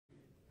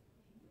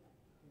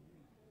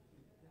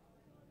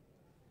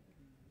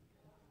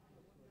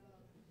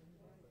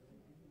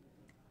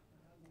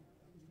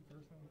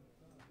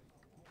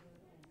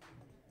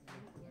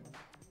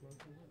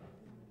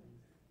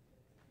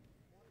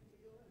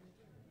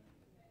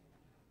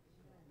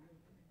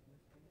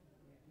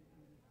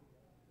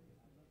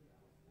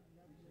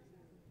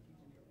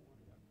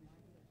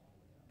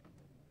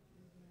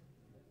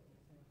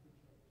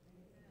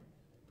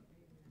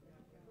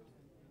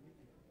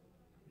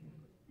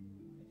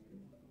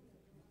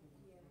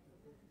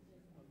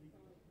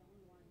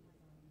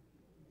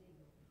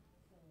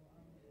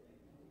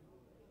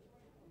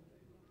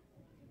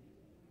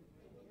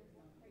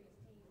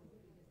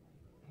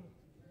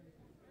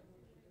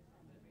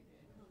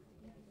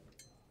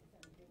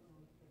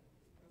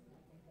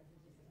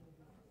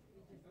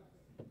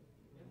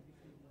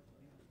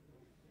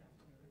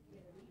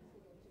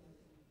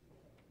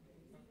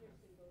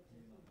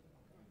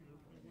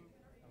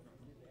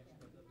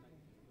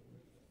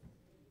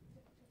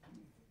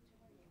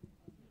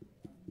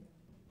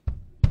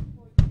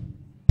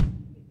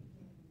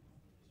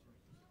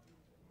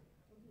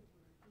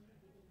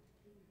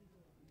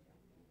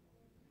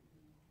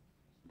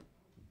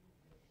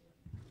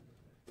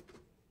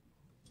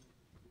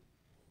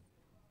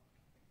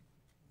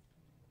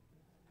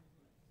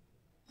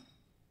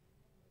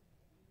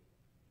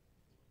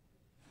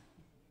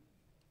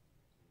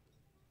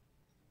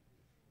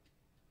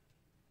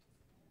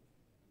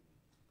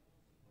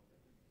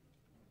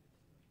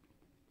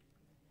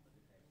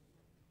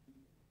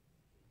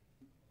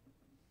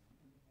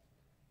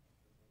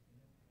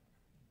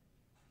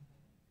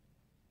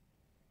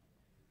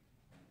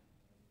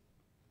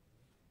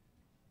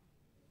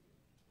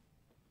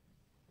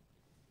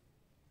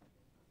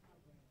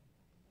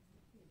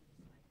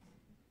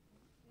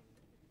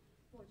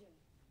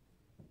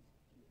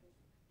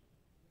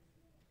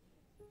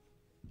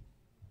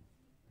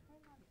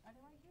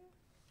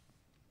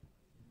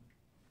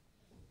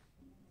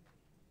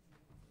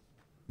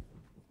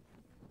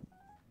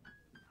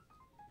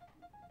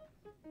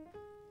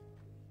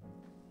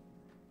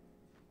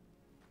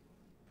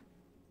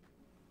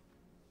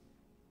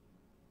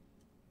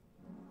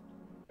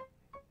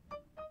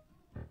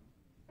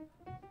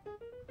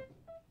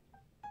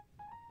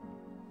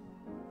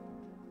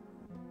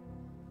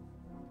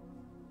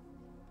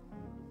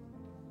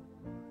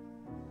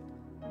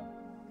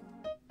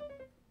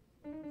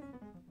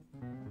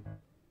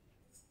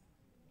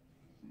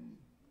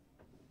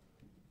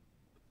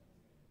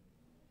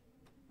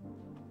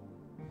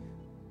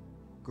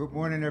Good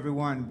morning,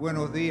 everyone.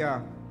 Buenos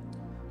dias.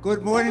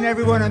 Good morning,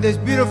 everyone, on this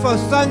beautiful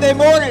Sunday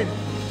morning.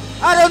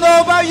 I don't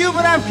know about you,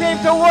 but I've came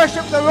to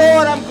worship the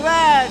Lord. I'm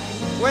glad.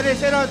 When they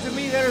said unto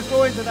me, let us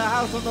go into the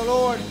house of the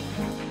Lord.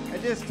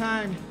 At this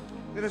time,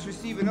 let us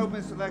receive an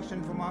open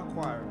selection from our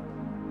choir.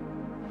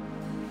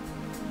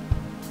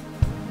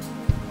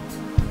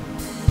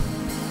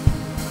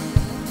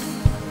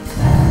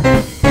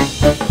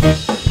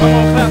 Come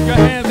on, clap your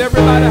hands,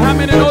 everybody. How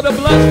many know the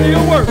blood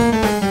still works?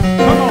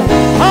 Come on.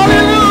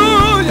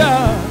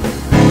 Hallelujah.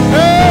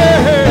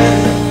 Hey, hey.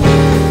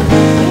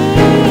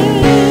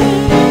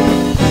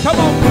 Come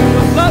on.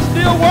 The blood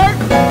still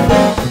works.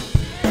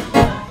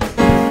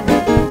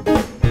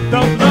 The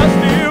blood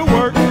still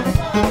works.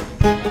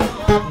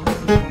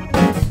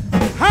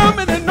 How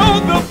many know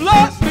the blood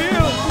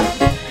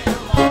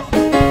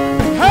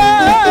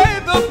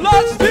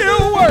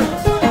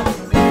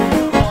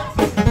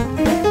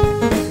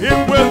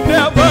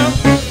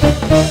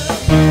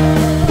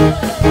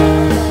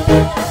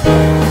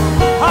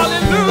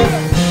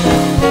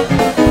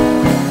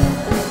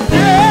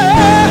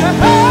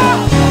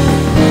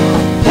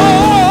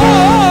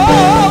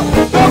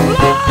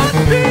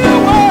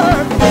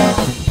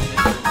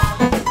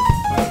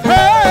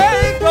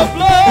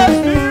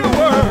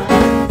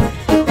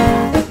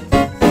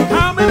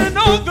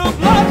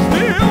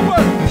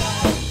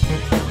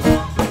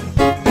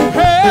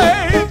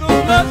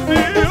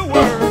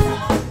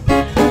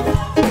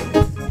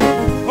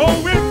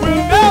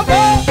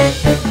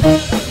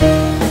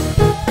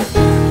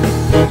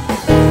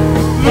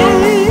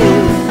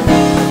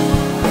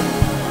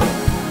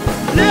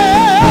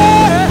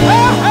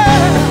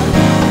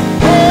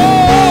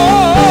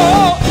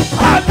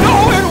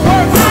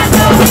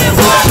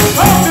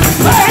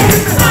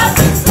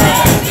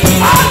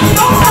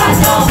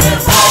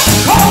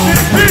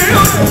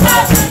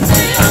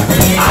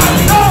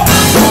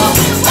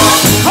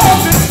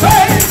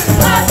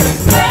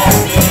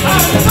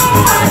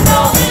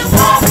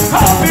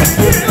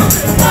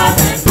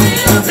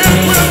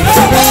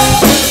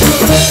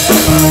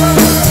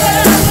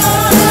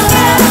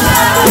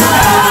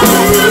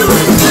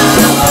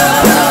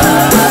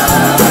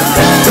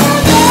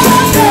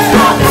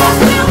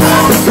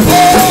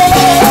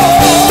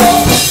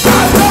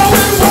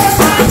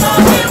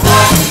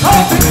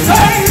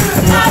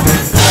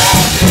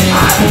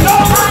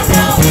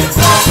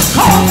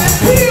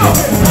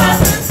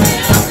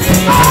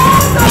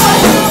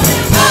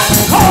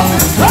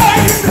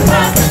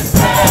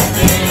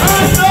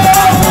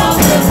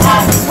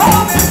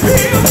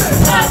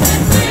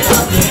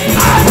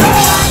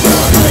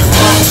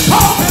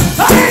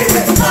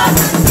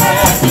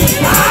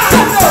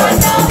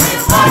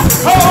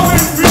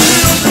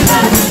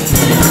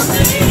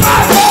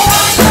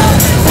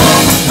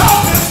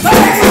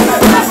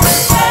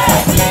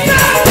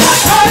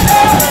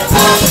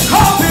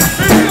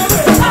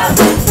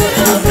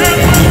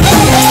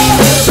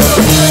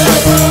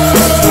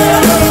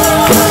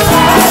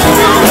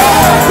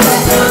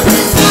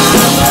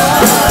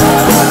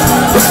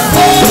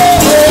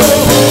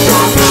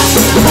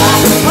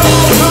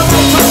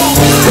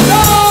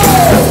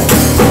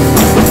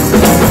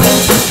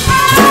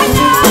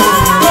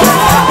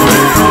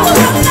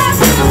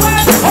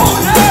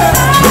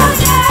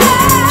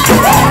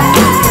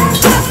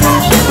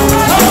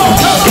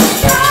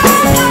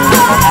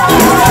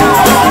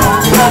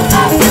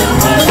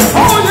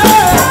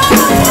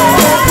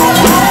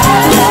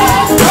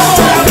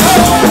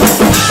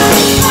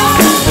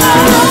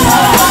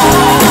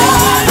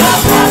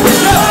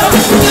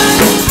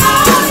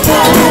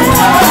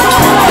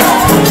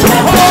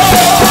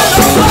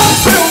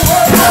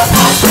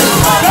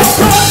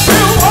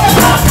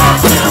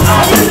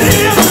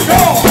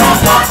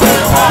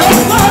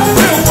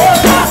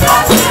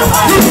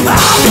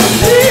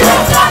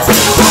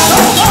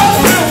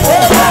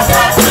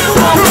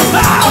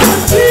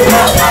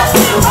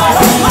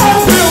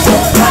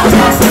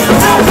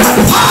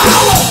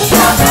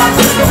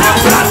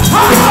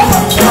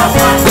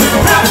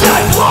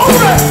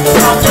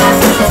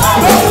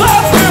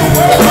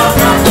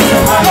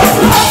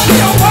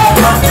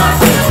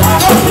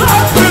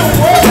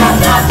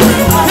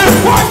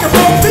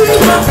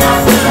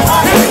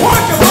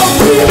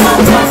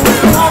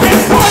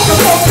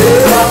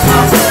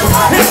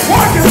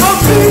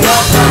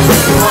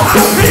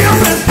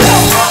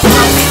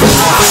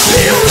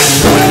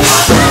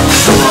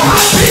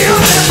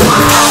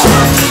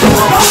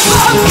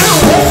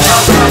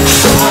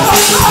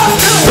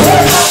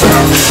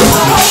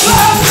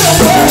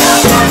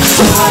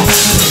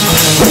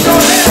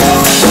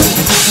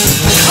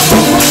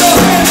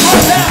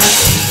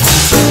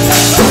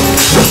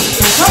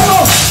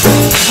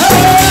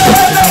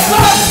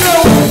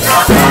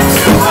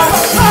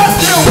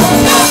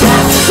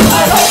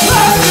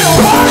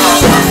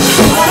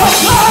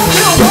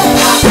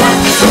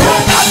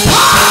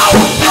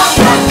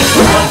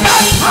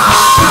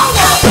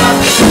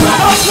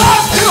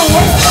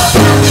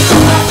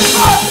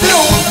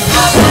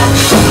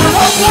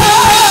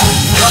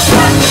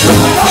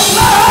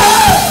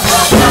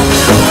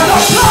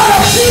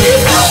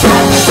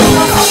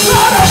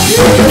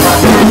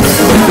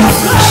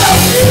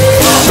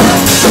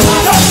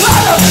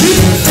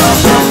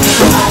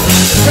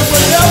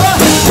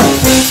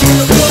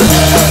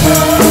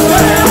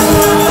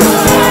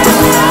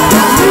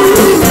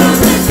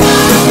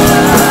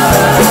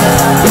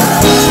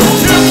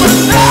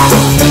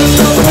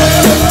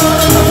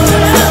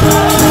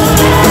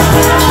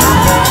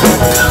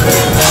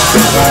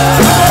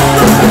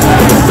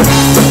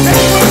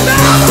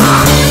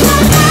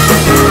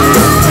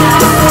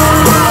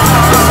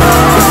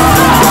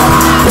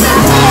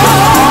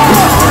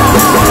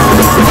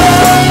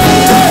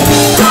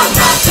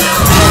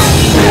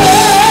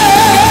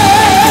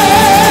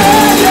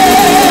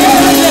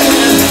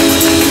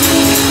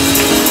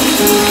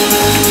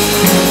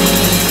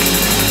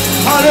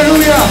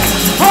Hallelujah.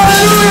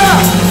 Hallelujah.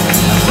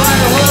 I'm trying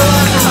to hold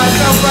on to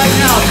myself right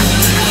now.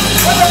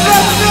 But the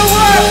blood still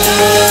works.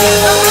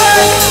 The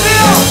blood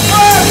still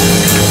works.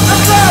 The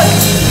blood.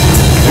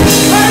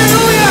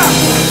 Hallelujah.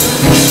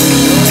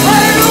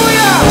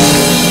 Hallelujah.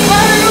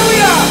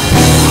 Hallelujah.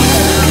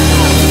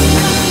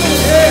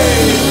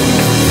 Hey.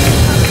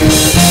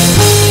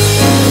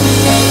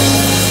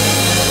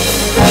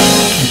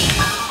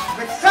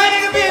 I'm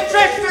excited to be in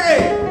church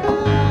today.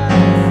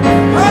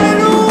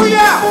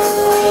 Hallelujah.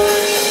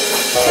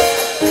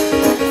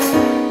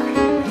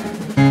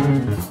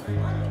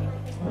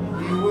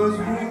 He was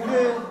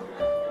wounded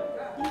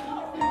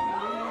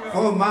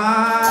for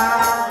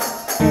my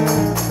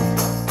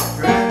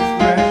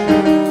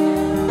transgression.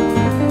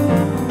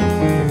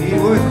 He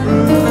was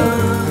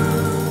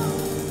bruised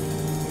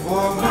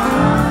for the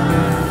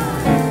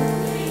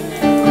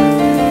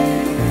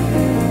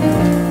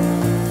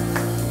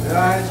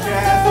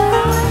chastisement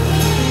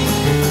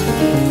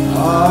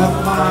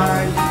of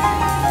my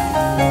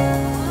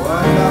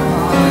was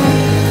upon him,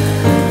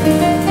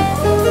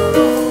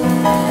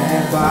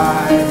 and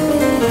by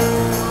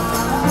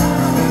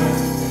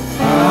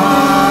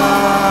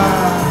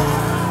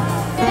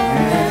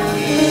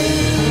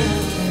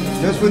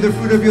just with the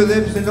fruit of your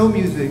lips and no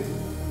music.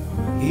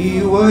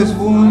 He was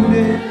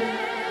wounded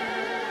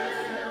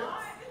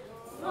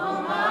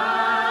for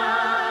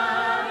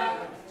my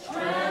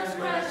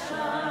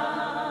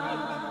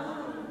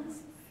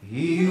transgressions.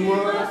 He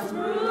was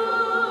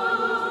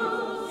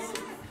Bruised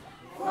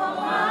for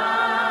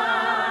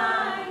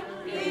my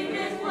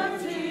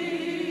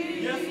iniquity.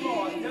 Yes,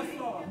 Lord. Yes,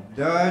 Lord.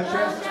 the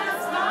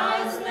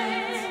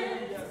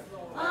Chastisement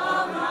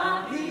of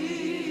my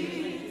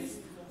peace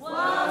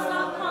was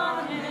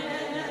upon him.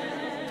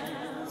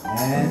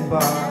 and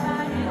by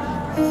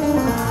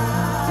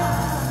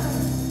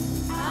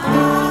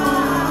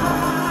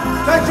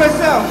touch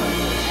yourself.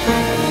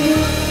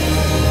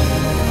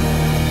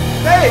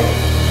 Say it.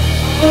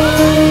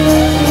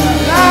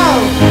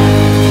 Loud.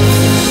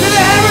 To the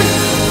heavens.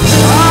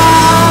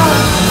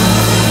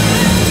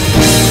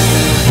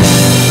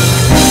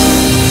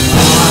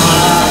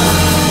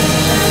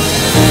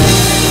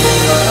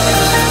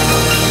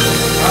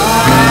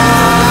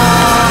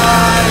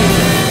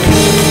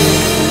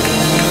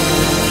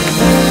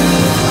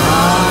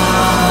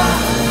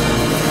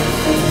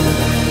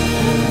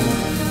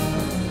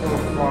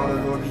 Oh,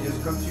 Father, Lord, we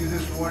just come to you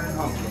this morning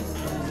humbly.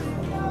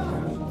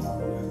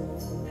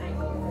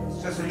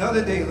 It's just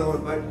another day,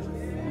 Lord, but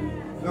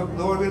look,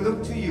 Lord, we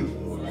look to you.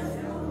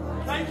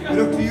 Thank We you.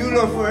 look to you,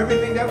 Lord, for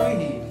everything that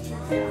we need.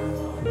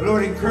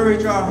 Lord,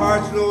 encourage our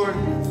hearts, Lord.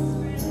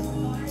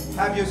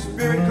 Have your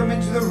spirit come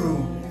into the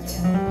room.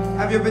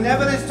 Have your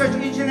benevolence touch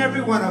each and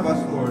every one of us,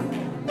 Lord.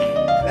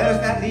 Let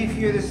us not leave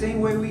here the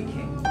same way we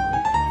came.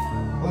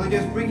 Lord,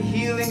 just bring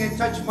healing and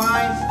touch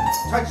minds,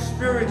 touch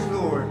spirits,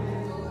 Lord.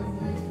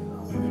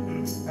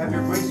 Have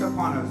your grace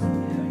upon us.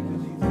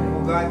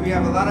 Oh God, we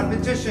have a lot of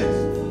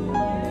petitions.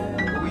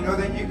 But we know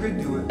that you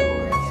could do it,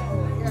 Lord.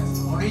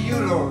 Only you,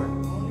 Lord.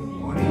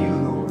 Only you,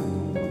 Lord.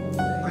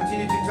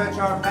 Continue to touch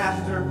our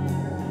pastor.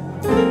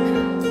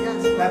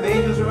 Have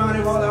angels around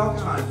him all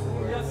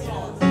times,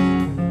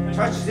 Lord.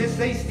 Touch this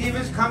St.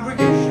 Stephen's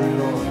congregation,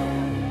 Lord.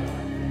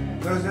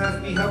 Let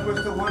us be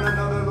helpers to one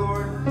another,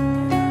 Lord.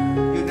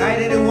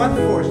 United in one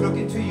force,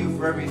 looking to you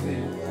for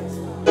everything.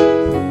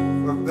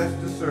 Lord, bless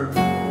the service.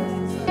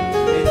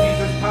 In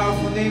Jesus'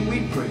 powerful name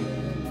we pray.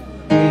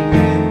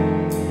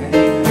 Amen and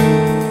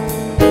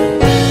amen.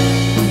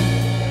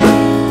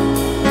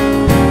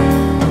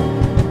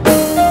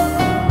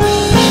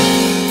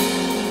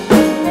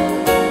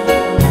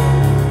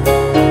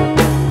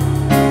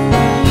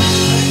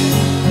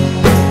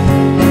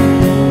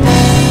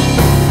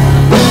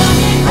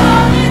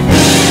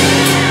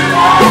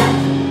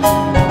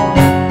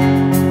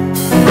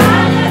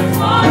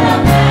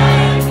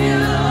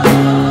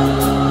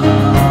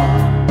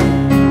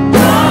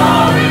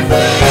 Glory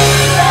to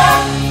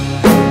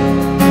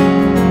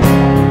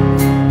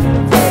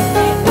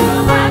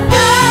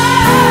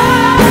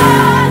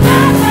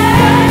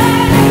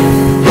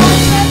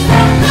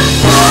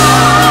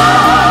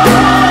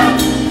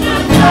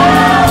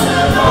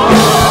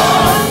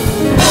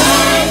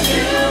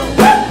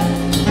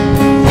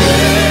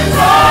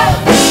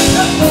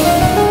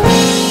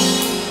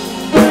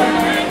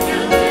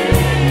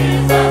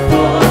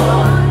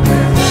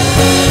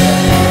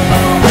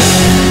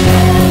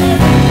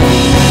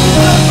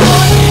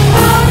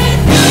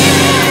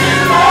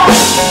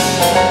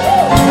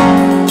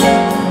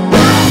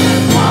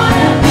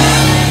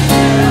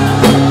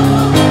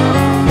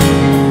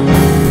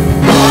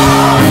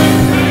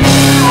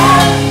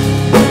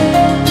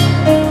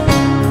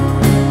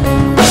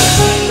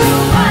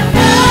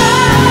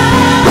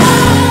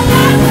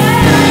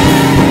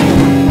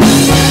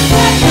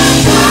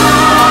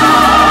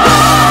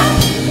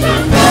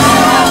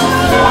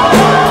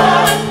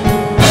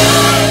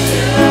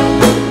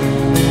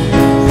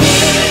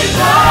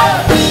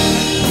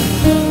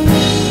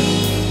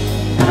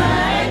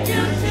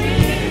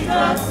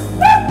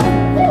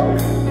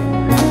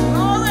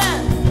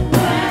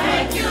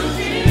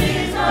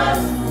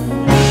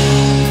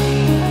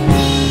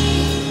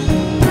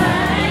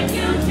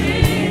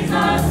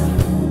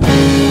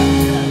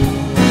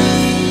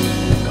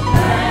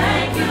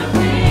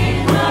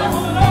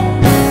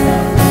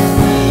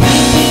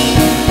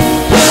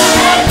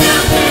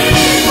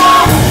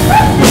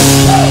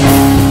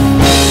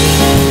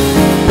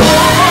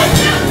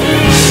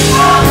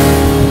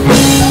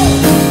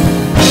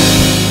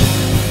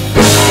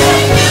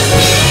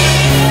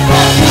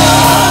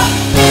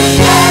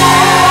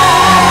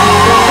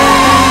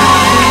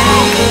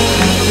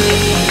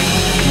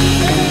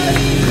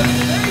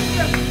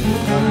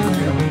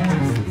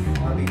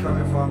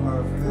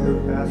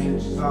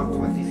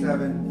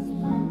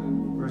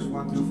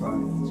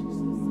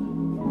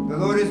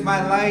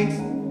my light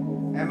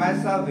and my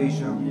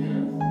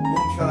salvation.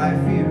 Whom shall I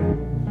fear?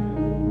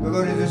 The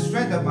Lord is the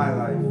strength of my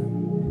life.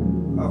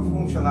 Of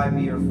whom shall I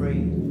be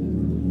afraid?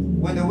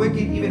 When the wicked,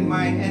 even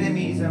mine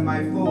enemies and my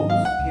foes,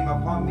 came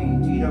upon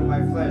me to eat up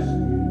my flesh,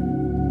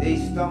 they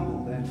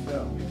stumbled and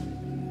fell.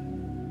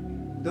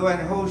 Though an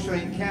host shall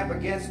encamp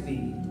against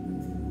me,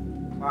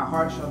 my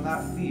heart shall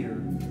not fear.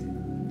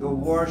 Though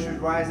war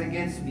should rise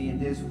against me, in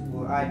this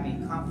will I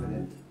be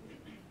confident.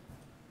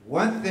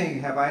 One thing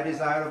have I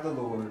desired of the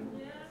Lord,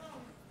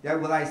 that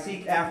will I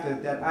seek after,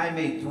 that I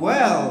may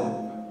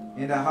dwell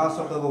in the house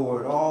of the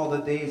Lord all the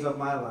days of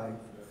my life,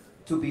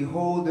 to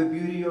behold the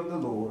beauty of the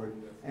Lord,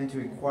 and to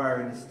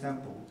inquire in his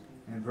temple.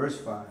 And verse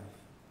 5,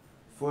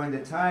 for in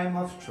the time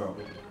of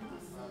trouble,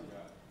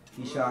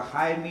 he shall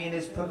hide me in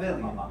his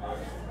pavilion.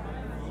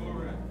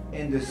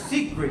 In the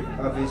secret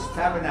of his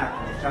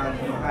tabernacle shall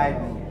he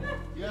hide me.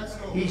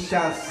 He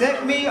shall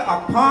set me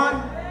upon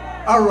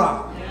a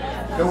rock.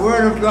 The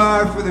word of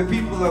God for the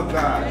people of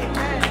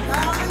God.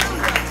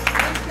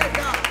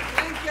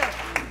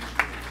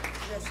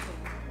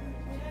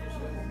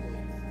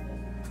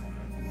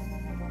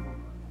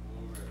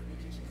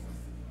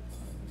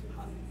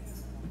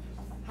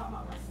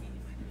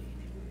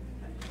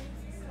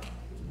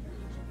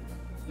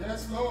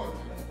 Yes, Lord.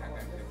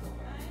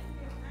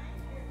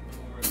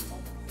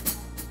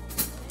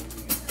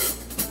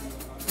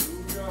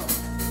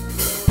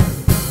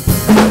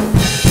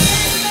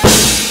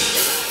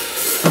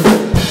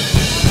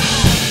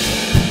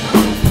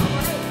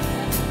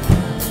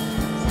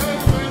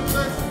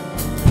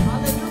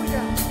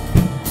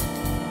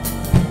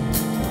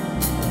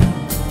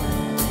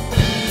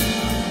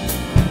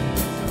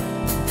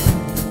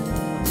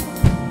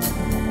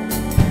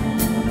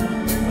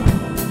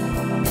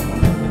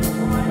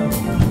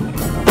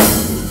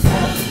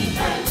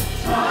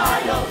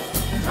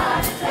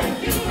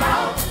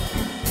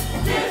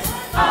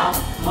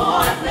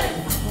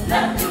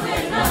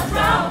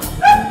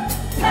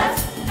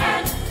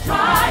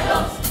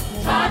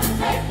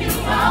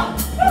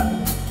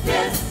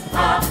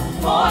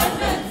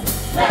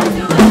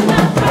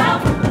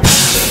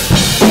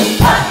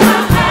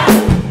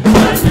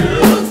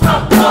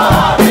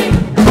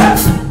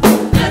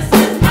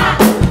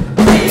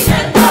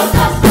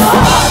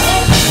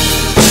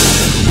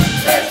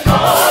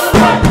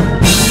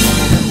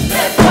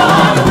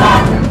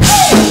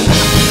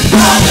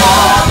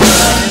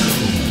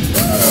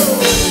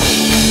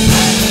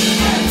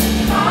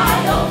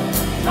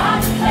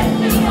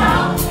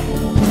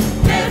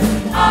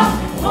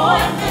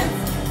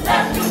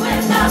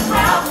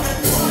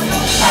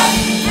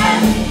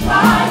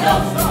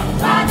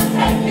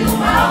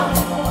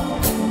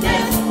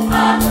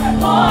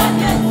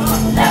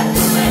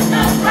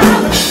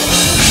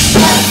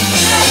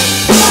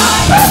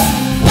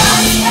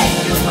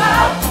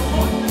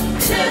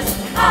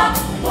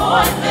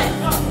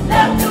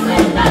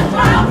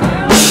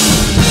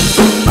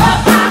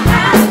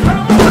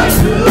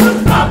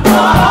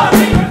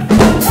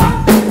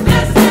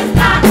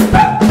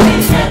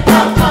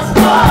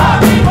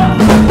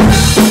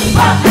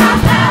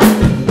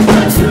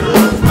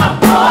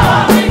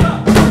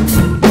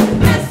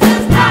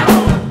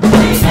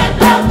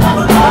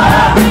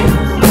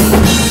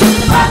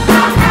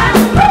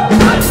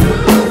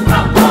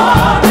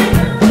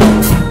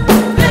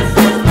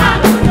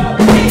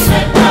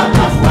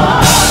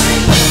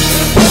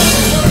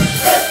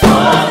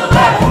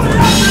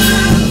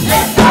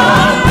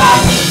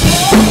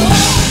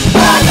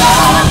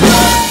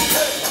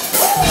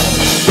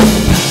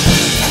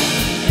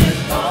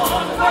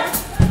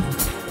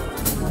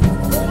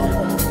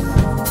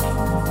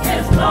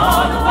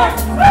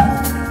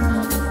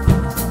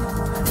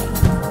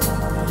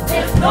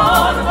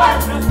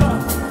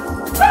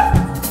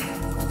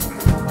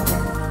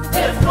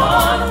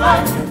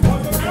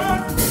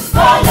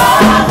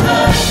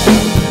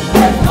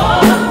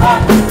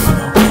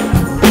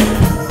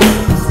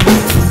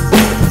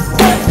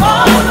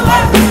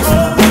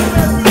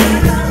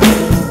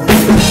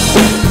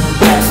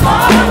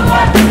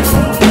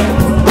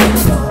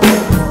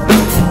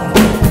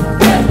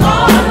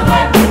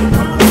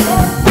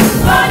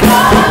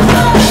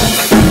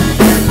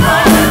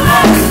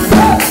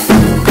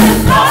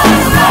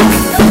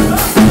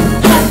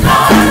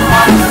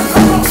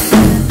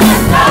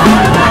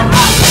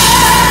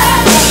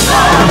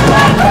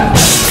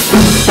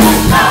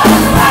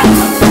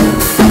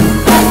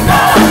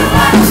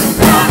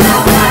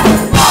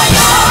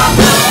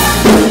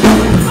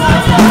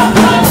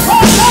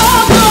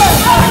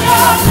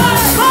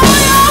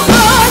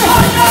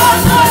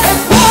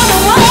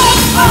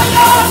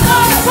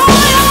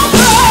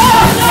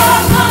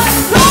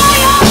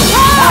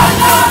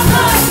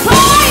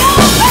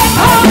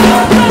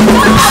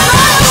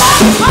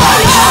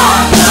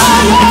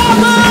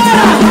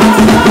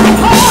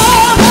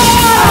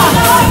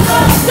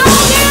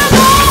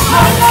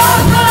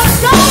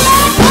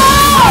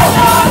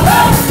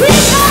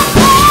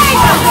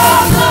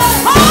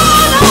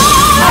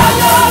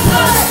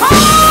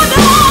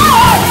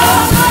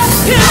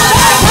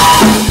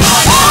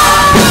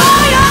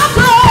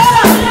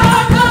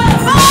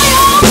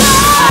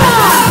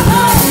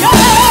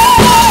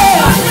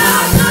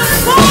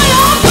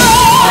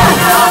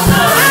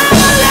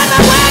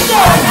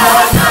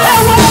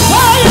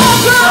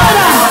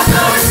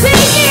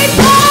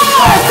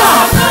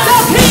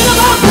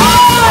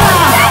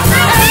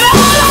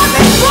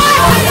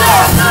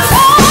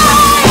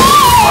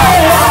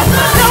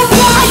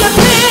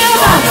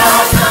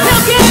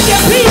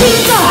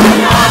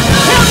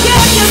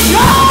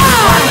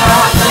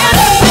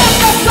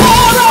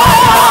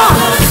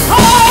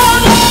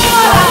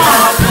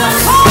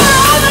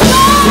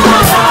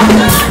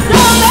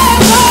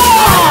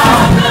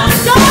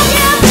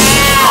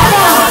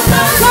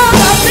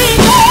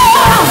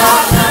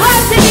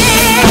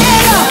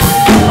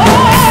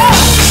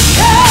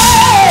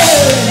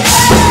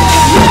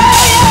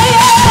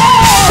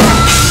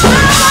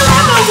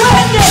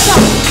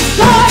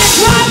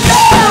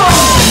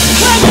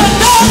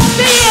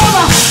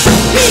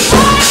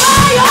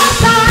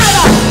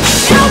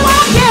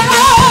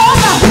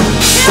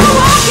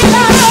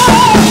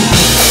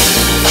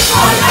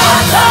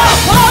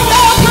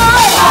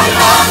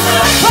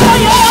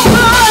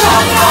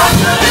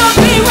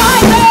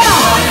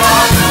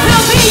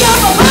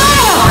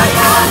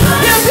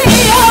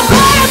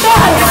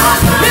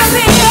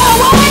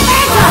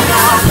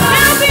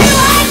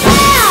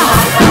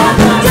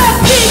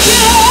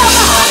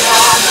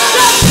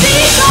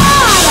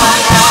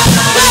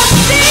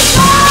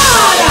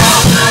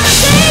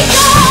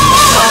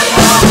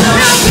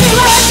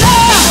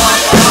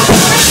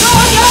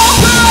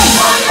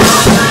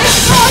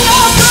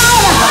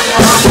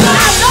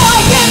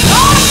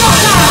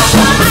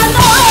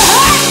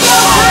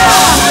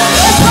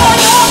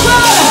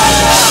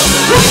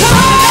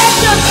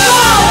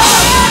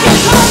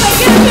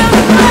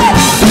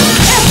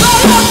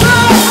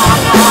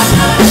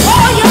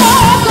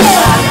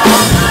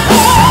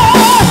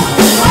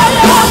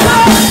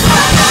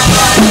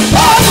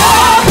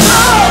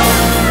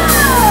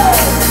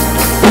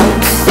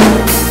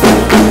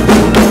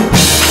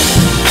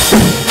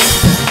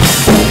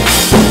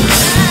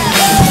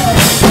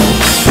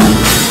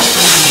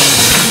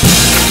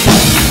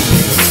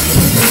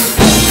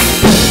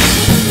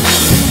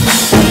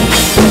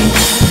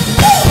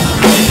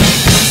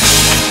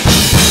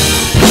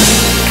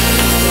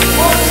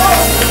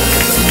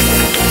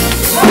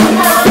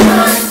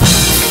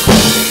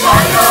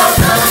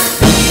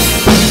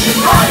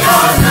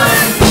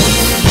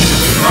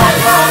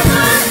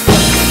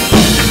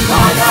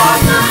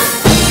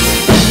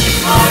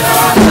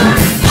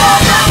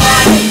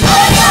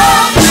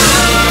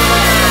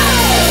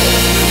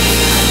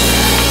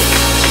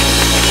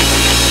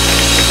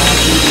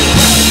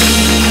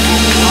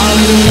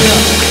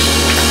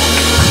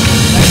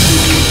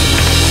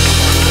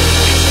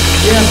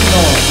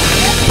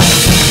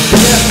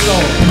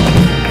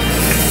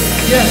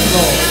 Yes,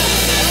 Lord.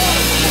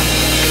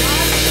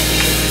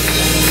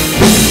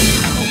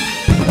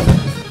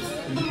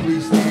 Will you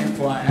please stand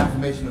for our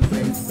affirmation of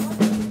faith?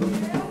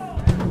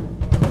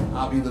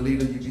 I'll be the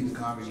leader, you be the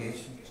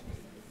congregation.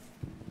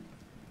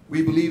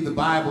 We believe the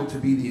Bible to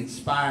be the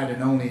inspired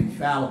and only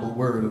infallible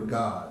word of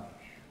God.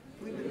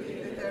 We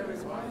believe that there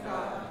is one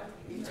God,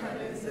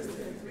 eternally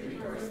existing in three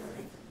persons,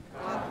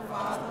 God the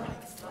Father,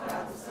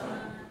 God the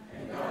Son,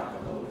 and God the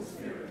Holy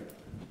Spirit.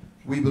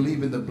 We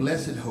believe in the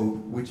blessed hope,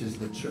 which is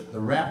the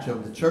rapture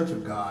of the church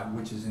of God,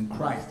 which is in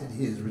Christ at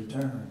his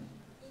return.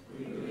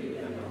 We believe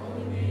that the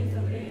only means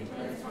of being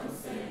cleansed from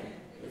sin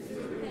is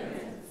through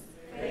repentance,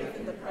 faith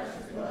in the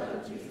precious blood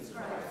of Jesus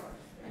Christ,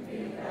 and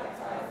being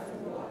baptized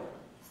in water.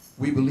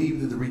 We believe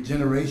that the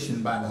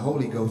regeneration by the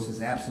Holy Ghost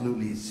is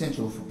absolutely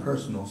essential for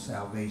personal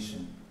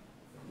salvation.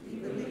 We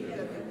believe that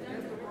the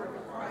redemptive work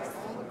of Christ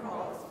on the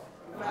cross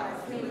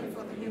provides healing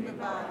for the human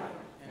body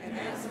and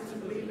answer to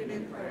believing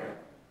in prayer.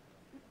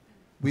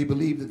 We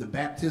believe that the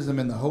baptism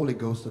in the Holy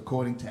Ghost,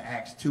 according to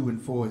Acts 2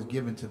 and 4, is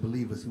given to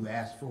believers who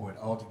ask for it.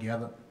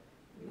 Altogether,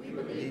 we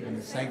believe in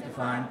the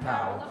sanctifying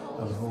power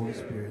of the Holy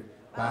Spirit,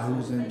 by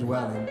whose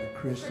indwelling the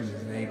Christian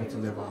is able to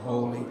live a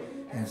holy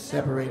and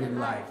separated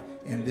life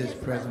in this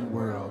present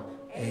world.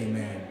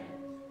 Amen.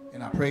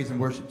 And our praise and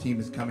worship team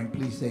is coming.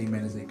 Please say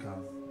amen as they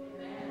come.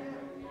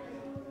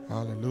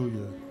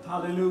 Hallelujah.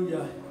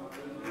 Hallelujah.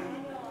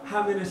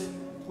 How many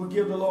will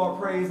give the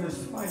Lord praise in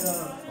spite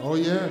of? Oh,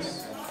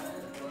 yes.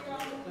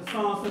 The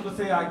song simply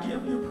say, I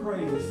give you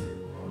praise.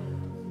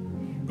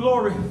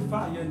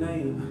 Glorify your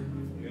name.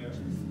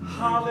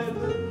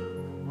 Hallelujah.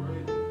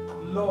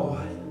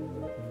 Lord,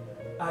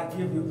 I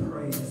give you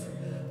praise.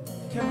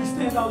 Can we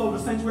stand all over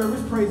the sanctuary?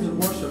 It's praise and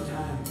worship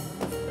time.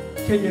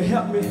 Can you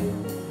help me?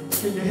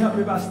 Can you help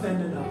me by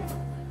standing up?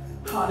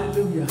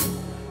 Hallelujah.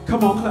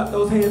 Come on, clap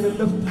those hands and lift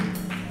them.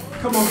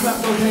 Come on,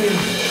 clap those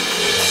hands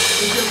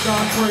and give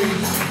God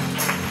praise.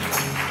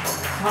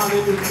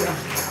 Hallelujah.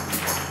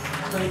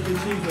 Thank you,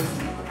 Jesus.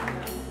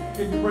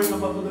 Can you bring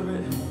them up a little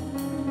bit?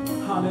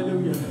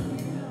 Hallelujah.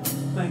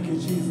 Thank you,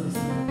 Jesus.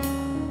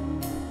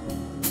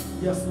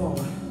 Yes,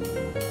 Lord.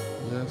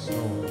 Yes,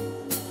 Lord.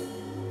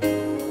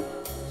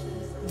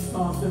 The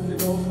song simply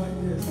goes like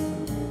this.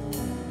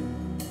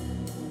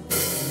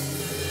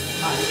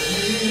 I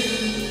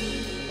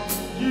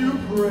give you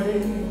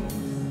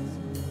praise,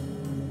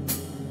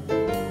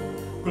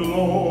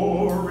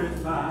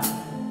 glorify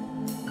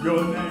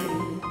your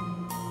name.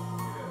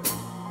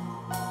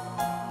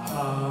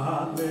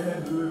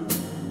 Hallelujah.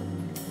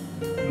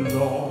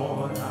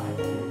 Lord, I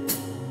give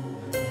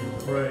you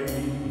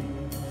praise.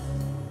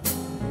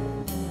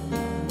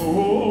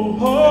 Oh,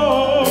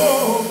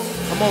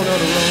 Come on,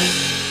 Elder Rose.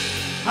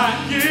 I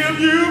give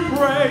you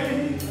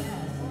praise.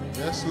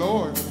 Yes,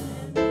 Lord.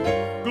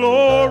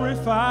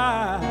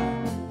 Glorify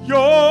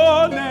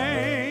your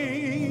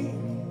name.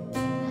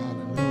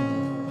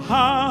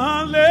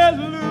 Hallelujah.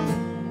 Hallelujah.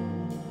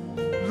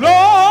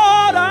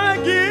 Lord, I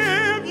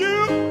give you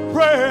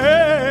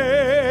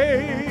praise.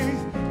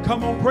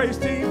 Come on, praise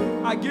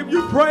team. I give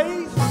you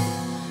praise.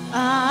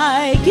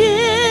 I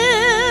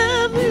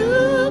give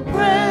you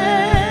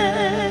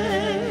praise.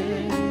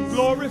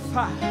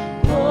 Glorify.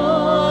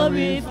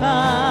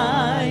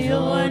 Glorify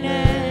your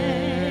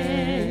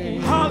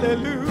name.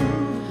 Hallelujah.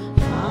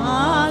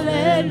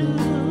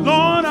 Hallelujah.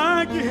 Lord,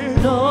 I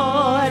give.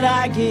 Lord,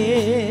 I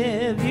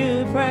give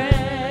you praise.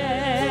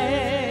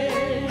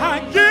 I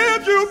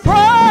give you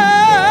praise.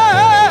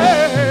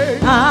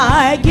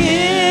 I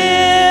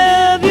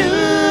give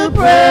you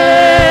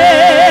praise.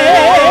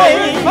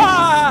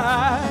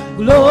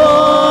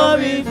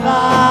 Glorify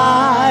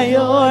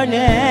your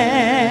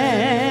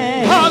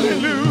name.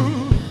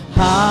 Hallelujah.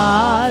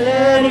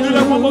 Hallelujah. We'll do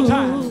that one more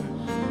time.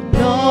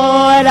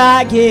 Lord,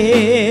 I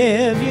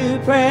give you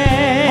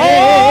praise.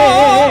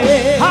 Oh,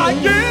 I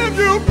give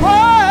you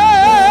praise.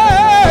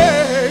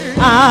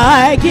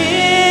 I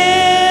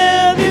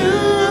give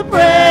you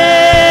praise.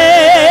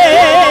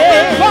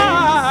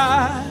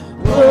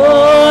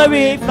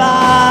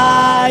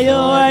 Glorify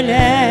your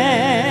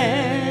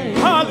name.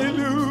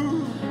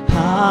 Hallelujah.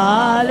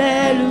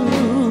 Hallelujah.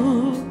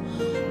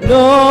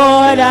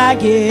 Lord, I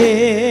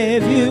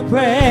give you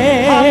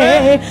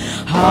praise.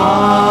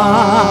 Hallelujah.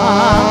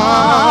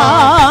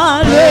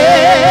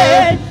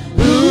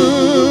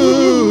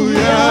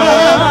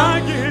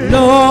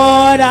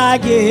 Lord, I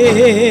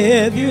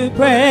give you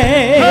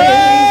praise.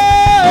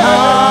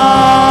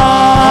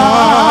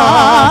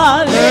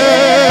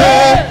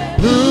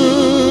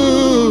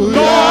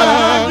 Hallelujah.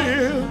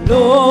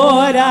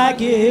 Lord, I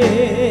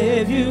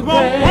give you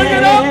praise. Bring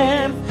it up.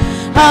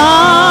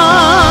 Hallelujah.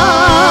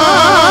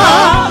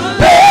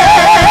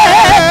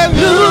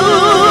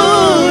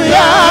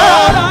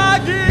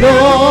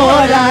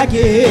 Lord, I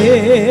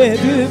give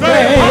you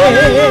praise.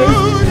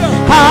 Hallelujah.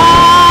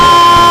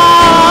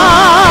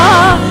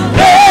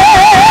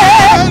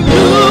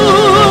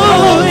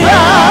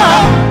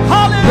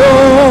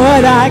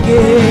 Lord, I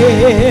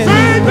give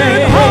you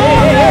praise.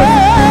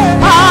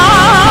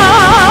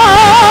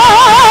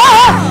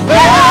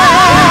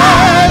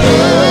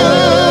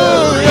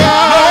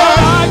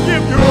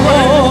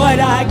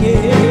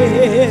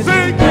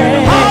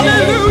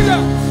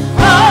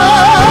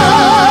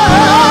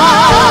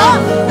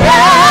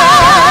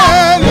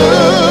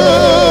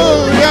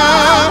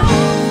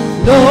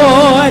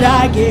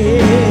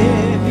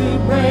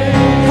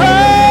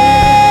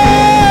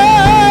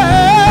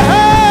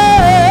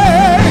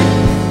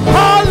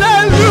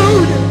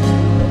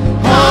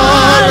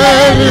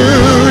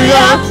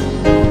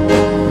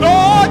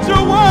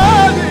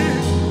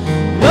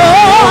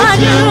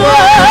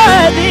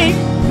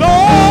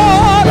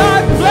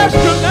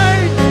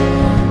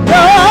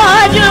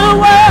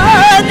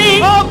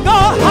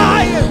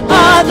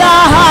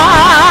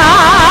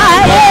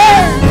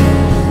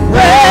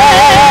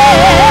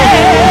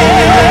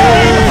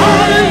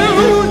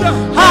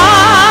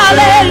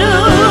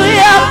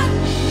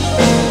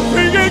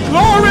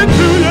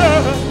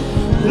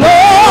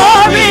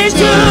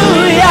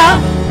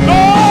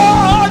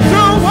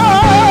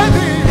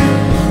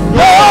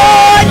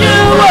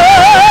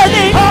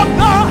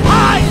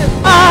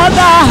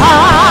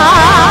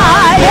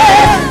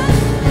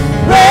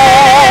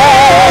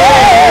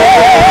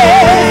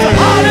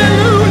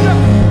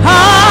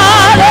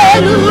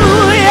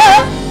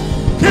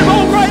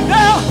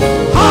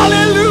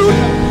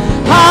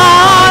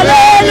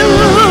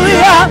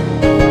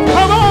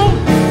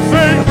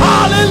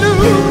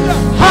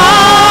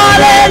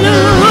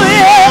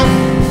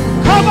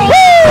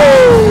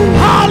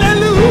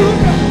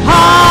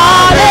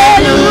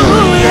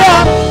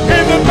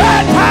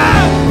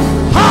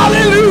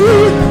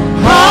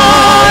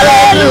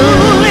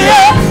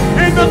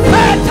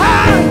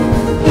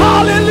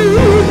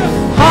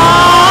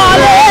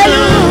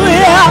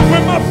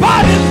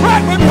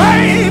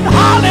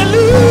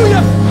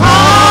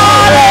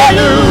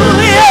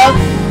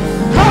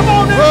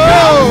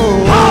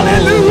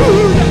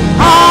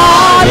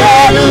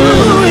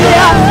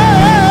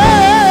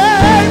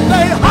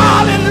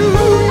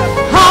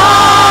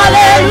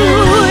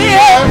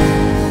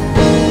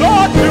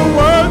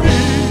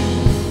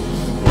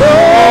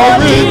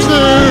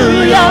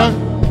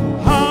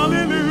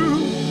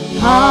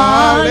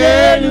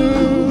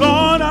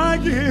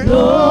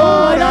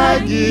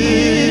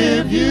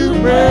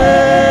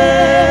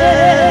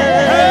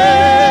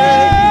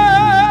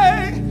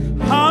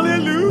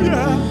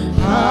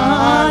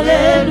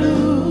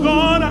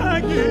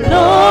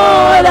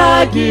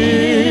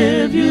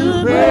 give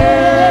you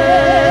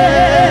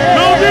praise.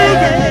 No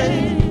music.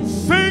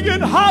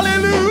 Singing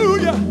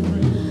hallelujah.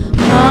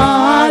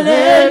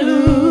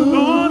 Hallelujah.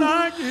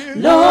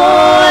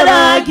 Lord,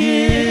 I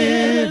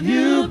give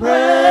you praise.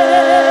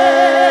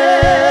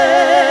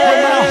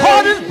 When my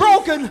heart is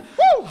broken,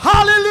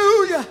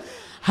 hallelujah.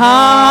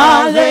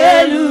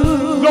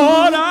 Hallelujah.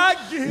 Lord, I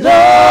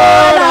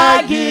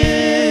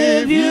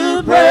give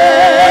you praise.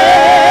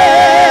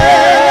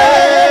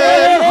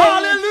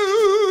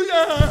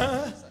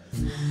 Hallelujah.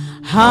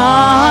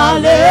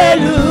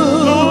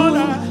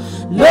 Hallelujah.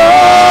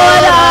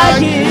 Lord, I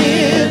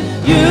give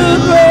you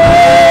praise.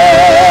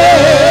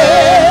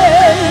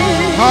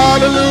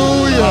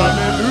 Hallelujah.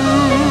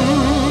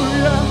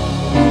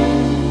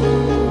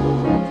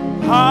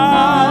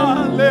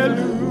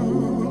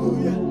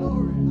 Hallelujah.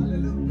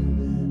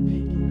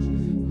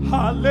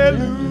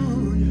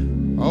 Hallelujah.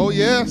 Oh,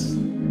 yes.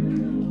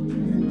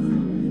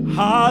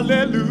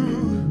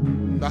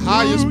 Hallelujah. The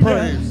highest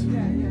praise.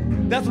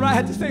 That's what I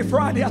had to say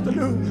Friday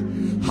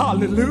afternoon.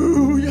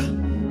 Hallelujah.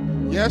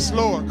 Yes,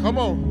 Lord. Come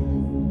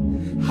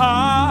on.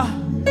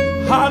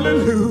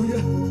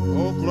 Hallelujah.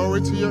 Oh,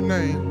 glory to your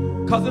name.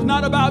 Because it's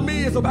not about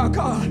me, it's about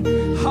God.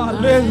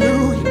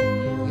 Hallelujah.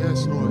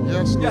 Yes, Lord.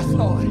 Yes, Lord. Yes,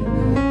 Lord.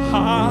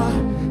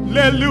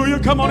 Hallelujah.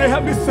 Come on and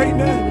help me sing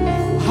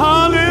that.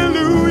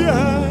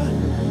 Hallelujah.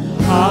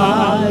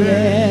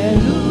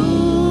 Hallelujah.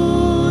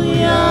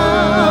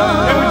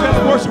 Can we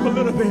just worship a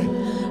little bit?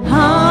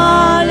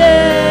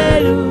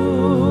 Hallelujah.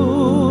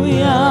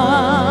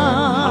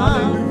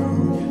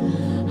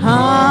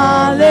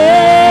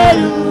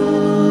 Hallelujah.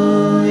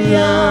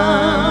 Hallelujah.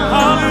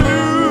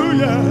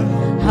 Hallelujah.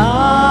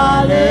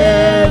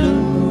 Hallelujah.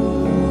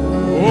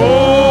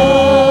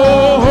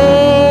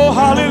 Oh,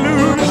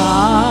 hallelujah.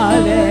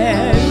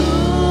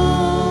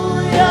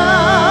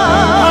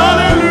 Hallelujah.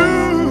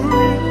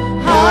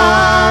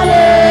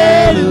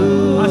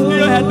 Hallelujah. I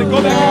still had to go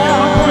back and get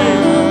my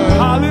praise.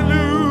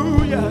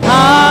 Hallelujah.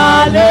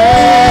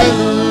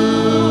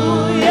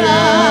 Hallelujah.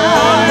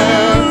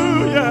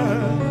 Hallelujah.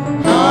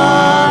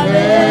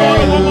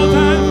 Lord, one more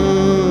time.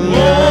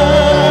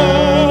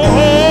 Oh,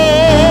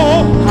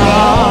 I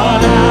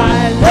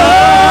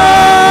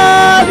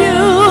love you.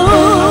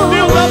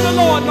 still love the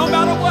Lord no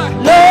matter what.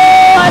 Lord, I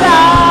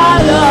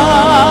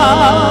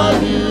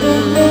love you.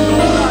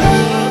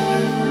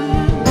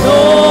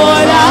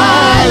 Lord, I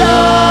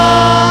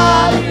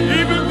love you.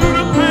 Even through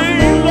the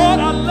pain, Lord,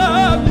 I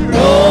love you.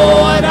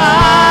 Lord, I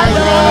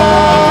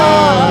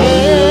love you.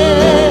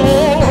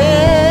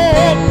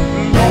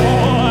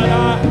 Lord, I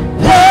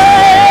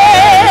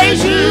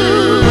Praise you.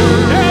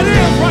 there it is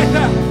right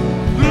there.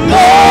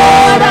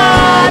 Lord, I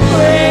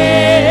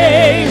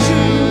praise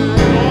you.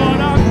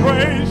 Lord, I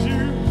praise you.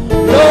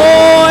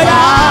 Lord, I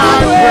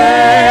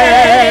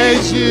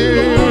Praise you.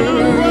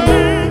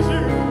 Praise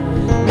you.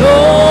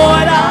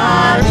 Lord, I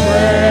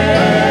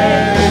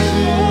praise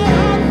you.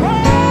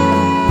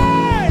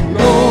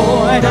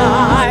 Lord, I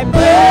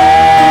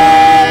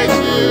praise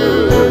you.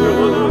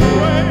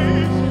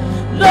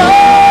 Lord, I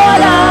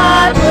Lord, I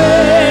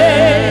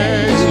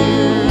praise praise you. you.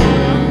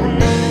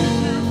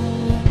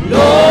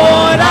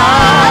 Lord, I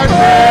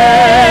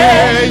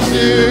praise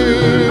you.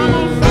 Come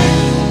on, sing.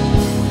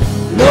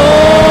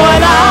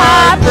 Lord, I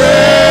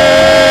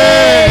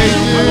praise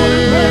you.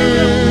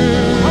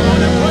 Come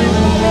on and praise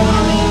him all over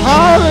our room.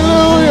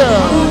 Hallelujah.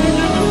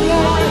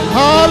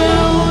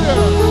 Hallelujah.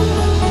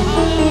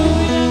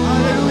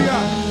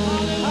 Hallelujah.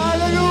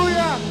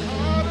 Hallelujah.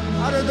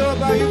 I don't know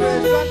about you, but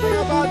there's something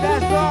about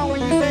that song when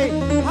you say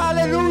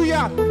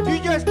hallelujah. You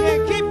just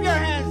can't keep your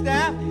hands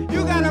down.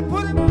 You got to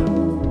put them up.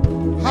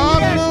 You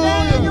got to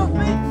stand on your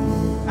feet.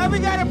 And we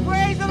got to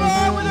praise the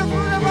Lord with the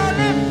fruit of our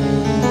lips.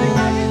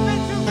 Because he's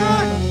been too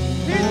good.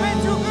 He's been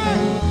too good.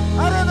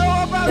 I don't know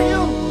about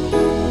you,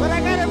 but I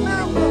got a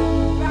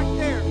miracle back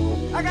there.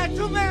 I got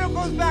two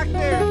miracles back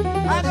there. I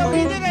know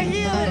he did a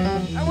healing.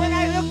 And when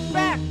I look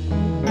back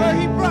where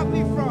he brought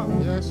me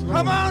from. Yes, Lord.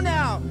 Come on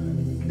now.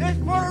 This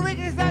Puerto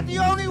Rican is not the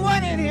only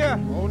one in here.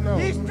 Oh, no.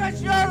 He's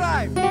touched your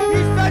life.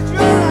 He's touched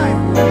your life.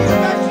 He's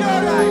touched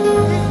your life.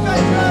 He's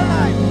touched your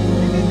life.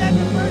 Isn't that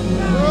the first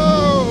time? Oh.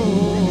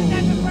 Isn't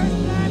that the first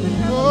time in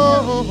your life? Oh.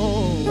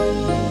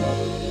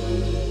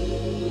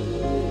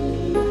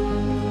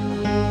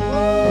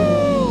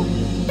 Woo!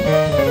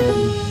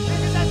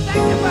 This is a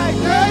sanctified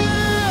church.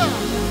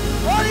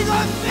 Holy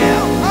Ghost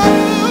filled.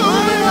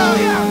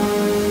 Hallelujah.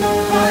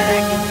 Lord, I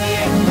can see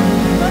it.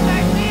 Because I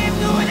see him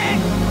doing it.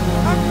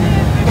 I'm seeing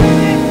him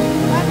doing it.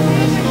 I'm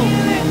seeing him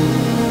healing.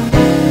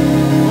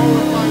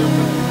 Glorify your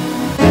name.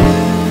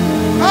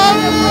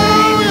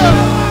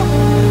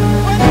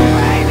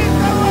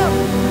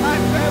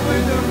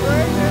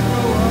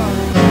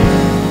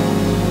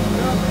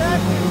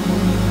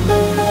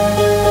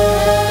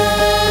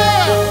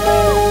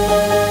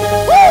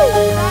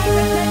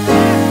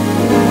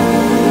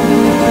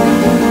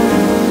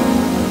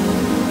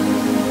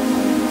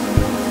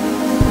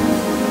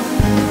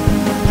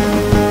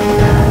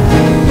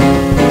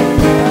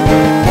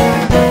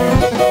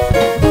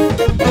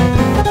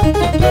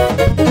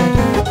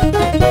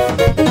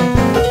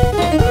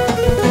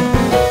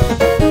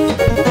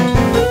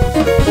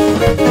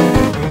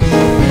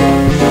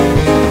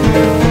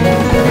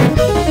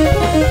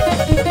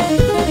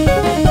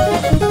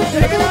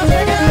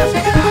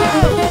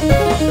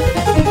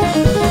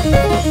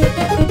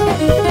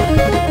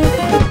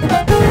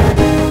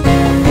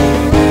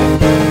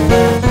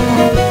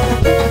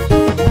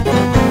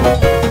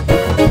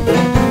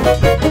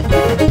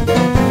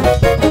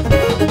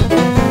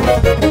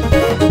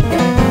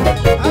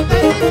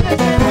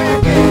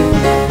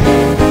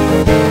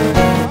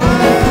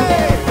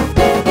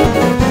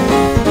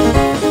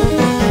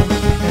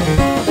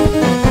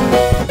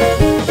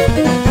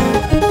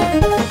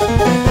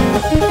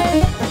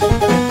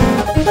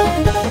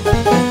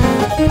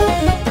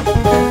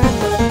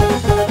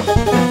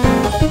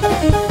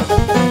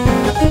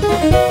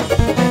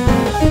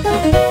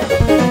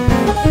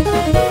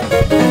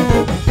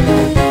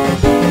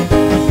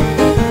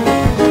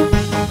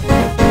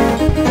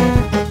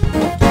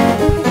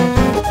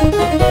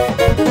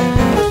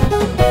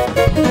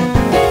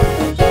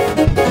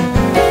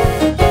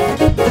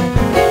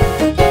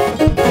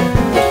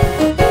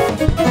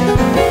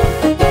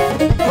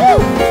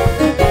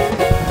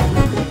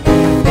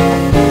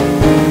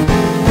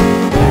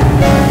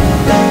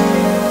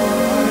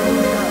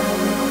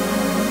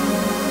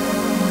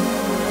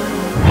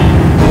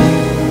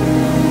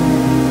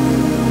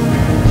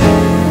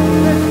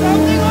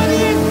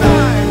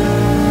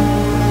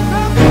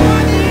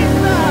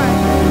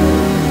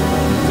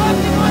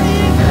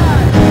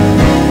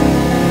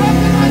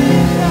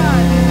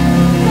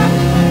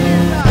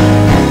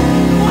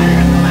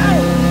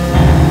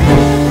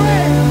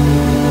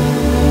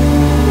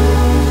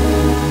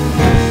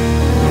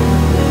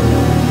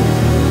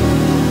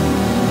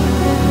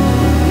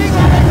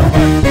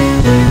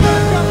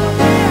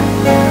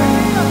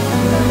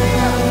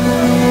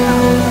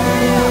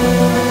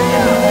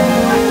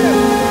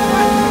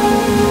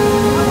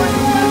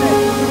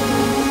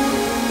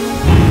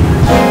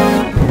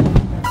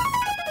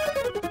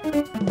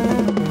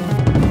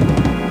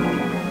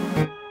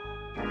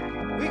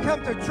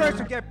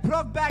 get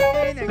plugged back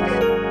in and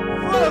get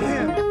full of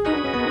him.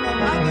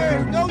 Out there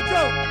is no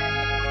joke.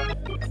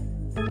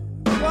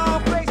 We're all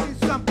facing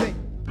something.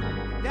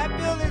 That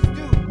bill is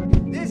due.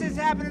 This is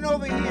happening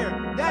over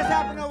here. That's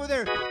happening over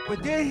there.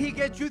 But then he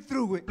gets you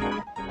through it.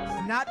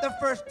 It's not the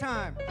first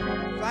time.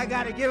 So I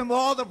got to give him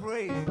all the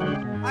praise.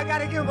 I got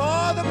to give him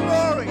all the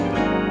glory.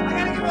 I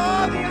got to give him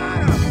all the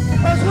honor.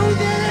 Because who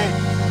did it?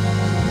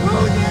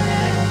 Who did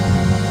it?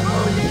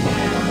 Who did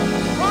it?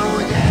 Who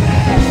did it?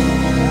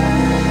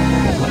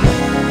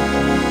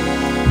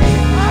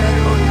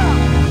 Hallelujah!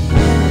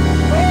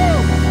 Woo!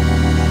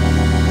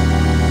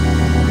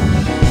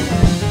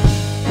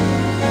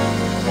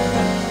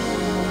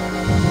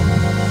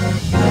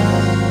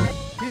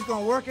 He's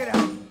going to work it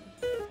out.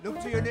 Look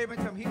to your neighbor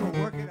and tell him he's going to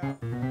work it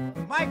out.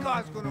 My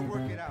God's going to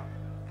work it out.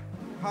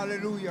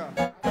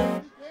 Hallelujah.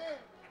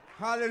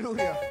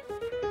 Hallelujah.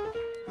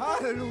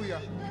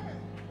 Hallelujah.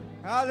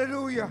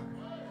 Hallelujah.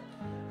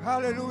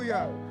 Hallelujah.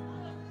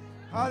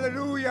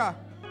 Hallelujah.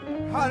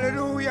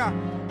 Hallelujah.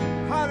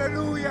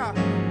 Hallelujah.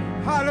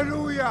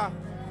 Hallelujah.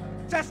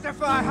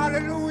 Testify.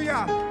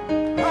 Hallelujah.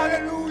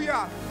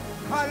 Hallelujah.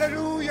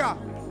 Hallelujah.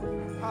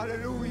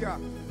 Hallelujah.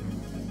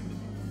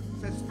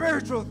 It's a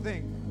spiritual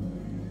thing.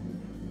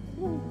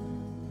 Woo.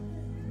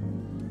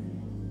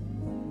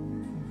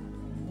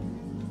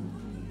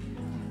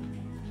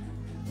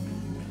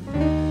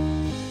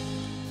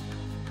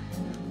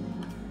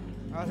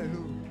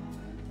 Hallelujah.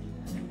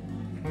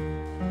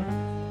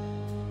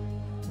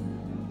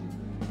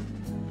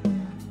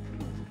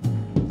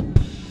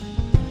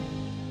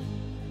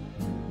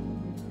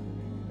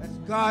 That's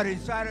God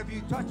inside of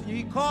you touching you.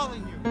 He's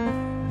calling you.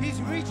 He's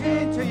reaching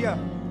into you.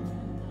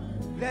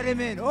 Let him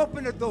in.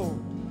 Open the door.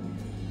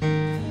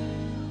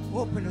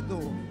 Open the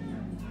door.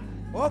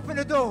 Open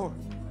the door.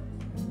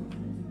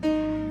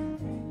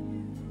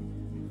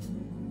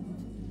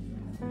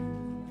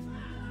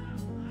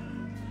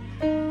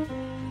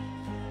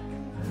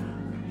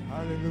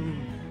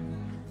 Hallelujah.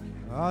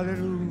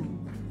 Hallelujah.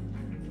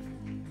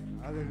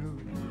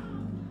 Hallelujah.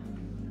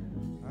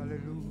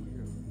 Hallelujah.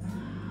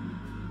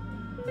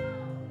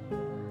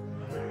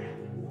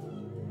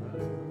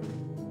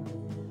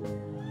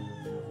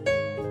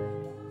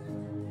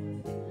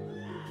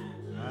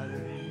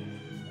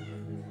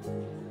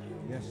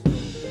 Yes,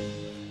 Lord.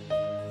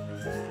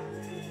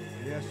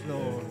 Yes,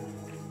 Lord.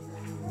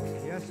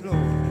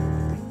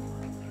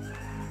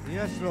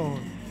 Yes,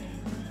 Lord.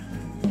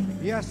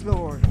 Yes,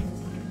 Lord.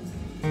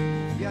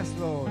 Yes,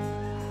 Lord.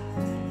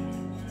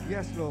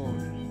 Yes,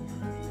 Lord.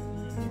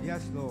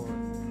 Yes, Lord.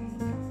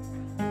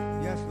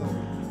 Yes,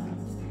 Lord.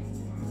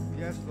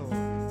 Yes, Lord.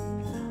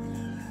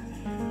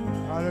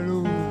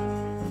 Hallelujah.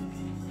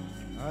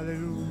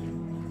 Hallelujah.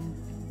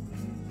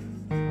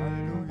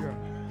 Hallelujah.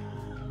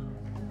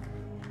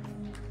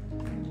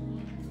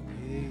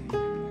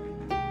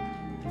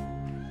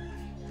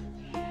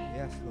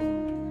 Yes, Lord.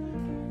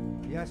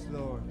 Yes,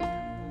 Lord.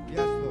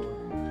 Yes, Lord.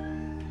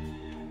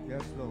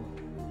 Yes, Lord.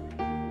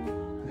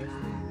 Yes,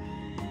 Lord.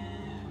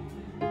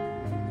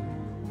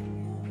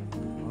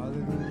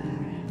 Hallelujah.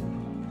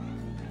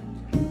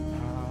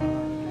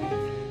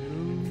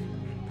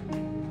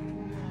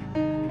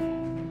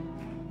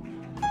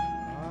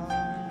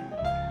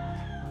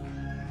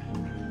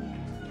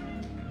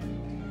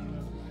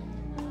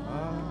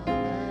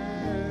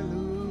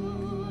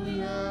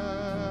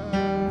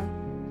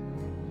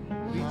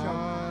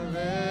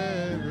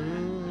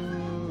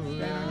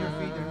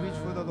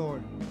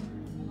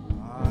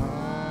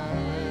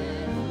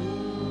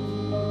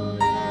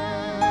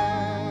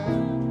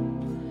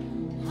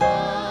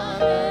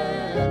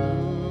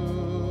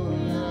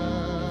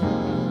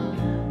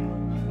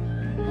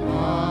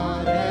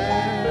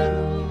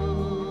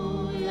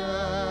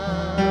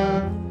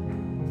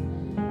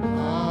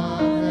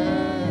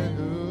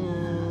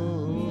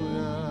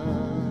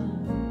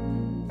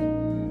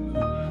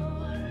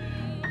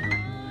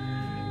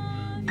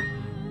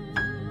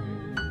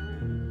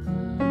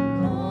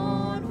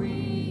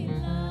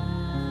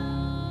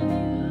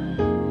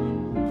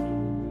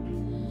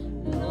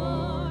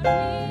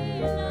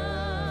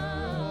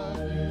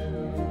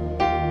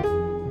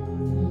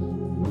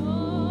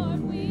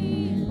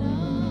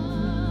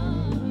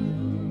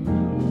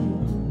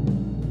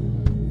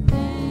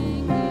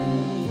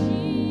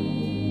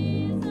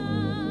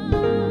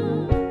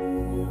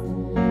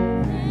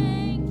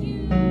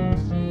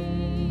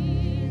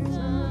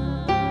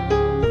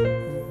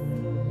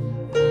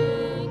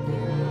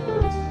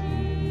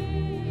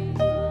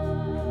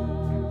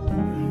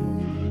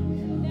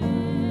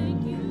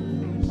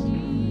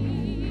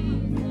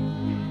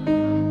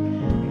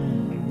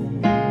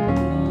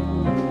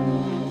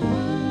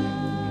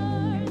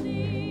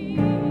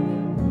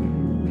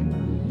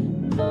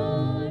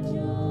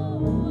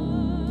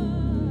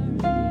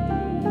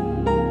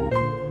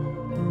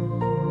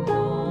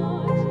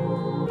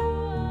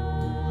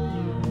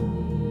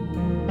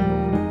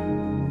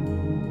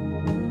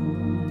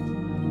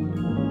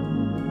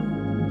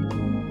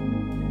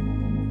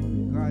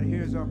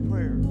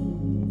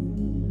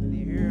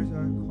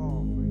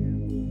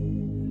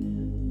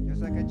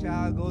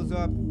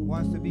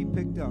 wants to be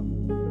picked up.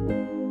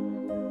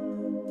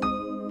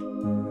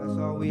 That's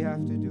all we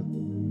have to do.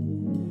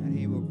 And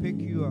he will pick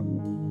you up,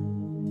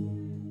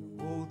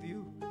 hold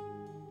you,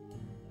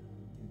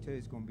 and tell you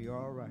it's going to be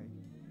all right.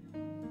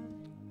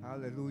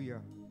 Hallelujah.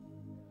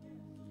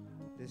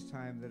 This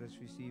time, let us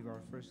receive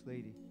our First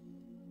Lady.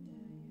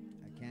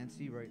 I can't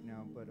see right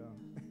now, but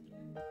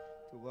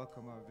to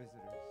welcome our visitors.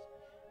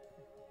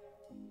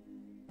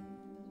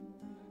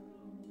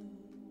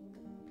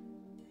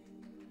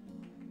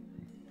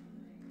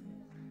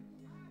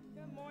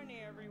 Good morning,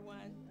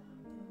 everyone.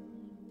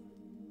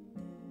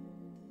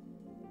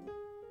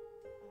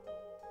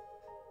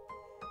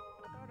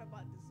 I thought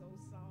about this old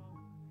song.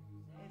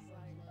 It's like,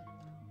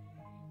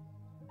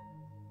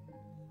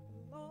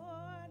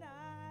 Lord,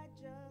 I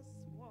just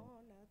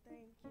want to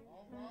thank you.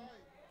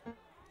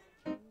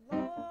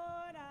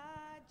 Lord,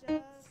 I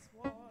just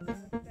want to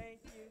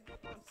thank you.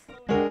 I'm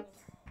slowing down.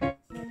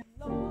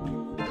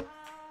 Lord,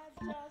 I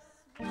just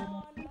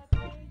want to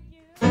thank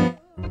you.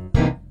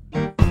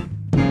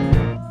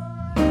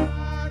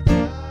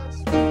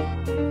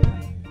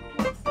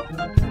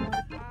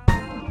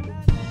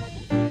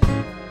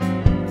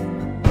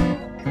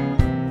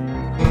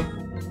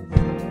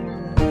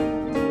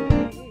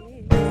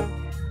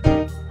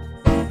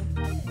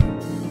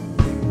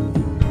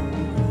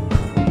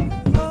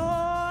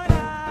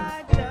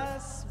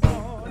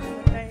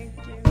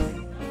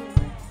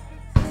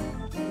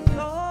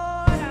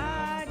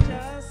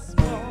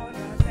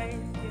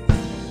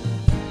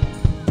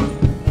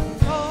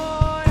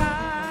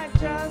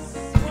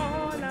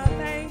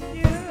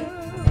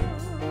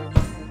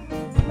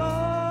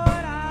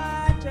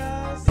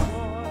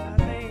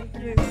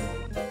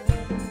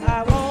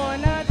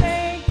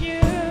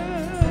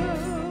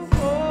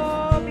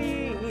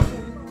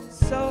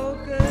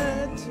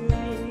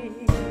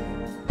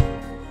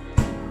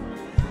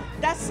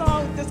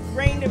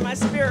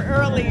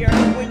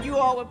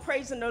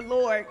 Praising the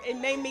Lord, it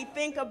made me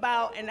think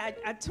about, and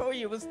I told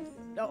you it was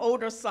the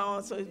older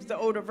song, so it was the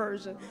older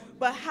version,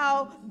 but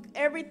how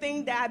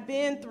everything that I've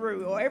been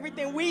through, or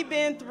everything we've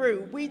been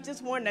through, we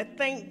just want to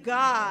thank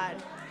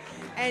God.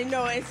 And you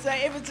know, it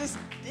was just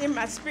in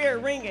my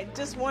spirit ringing,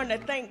 just wanting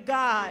to thank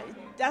God.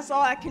 That's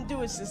all I can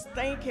do is just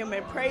thank Him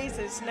and praise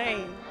His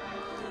name.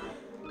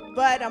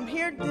 But I'm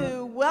here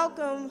to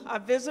welcome our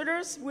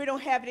visitors. We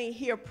don't have any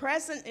here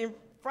present in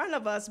front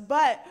of us,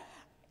 but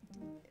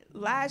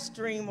live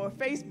stream or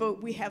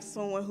Facebook, we have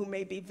someone who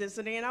may be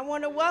visiting. And I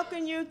want to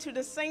welcome you to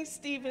the St.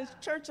 Stephen's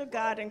Church of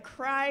God in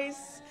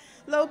Christ,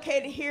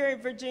 located here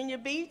in Virginia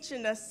Beach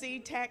in the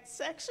SeaTac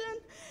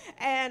section.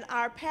 And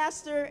our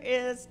pastor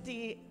is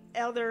the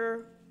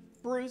Elder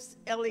Bruce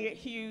Elliott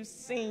Hughes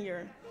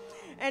Sr.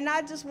 And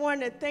I just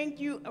want to thank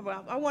you.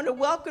 Well, I want to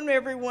welcome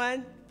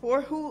everyone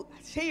for who's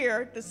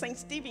here, the St.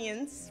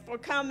 Stephen's, for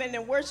coming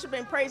and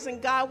worshiping, praising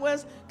God with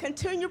us.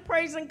 Continue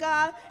praising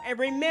God, and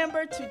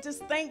remember to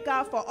just thank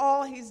God for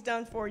all He's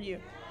done for you.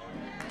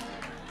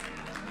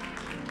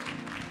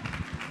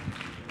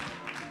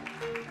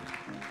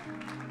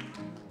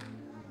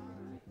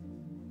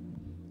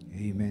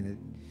 Amen.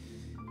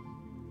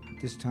 At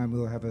this time,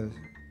 we'll have a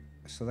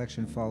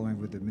selection following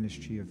with the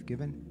Ministry of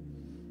Giving.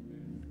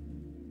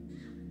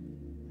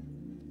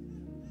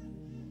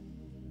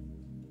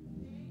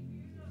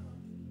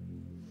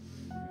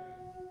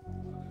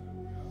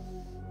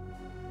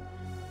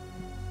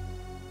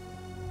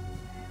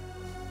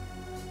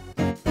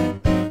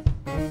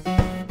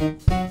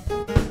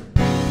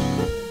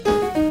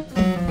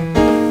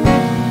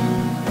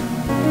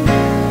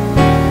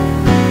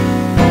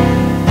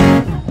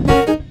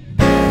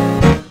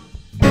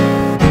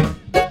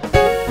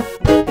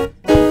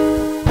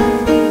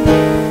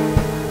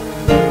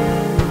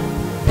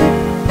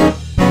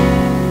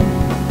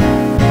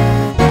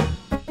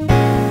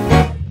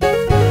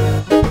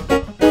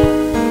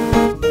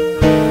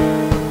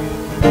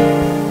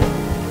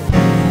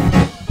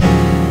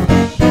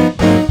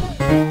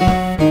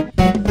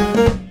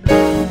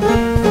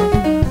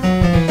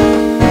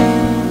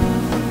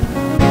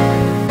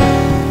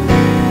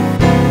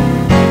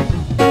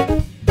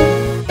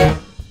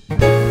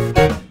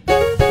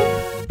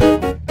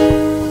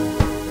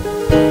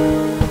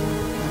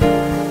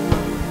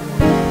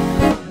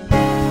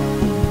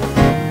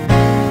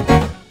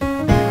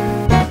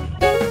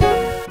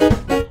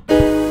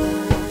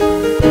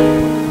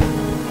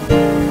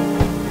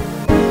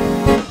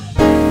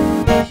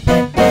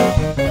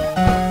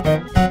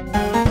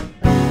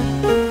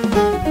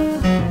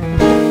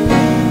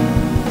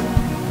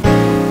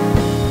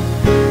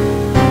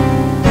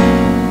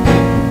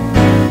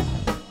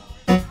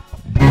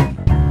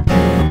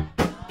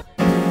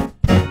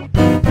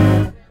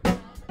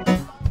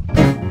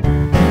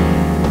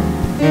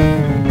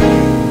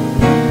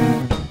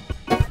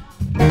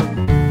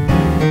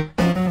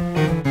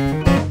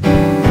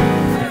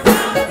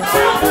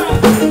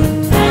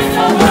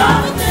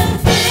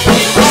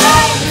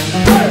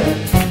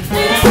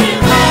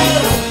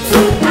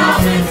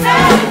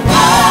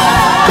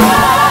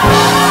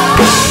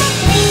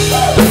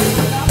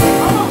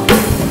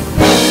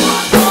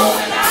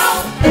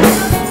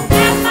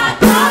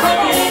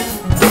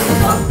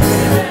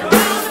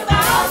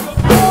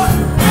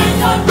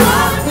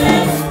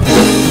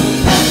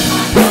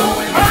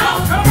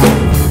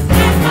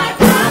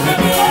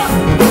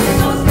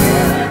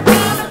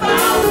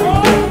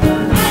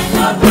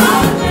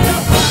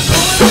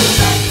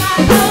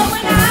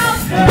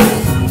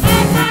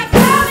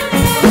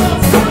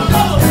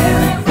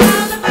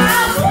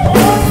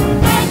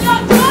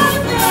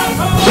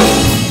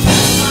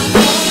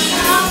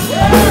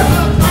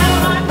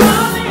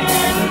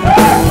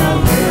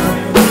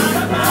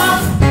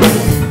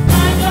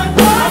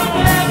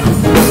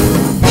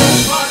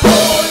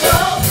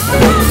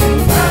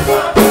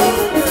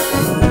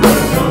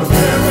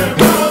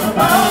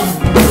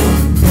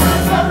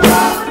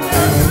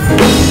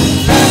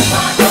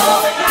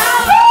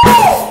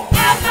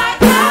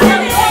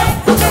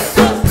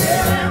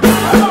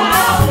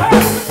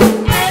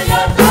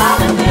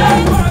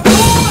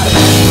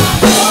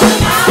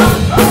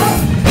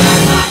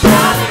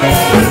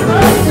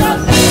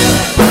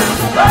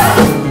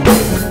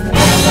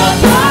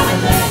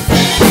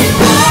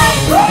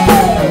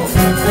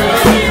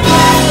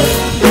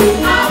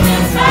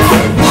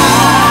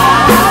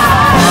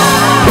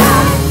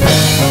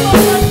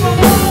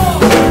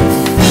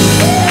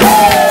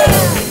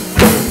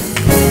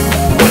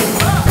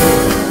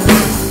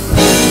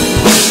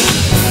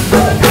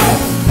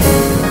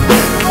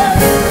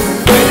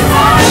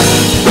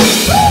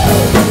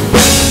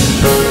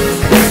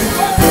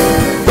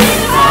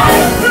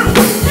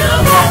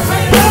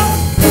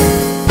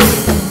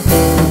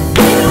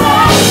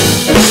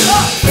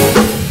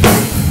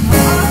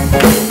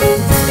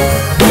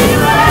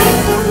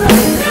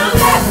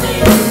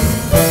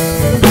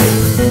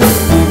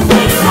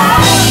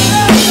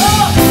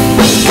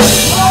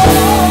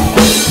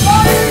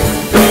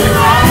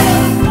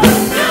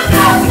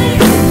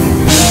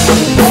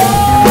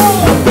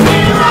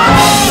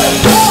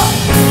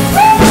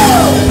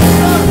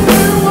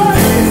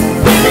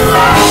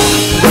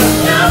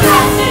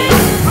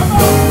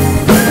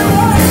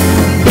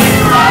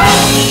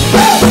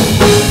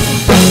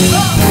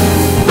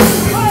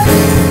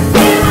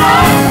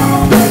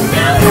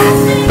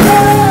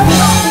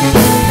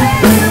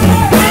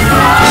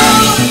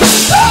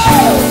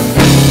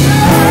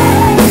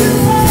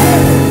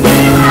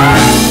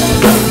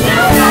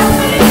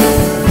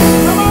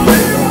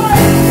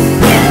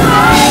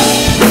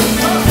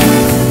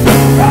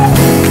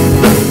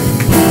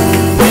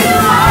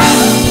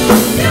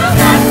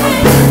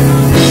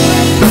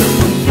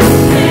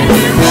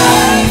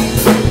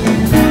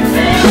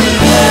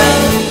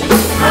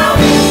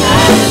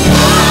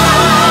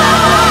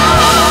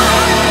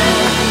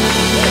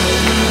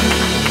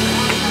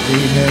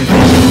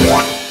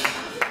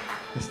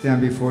 stand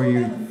before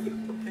you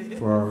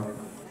to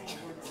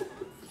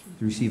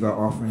receive our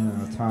offering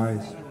and our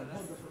tithes.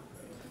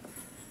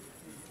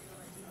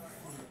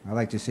 I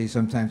like to say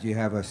sometimes you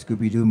have a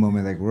Scooby-Doo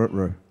moment like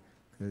Rutger.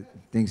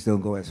 Things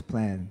don't go as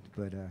planned,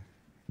 but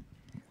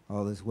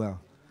all is well.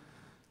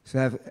 So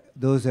I have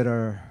those that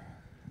are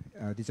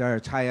desire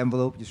a tithe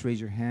envelope, just raise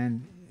your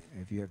hand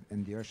if you have,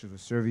 and the ushers will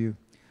serve you.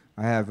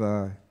 I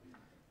have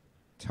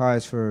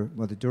tithes for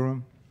Mother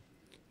Durham,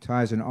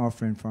 tithes and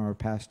offering from our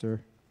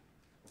pastor,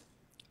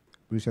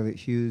 Bruce Elliott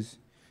Hughes,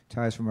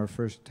 tithes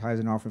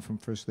and offering from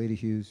First Lady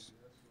Hughes,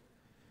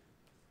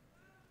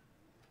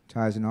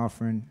 tithes and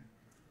offering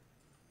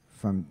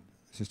from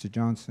Sister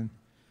Johnson,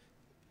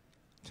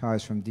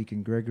 tithes from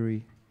Deacon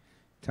Gregory,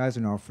 tithes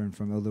and offering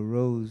from Elder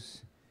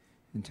Rose,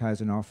 and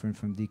tithes and offering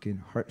from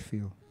Deacon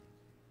Hartfield.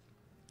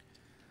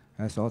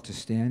 I ask all to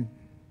stand.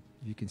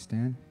 You can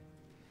stand.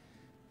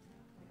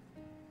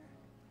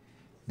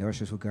 The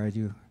ushers will guide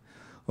you.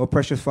 Oh,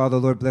 precious Father,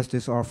 Lord, bless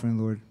this offering,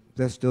 Lord.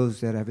 Bless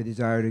those that have a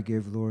desire to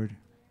give, Lord,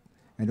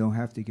 and don't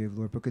have to give,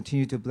 Lord. But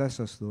continue to bless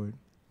us, Lord.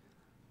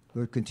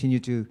 Lord, continue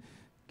to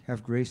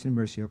have grace and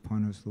mercy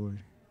upon us, Lord.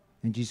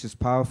 In Jesus'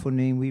 powerful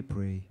name we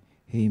pray.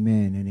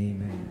 Amen and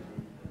amen.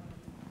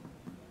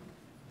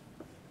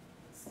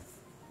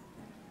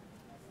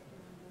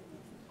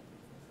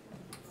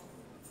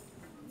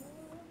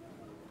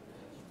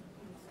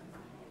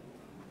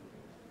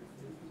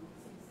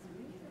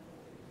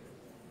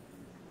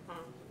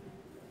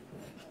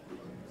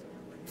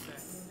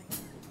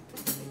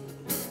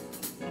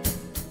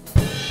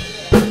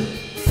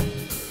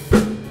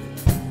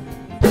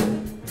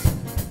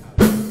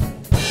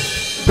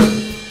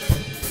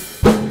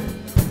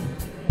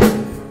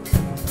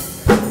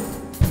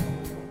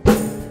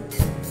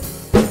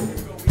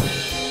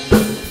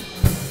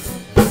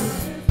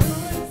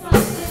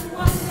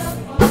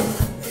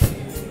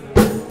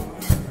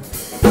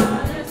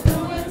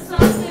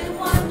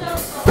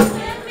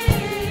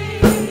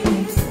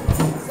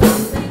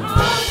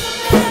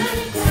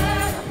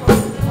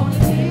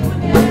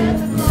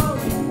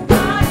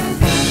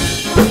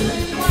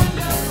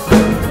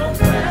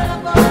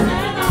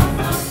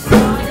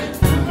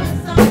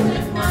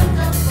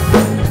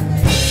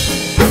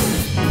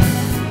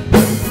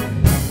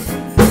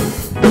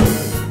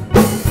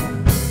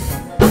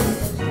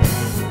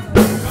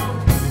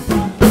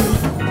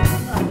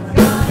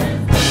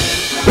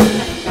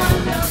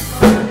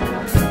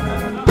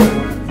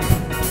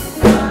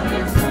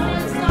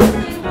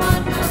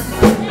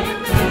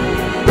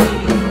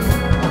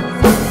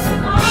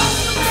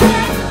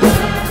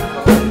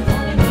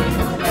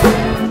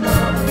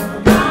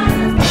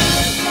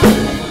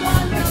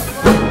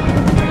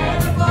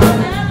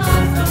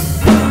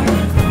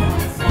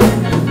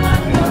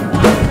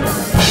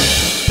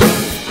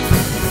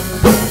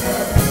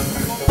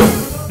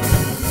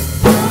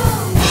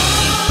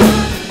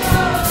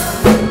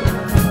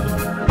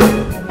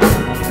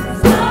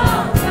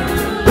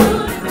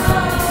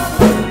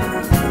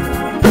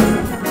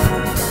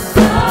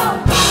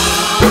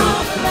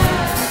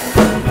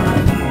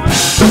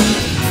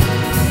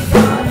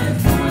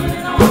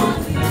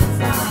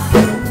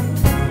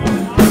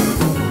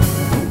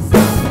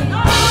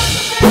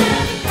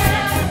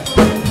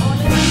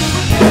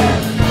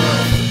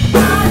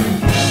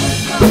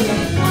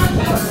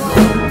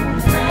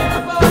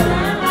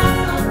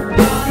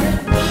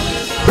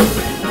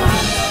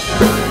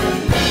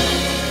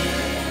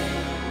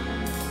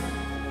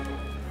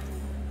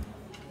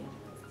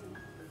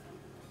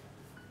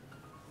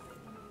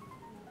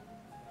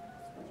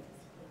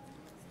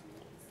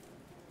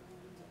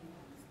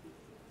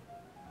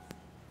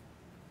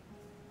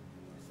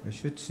 I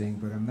should sing,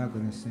 but I'm not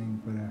going to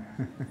sing.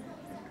 But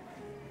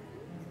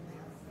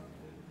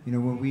you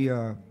know, when we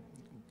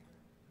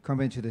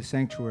come into the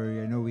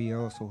sanctuary, I know we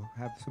also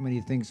have so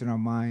many things in our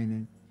mind,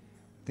 and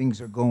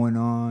things are going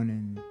on,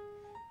 and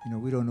you know,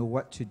 we don't know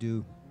what to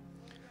do.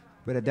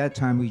 But at that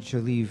time, we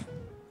should leave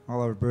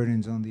all our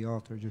burdens on the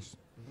altar, just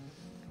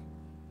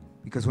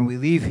because when we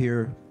leave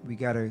here, we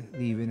got to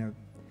leave in a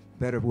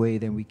better way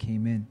than we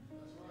came in.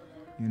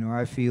 You know,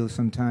 I feel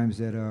sometimes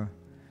that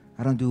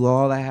I don't do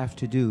all I have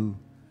to do,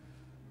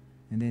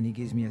 and then he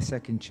gives me a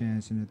second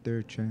chance and a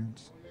third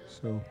chance.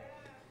 So,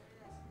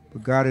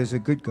 but God is a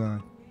good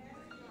God.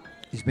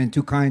 He's been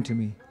too kind to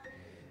me.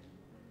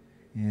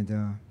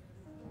 And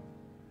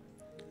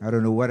I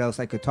don't know what else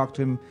I could talk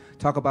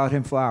about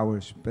him for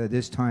hours, but at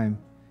this time,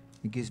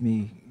 it gives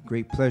me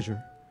great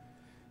pleasure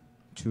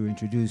to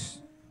introduce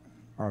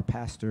our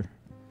pastor.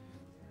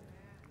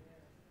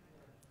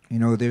 You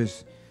know,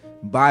 there's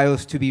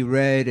bios to be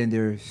read, and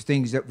there's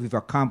things that we've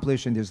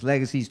accomplished, and there's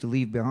legacies to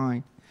leave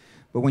behind.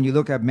 But when you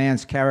look at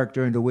man's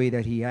character and the way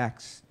that he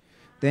acts,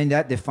 then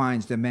that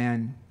defines the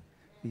man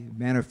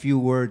of few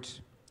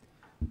words,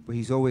 but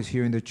he's always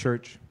here in the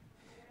church.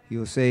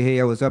 He'll say,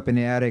 hey, I was up in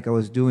the attic, I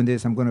was doing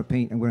this, I'm going to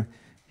paint,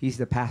 he's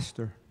the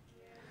pastor.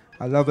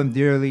 I love him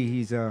dearly.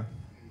 He's a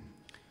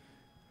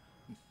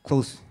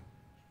close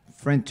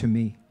friend to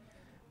me,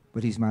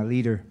 but he's my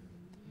leader.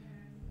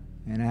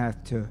 And I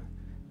have to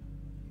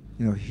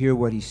hear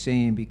what he's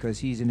saying, because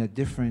he's in a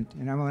different,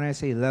 and when I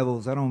say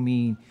levels, I don't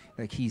mean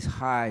like he's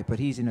high, but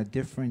he's in a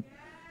different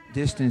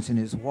distance in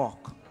his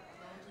walk.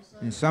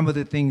 And some of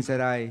the things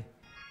that I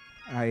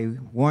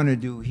want to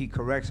do, he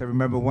corrects. I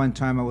remember one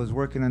time I was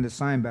working on the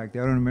sign back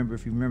there. I don't remember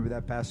if you remember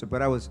that, Pastor,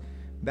 but I was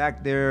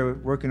back there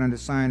working on the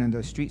sign, on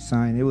the street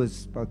sign. It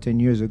was about 10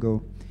 years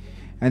ago.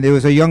 And there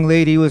was a young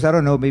lady, it was, I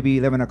don't know, maybe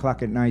 11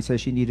 o'clock at night, said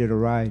she needed a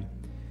ride.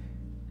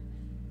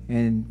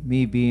 And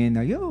me being,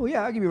 yo,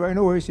 yeah, I'll give you a ride,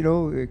 no worries,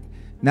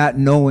 not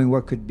knowing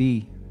what could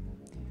be.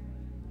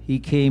 He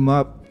came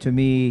up to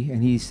me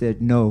and he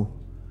said no.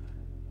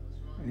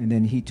 And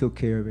then he took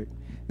care of it.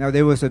 Now,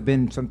 there must have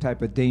been some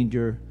type of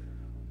danger,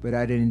 but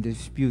I didn't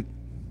dispute.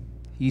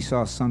 He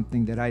saw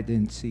something that I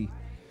didn't see.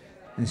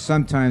 And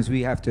sometimes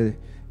we have to,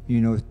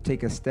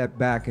 take a step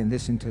back and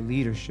listen to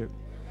leadership.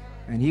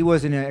 And he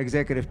wasn't an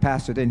executive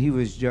pastor then, he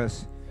was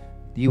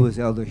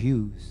Elder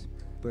Hughes.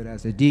 But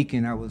as a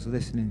deacon, I was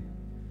listening.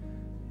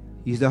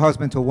 He's the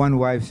husband to one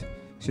wife,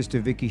 Sister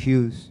Vicky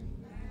Hughes.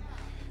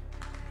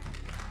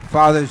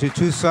 Father to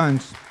two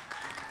sons,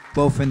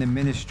 both in the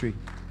ministry.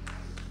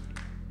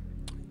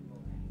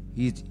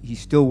 He's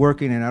still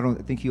working, and I don't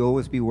think he'll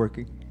always be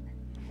working.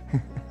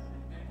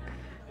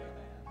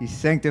 He's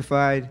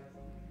sanctified,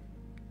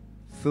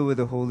 filled with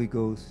the Holy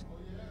Ghost.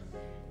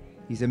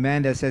 He's a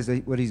man that says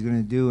what he's going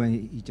to do,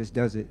 and he just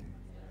does it.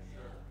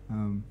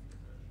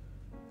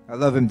 I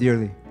love him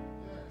dearly.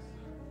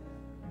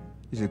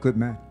 He's a good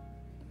man.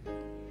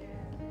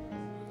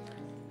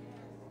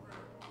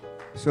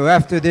 So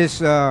after this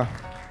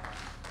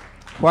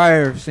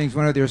choir sings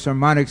one of their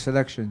sermonic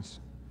selections,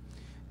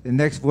 the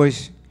next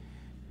voice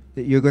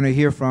that you're going to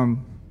hear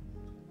from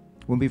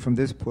won't be from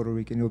this Puerto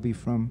Rican. It'll be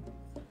from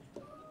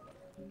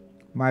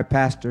my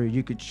pastor.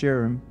 You could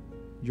share him,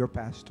 your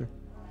pastor,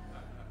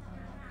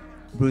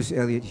 Bruce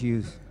Elliott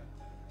Hughes,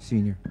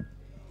 Sr.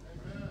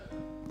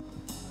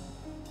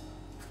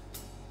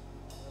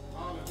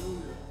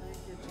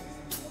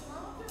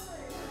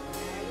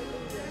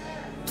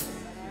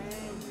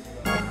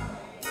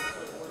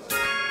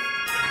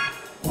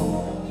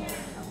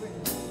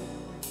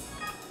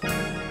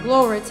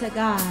 Glory to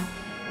God.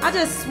 I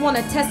just want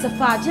to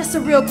testify just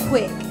real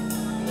quick.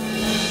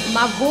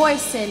 My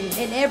voice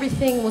and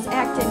everything was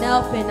acting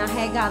up, and I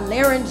had got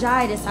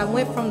laryngitis. I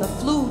went from the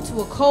flu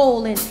to a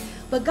cold,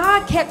 but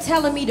God kept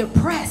telling me to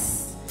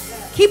press.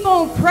 Keep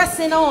on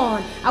pressing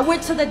on. I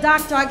went to the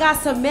doctor. I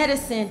got some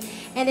medicine,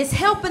 and it's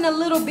helping a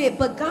little bit,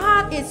 but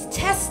God is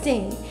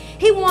testing.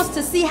 He wants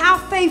to see how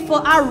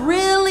faithful I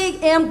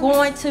really am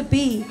going to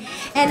be.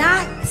 And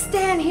I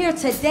stand here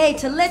today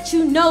to let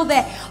you know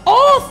that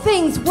all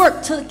things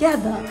work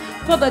together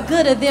for the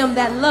good of them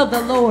that love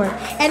the Lord.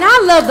 And I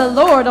love the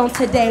Lord on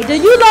today. Do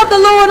you love the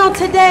Lord on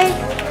today?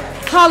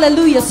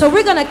 Hallelujah. So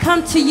we're going to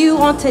come to you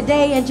on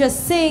today and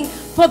just sing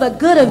for the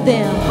good of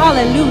them.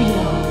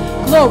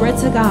 Hallelujah. Glory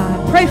to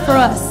God. Pray for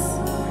us.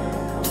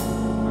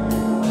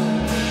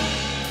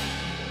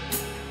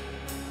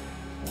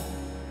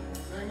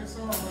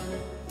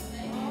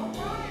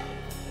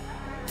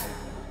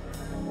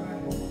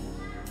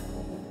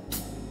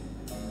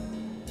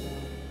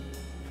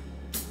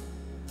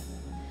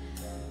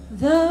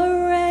 The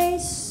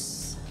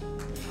race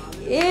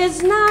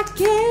is not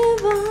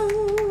given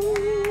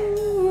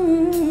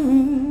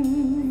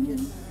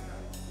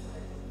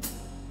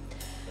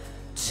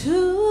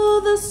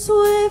to the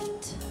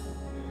swift,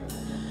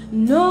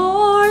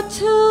 nor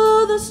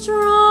to the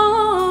strong,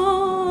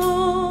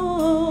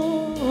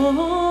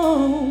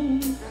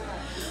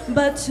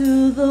 but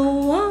to the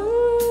one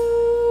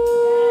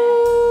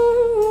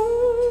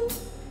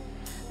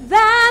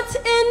that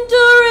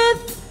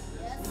endureth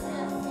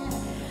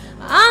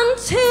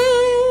until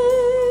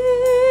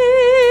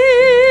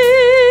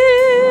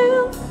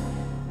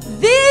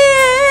the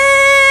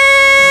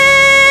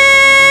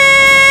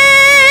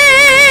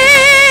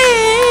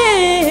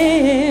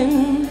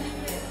end.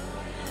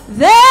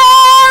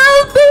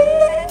 There'll be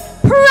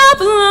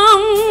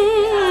problems,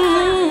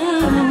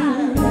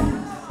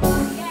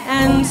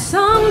 and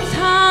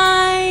sometimes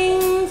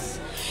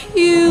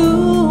you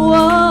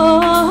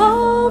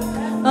walk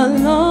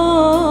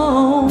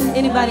alone.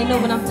 Anybody know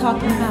what I'm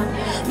talking about?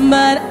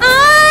 But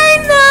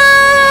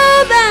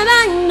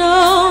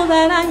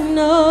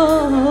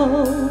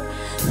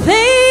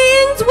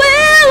things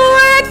will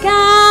work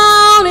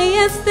out,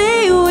 yes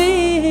they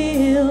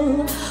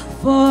will,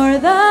 for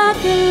the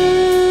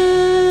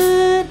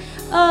good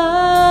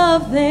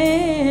of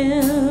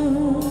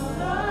them.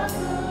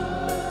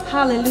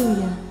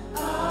 Hallelujah.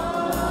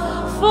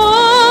 For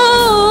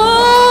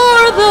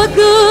the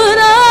good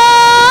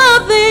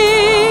of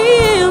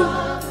them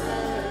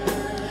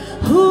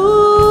who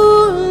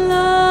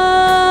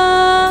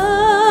loves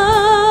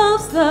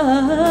the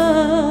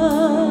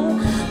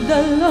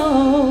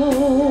Lord.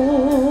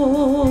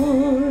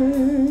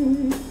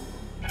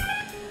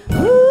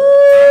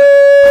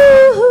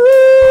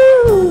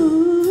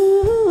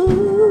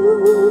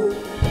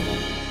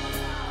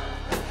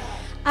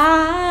 I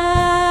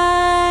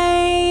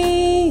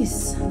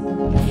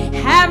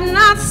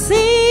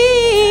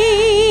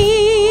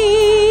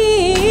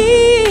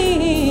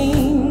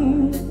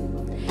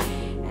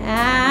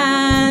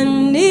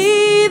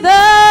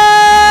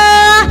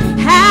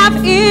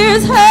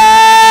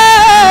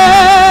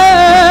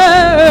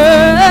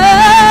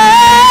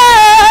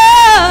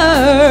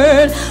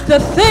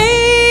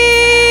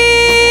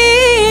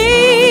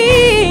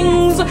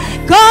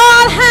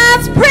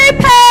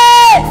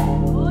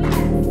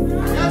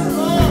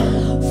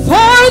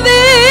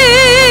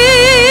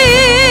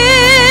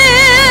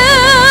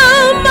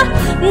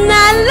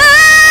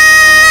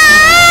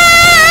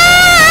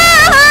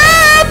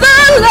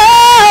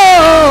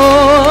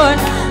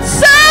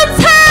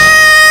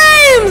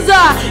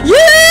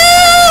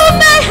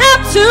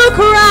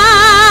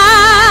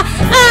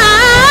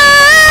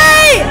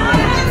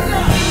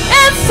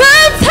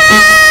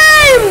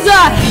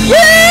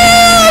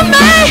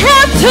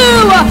have to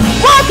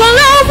walk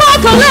alone,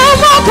 walk alone,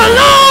 walk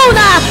alone.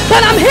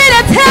 But I'm here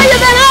to tell you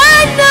that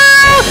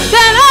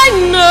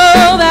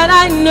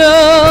I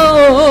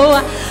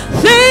know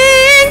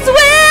things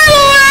will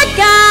work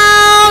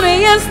out.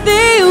 Yes,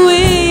 they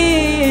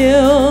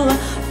will,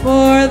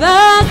 for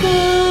the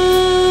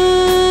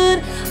good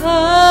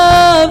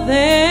of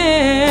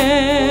them.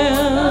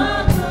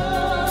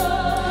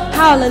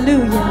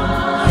 Hallelujah.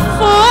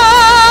 For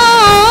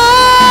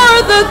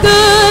the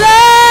good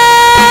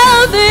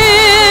of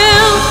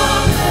them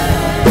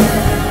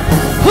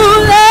who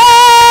love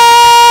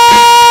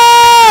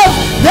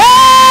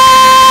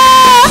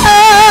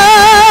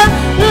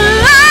the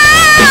Lord.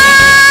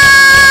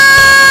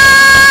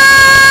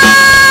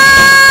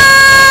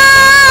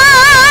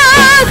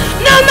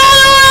 No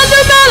matter what, no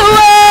matter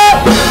what,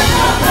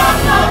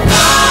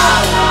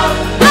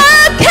 I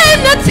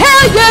came to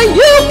tell you,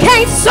 you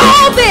can't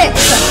solve it.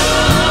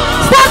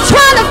 Stop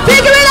trying to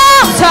figure it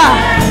out.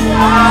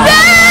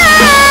 They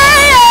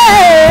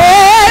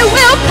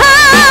will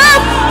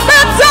come,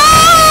 but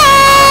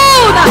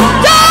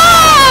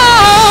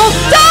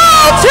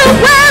don't you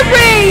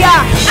worry.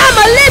 I'm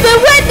a living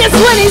witness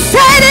when he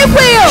said it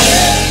will.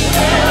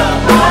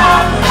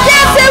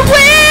 Yes, it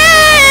will.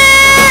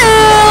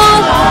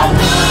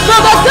 For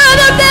the good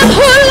of them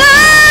who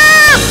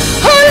love,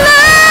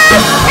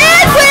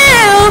 it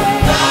will.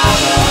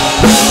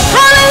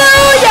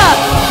 Hallelujah.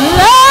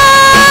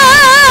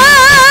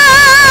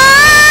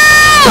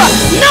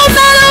 No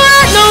matter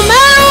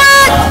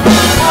what,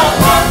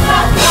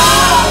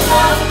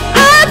 I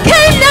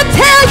came to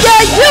tell you,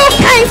 you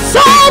can't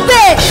solve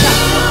it.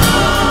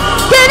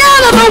 Get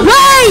out of the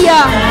way.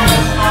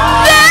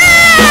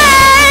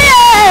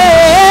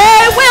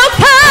 They will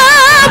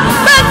come,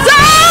 but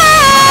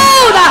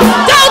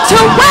don't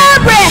you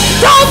worry,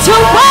 don't you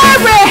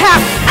worry.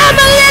 I'm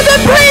a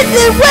living,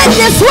 breathing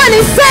witness when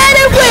he said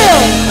it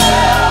will.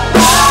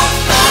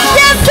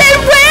 Yes, it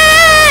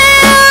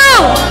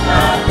will.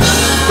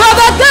 For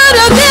the good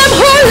of them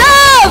who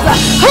love,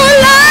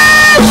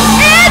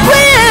 it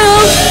will.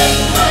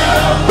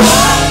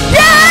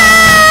 Yeah.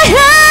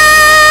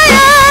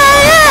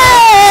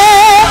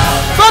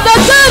 For the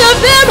good of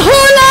them who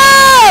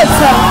loves,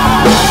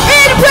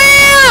 it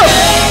will.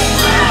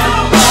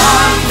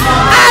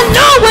 I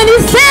know when he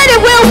said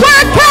it will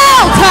work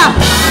out.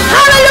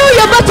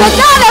 Hallelujah. But you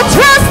gotta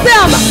trust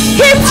him.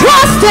 Keep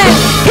trusting.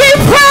 Keep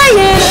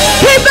praying.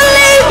 Keep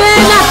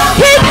believing.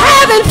 Keep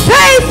having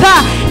faith.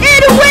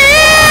 It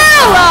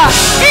will.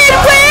 It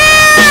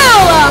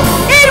will.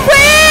 It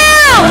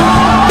will.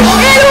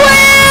 It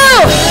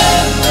will.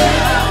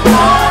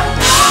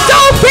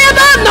 Don't give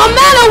up no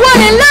matter what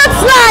it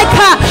looks like.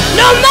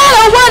 No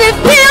matter what it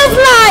feels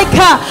like.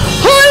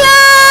 Who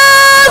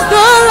loves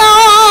the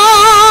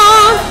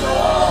Lord?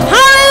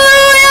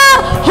 Hallelujah.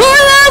 Who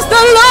loves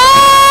the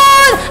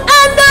Lord?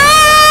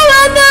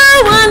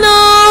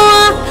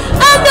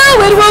 I know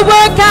it will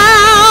work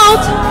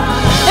out.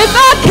 If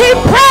I keep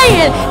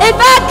praying, if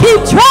I keep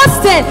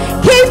trusting,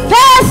 keep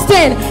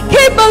fasting,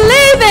 keep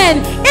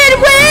believing, it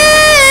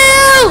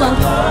will.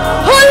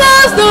 Who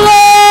loves the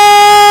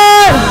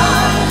Lord?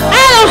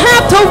 I don't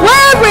have to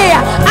worry.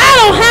 I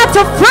don't have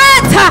to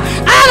fret.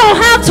 I don't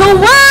have to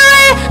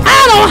worry.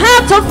 I don't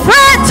have to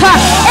fret.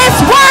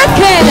 It's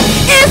working.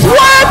 It's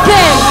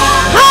working.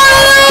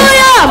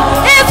 Hallelujah.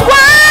 It's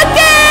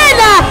working.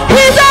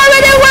 He's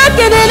already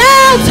working it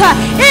out.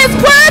 It's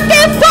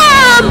working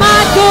for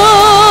my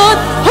good.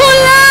 Who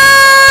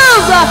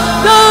loves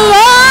the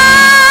Lord?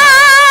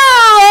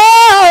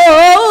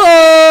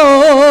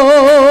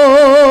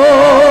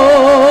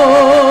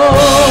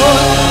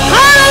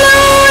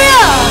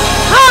 Hallelujah.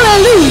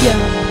 Hallelujah.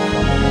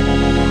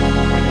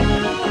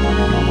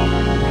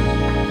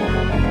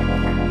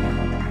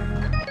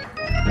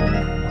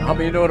 How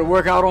many know to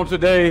work out on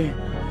today?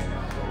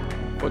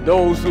 For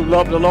those who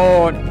love the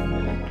Lord.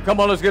 Come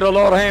on, let's get a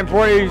Lord a hand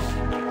praise.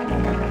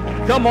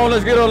 Come on,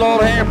 let's get a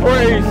Lord a hand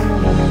praise.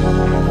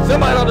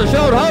 Somebody ought to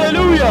shout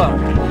hallelujah.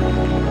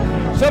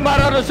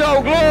 Somebody ought to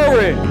shout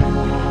glory.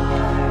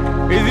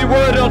 Is he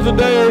worthy on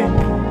today?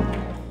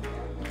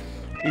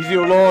 Is he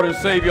your Lord and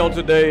Savior on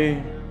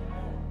today?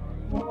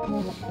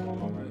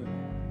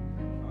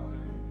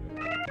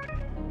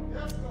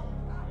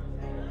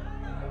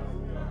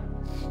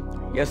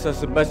 Yes,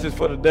 that's the message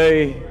for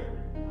today.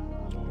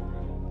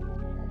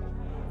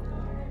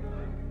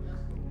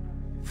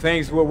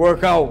 Things will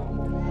work out.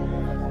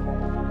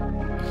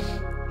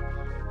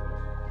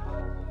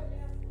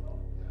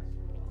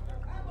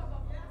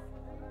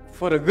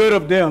 For the good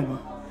of them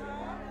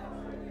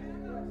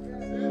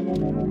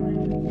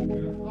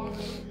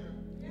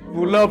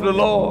who love the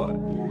Lord.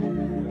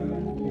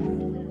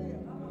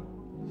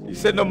 He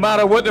said no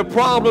matter what the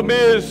problem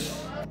is,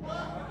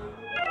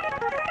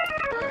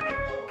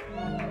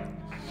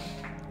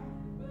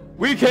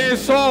 we can't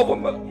solve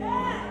them.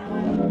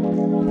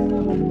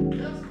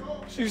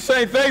 She's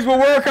saying things will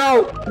work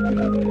out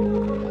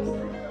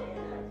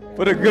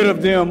for the good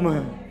of them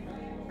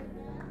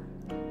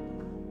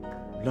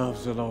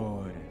loves the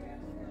Lord.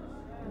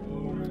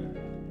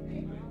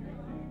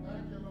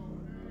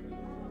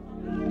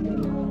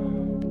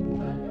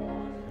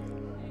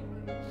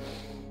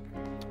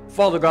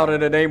 Father God, in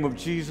the name of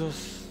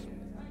Jesus,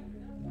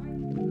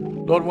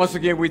 Lord, once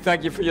again, we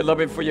thank you for your love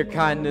and for your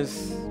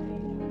kindness.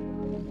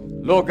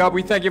 Lord God,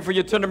 we thank you for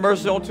your tender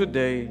mercy on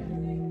today.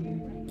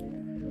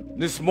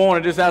 This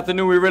morning, this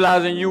afternoon, we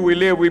realize in you we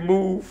live, we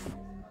move.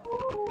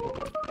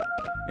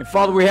 And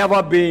Father, we have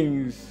our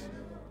beings.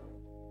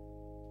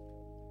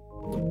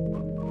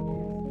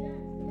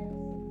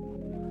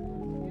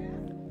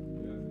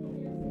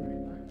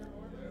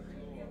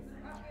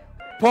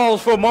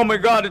 Pause for a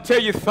moment, God, to tell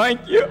you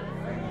thank you.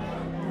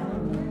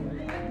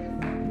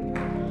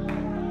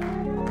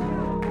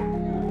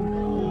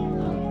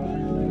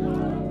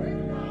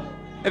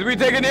 As we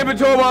take an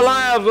inventory of our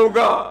lives, oh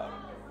God,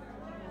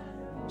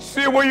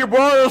 see where you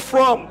brought us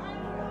from.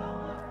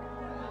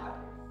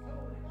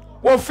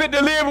 We're fit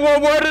to live and we're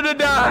worthy to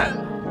die.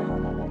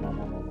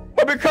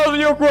 But because of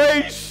your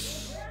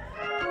grace,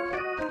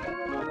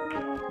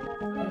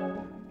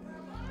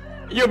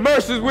 your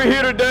mercies, we're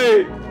here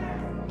today.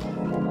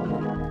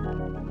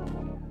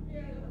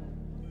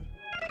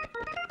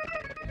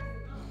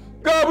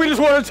 God, we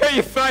just want to tell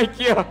you thank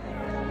you.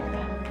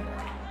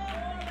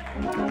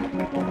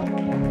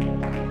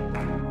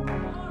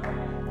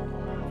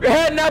 If it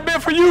had not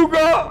been for you,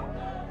 God,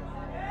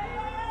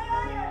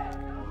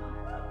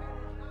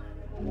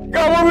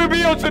 God, where we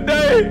be on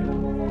today?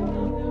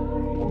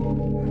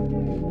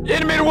 The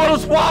enemy want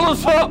to swallow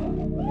us up.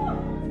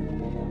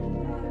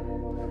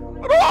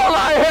 But all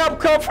our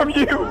help come from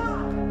you.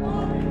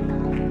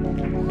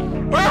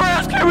 Where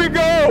else can we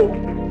go?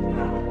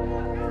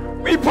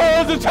 We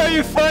pause to tell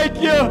you thank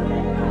you.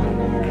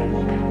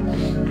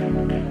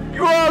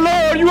 You are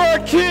Lord, you are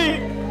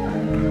King.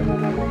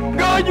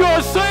 God, you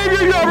are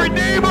Savior, you are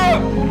Redeemer.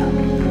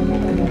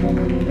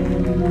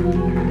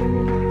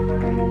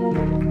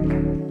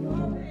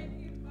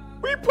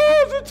 We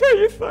pause to tell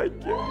you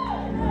thank you.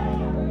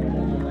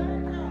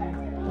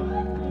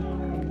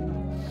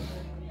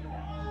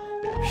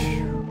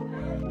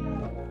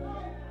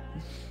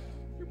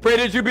 Pray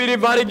that you be the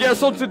invited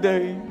guest on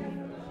today.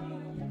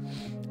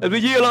 As we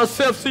yield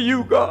ourselves to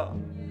you, God.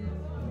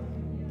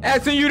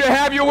 Asking you to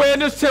have your way in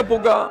this temple,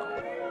 God.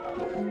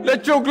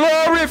 Let your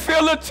glory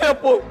fill the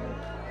temple.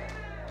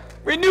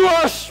 Renew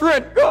our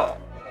strength, God.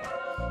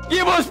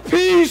 Give us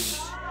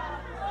peace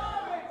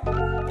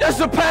that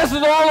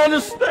surpasses all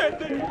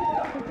understanding.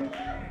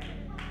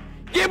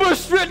 Give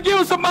us strength. Give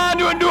us a mind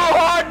to endure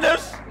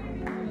hardness.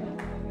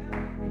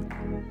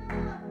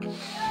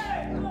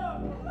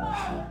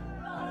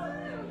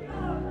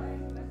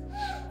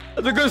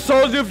 As a good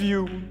soldier of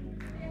you,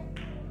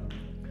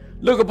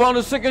 look upon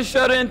the sick and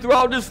shut in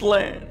throughout this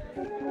land,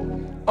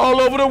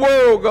 all over the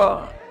world,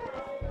 God.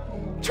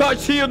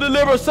 Touch, heal,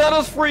 deliver, set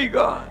us free,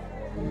 God.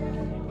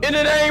 In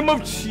the name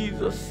of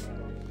Jesus.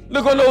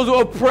 Look on those who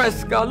are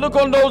oppressed, God. Look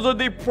on those who are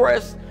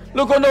depressed.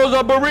 Look on those who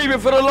are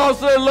bereaved for the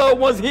loss of their loved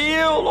ones.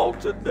 Heal on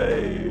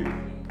today.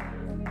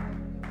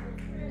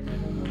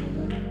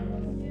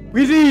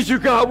 We need you,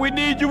 God. We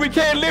need you. We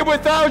can't live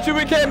without you.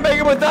 We can't make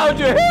it without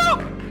your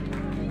help.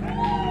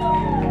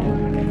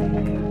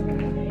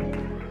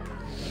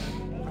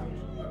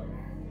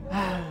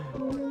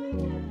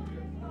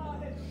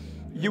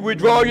 You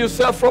withdraw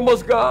yourself from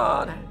us,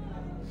 God,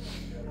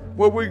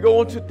 where we're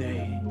going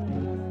today.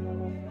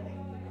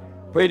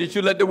 Pray that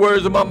you let the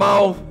words of my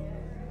mouth,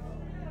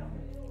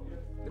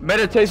 the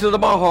meditations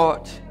of my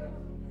heart,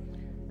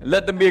 and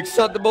let them be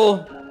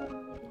acceptable,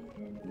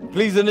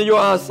 pleasing in your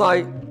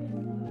eyesight.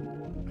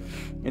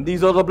 And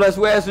these are the blessed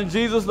we ask in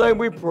Jesus' name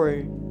we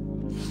pray.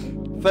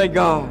 Thank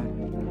God.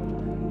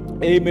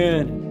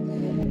 Amen.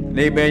 And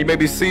amen. You may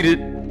be seated.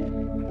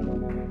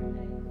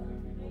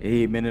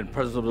 Amen. In the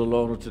presence of the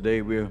Lord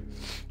today, we'll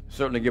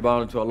certainly give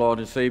honor to our Lord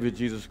and Savior,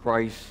 Jesus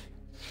Christ.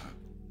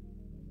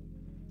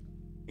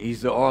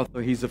 He's the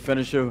author, he's the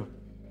finisher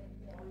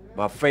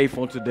by faith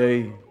on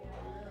today.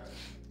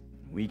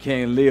 We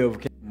can't live,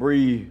 can't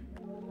breathe,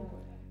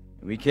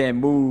 we can't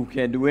move,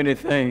 can't do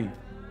anything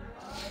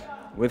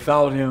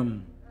without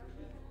him.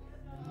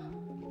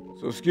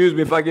 So excuse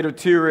me if I get a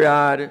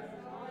teary-eyed.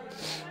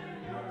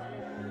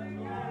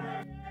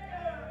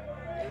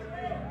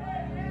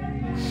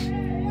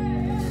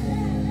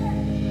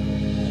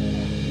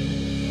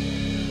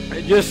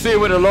 Just see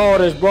where the Lord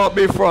has brought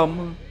me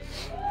from.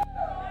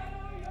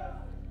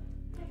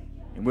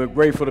 And we're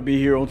grateful to be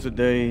here on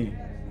today.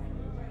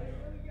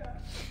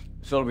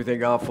 So we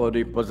thank God for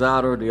the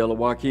presider, the Elder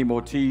Joaquin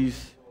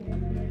Ortiz,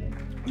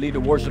 lead the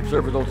worship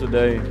service on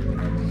today.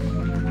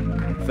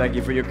 Thank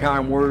you for your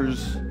kind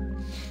words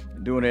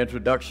during the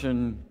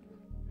introduction.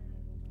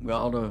 We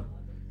honor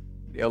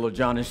the Elder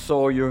Johnny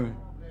Sawyer,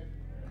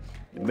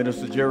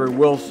 Minister Jerry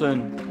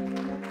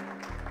Wilson,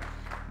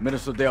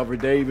 Minister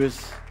Delbert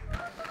Davis.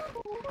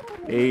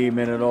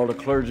 Amen. And all the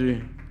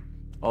clergy,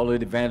 all the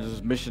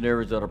evangelists,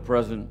 missionaries that are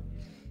present.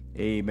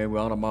 Amen. We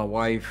honor my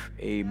wife.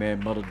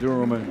 Amen. Mother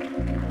Durham,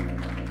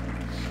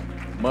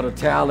 Mother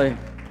Tally,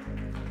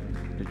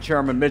 the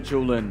Chairman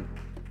Mitchell, and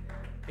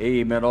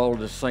amen. All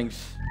the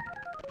saints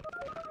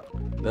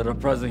that are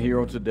present here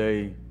on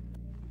today.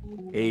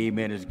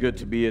 Amen. It's good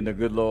to be in the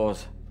good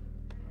Lord's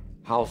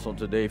house on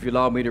today. If you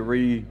allow me to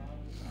read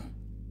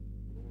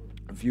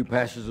a few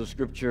passages of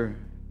scripture.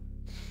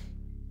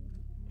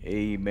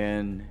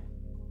 Amen.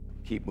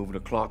 Keep moving the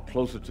clock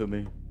closer to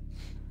me.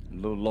 I'm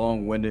a little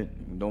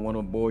long-winded. Don't want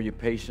to bore your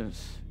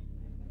patience.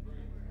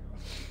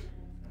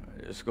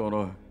 Just going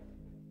to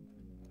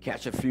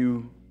catch a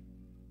few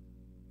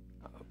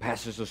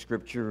passages of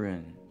scripture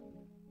and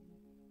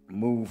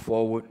move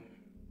forward.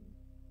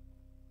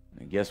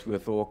 I guess we'll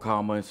throw a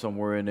comma in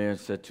somewhere in there and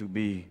said to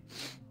be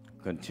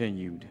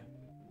continued.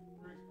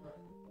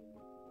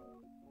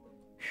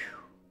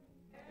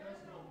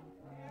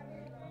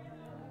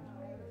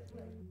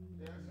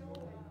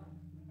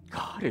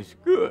 God is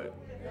good.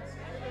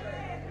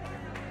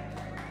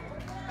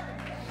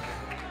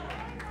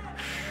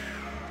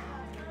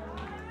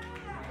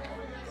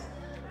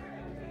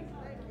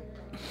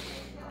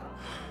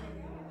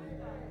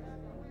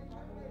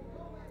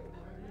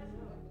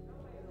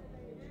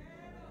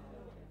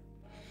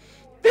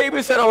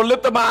 David said, I will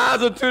lift up my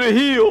eyes unto the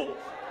hill.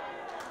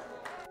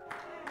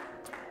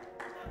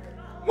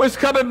 Whence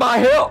cometh my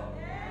help?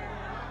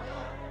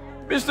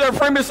 Mr.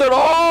 Freeman said,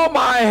 all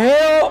my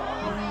help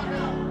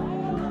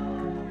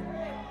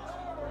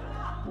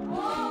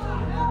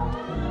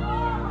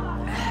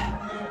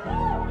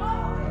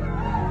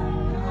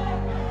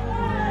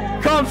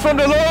comes from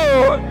the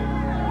Lord.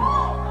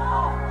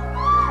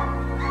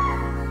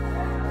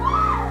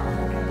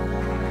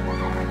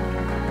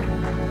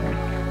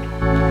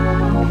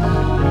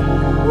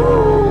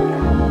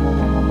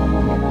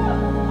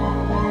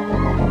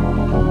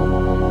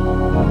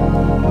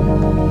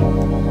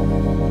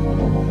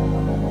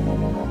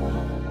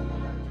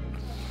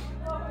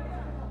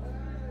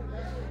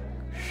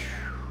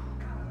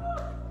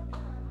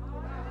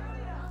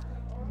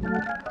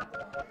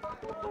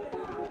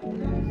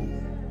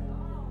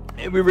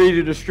 And we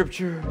read the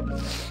scripture.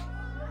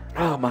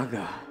 Oh my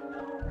God.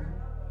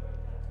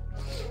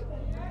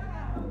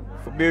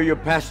 Familiar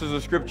passages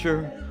of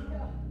scripture.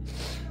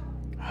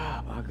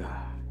 Oh my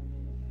God.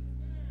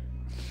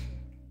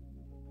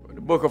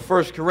 The book of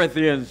 1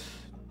 Corinthians,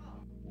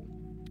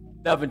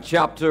 11th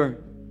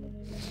chapter,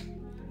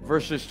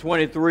 verses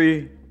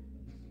 23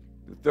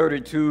 to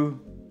 32.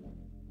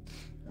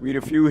 Read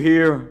a few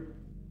here,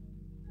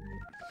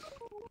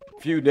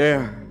 a few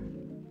there.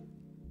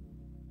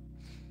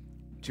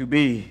 To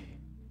be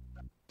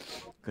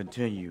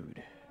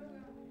continued.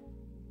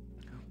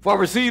 For I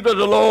received of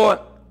the Lord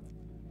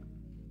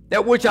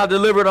that which I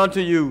delivered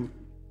unto you.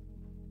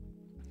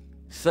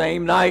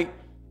 Same night,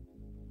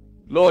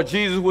 Lord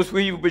Jesus was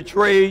when he was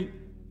betrayed,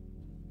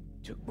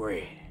 took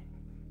bread.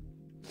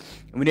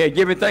 And when he had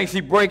given thanks,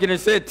 he broke it and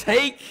said,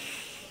 take,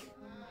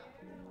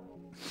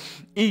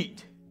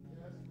 eat.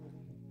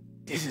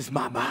 This is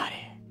my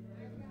body,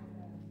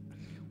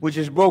 which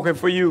is broken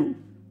for you.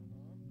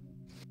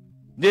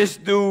 This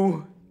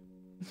do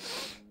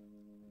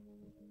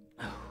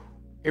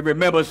in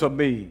remembrance of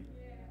me.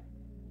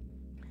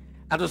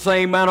 At the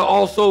same manner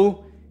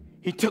also,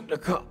 he took the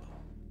cup.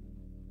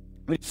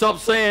 When he stopped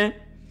saying,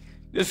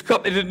 this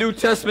cup is the New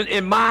Testament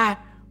in my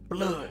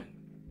blood.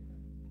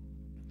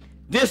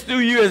 This do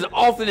you as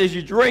often as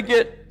you drink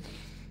it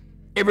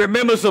in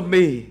remembrance of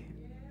me.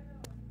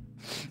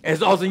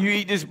 As often you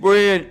eat this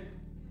bread,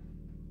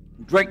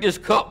 drink this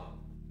cup,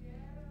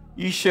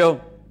 ye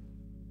shall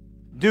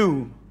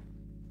do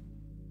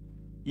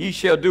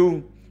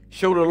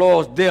show the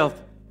Lord's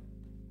death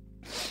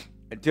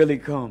until he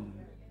come.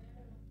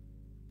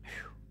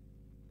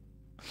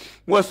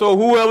 Well, so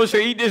whoever shall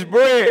eat this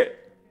bread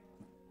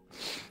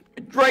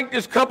and drink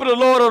this cup of the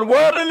Lord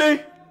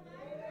unworthily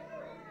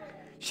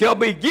shall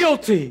be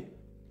guilty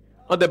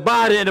of the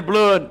body and the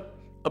blood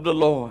of the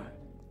Lord.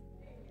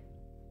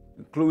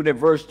 Including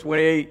verse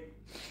 28,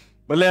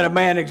 but let a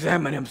man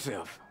examine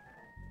himself.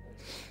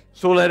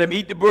 So let him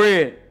eat the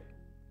bread,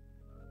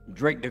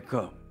 drink the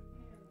cup.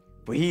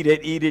 For he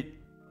that eateth,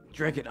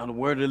 drink it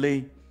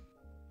unworthily,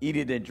 eat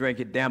it and drink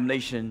it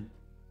damnation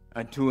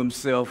unto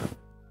himself,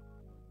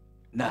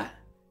 not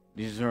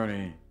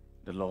discerning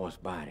the Lord's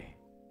body.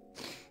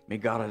 May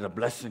God have a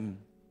blessing,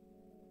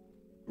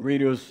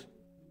 readers,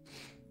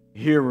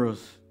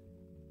 hearers,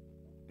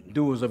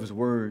 doers of his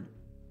word.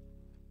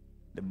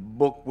 The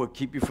book will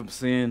keep you from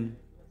sin.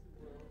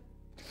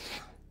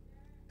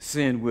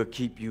 Sin will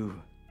keep you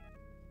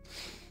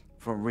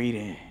from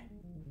reading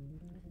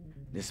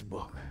this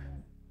book.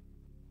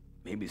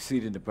 May be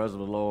seated in the presence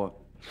of the Lord.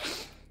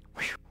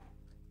 Whew.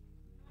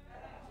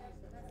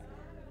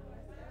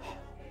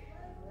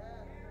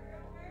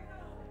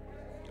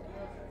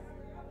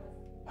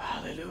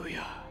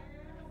 Hallelujah.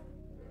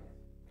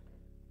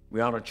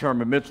 We honor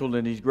Chairman Mitchell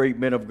and these great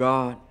men of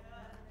God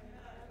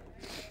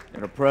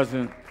that are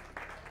present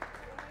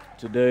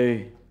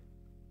today.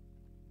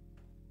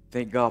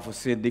 Thank God for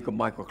seeing Deacon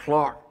Michael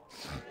Clark.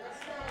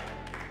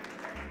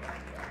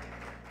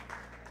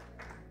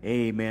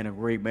 Amen, a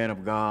great man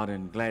of God,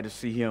 and glad to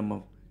see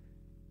him.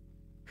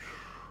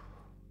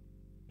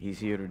 He's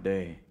here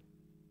today.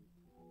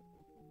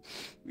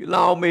 You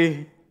allow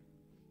me,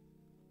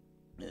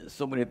 there's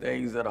so many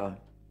things that are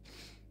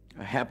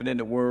happening in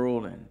the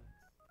world, and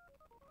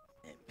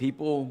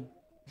people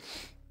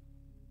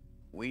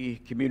we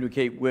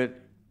communicate with,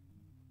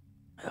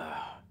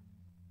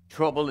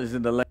 trouble is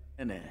in the land,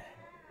 and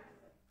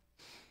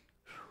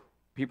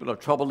people are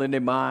troubled in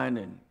their mind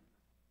and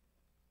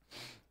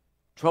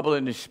trouble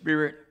in the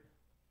spirit.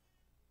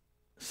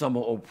 Some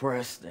are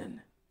oppressed and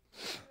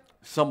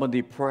some are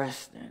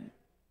depressed, and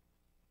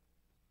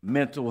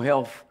mental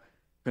health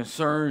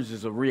concerns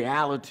is a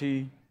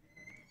reality.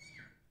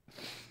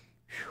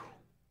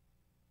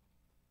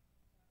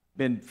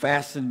 Been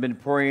fasting, been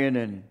praying,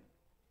 and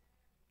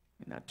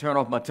I turned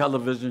off my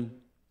television.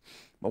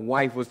 My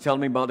wife was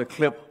telling me about the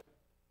clip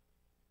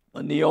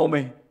of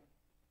Naomi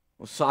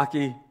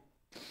Osaka.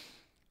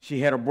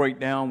 She had a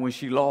breakdown when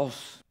she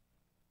lost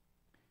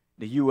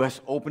the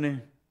U.S.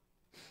 opening.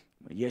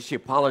 But yet she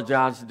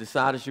apologized and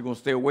decided she's going to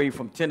stay away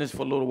from tennis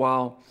for a little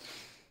while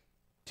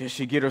till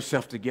she get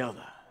herself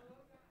together.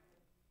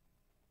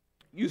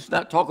 You used to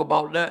not talk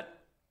about that,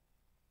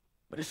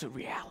 but it's a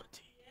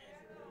reality.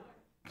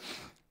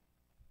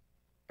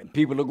 And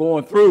people are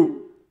going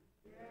through.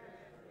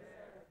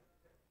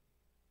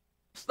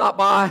 Stop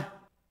by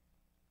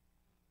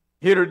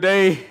here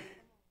today.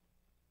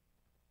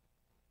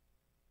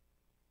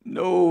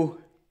 No,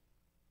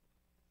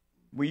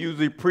 we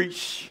usually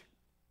preach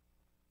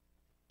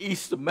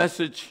Easter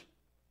message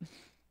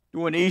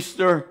during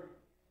Easter.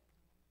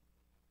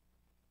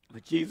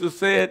 But Jesus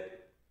said,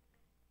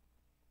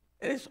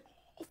 it's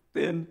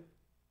often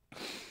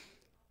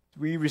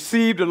we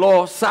receive the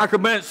Lord's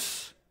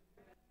sacraments.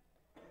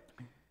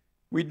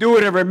 We do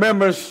it in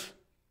remembrance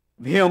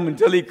of him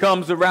until he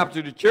comes to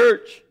rapture the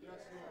church.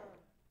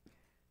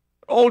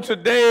 On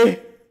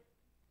today,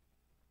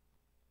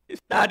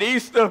 it's not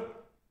Easter.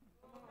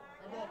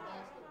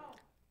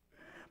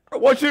 I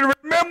want you to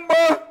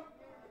remember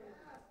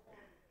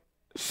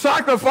the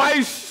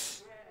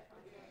sacrifice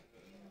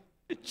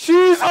that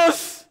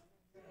Jesus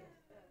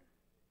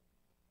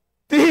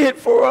did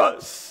for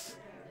us.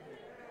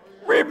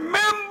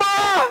 Remember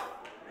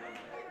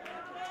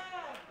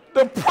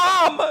the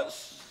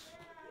promise.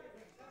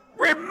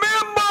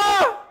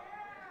 Remember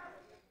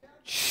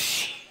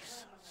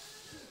Jesus.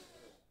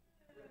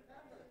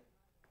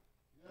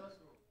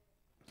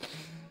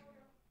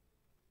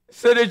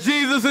 Said that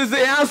Jesus is the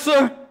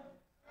answer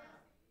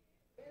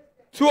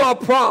to our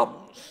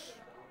problems.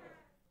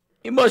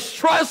 You must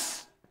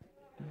trust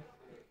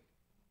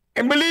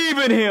and believe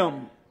in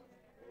him.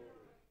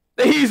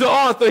 That he's the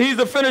author, he's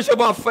the finisher of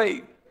our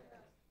faith.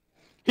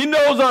 He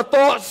knows our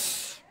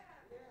thoughts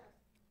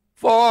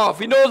far off.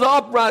 He knows our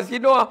uprisings. He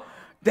knows our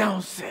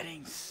down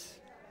settings.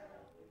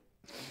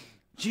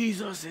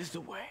 Jesus is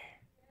the way,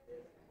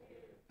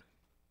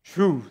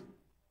 truth,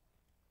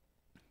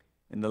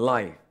 and the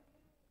life.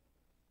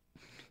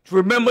 To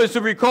remember is to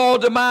recall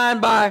to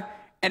mind by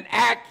an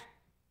act,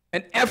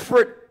 an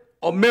effort,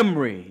 or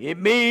memory. It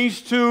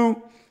means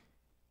to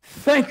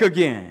think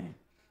again.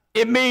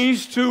 It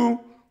means to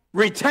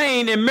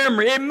retain in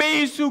memory. It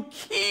means to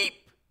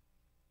keep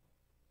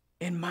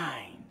in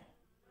mind.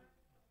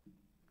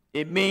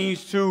 It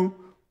means to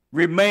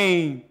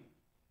remain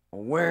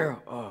aware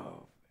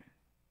of.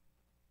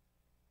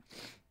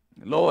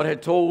 The Lord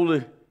had told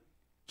the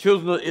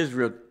children of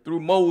Israel through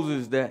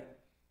Moses that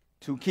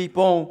to keep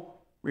on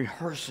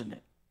rehearsing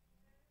it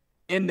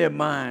in their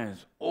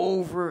minds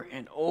over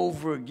and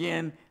over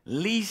again,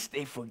 lest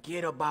they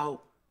forget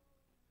about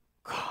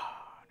God.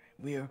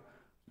 We're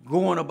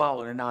going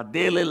about in our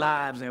daily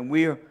lives and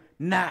we're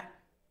not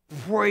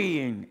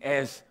praying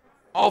as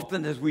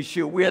often as we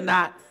should. We're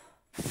not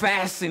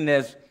fasting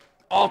as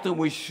often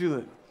we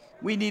should.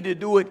 We need to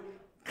do it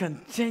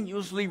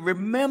continuously.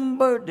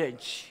 Remember that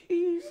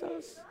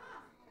Jesus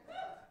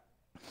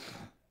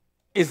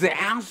is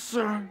the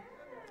answer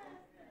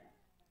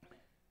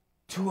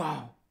to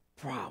our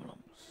problems.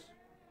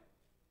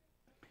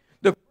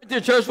 The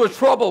Corinthian church was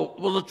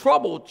a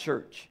troubled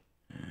church.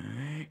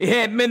 It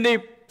had many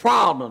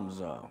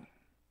problems.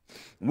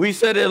 We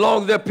said as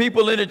long as there are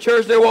people in the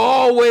church, there will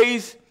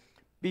always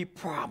be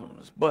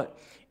problems. But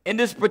in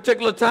this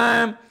particular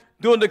time,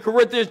 during the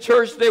Corinthian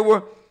church, they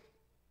were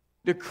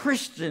the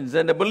Christians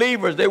and the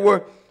believers. They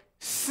were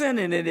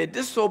sinning and they're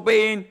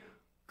disobeying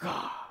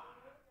God.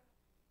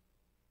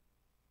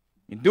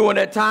 And during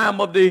that time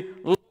of the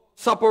Lord's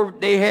Supper,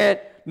 they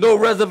had no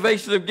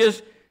reservations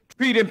against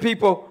treating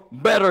people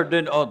better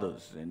than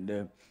others. And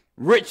the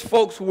rich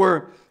folks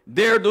were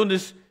there during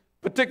this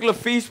particular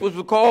feast, which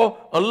was called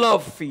a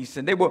love feast.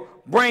 And they would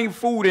bring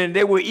food and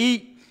they would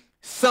eat,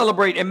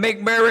 celebrate, and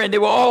make merry. And they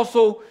would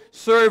also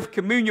serve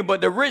communion.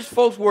 But the rich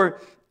folks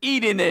were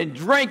eating and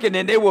drinking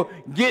and they were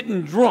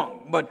getting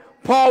drunk.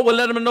 But Paul would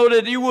let them know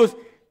that he was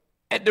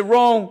at the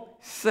wrong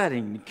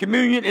setting.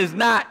 Communion is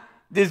not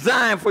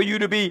designed for you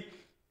to be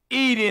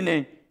eating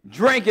and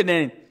drinking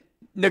and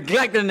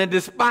neglecting and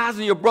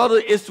despising your brother.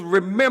 Is to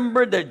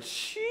remember that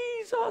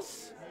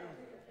Jesus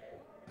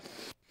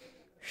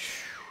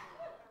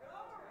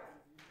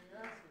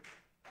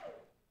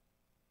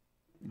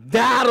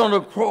died on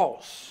the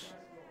cross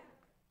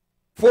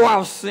for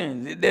our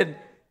sins. That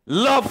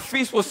love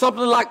feast was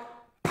something like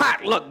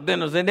potluck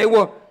dinners, and they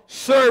were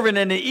serving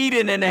and they're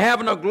eating and they're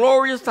having a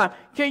glorious time.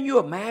 Can you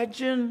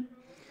imagine?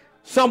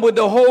 Some with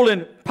the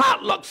holding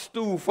potluck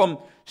stew from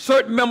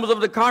certain members of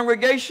the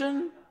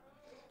congregation.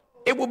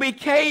 It will be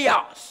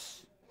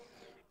chaos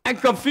and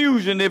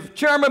confusion if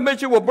Chairman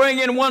Mitchell will bring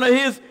in one of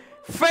his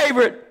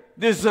favorite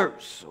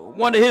desserts,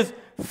 one of his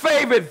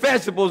favorite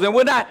vegetables, and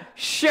will not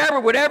share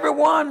it with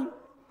everyone.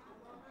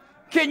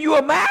 Can you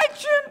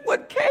imagine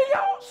what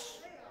chaos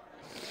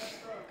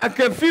and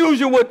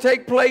confusion would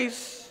take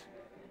place?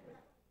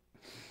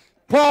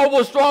 Paul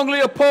was strongly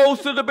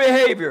opposed to the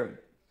behavior.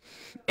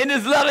 In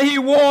his letter, he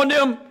warned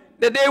them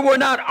that they were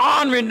not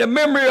honoring the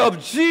memory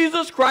of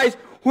Jesus Christ,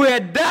 who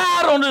had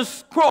died on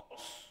this cross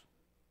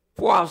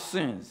for our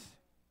sins.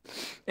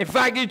 In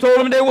fact, he told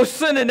them they were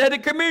sinning at the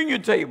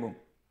communion table.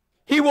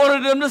 He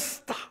wanted them to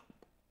stop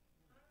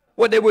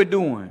what they were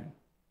doing.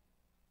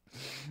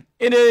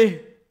 In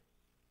the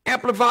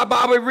Amplified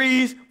Bible, it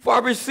reads, "For I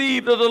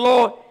received of the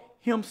Lord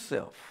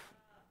himself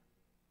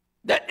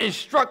that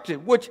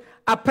instructed which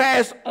I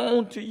pass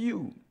on to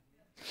you,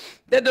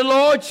 that the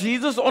Lord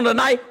Jesus, on the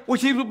night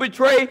which he was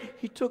betrayed,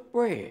 he took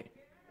bread.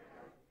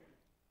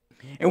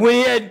 And when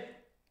he had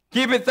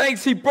given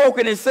thanks, he broke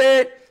it and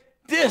said,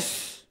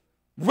 'This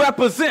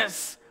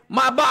represents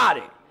my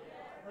body,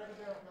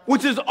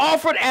 which is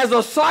offered as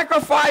a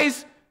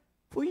sacrifice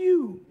for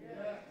you.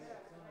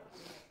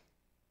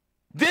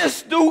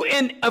 This do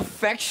in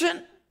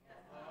affection,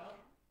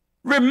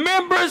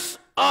 remembrance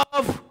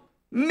of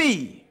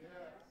me.'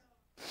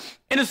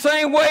 In the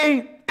same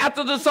way,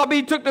 after the supper,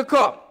 he took the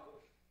cup.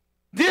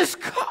 This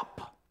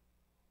cup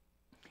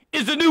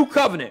is the new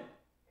covenant.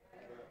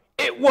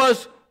 It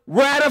was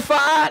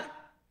ratified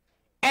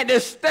and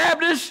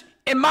established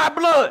in my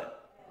blood.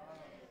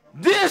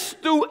 This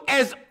do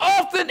as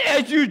often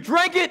as you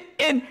drink it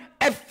in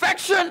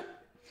affection,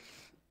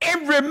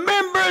 in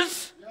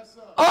remembrance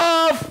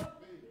of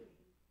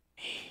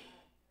me."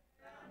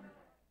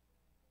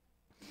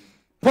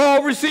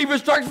 Paul received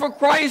instruction from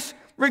Christ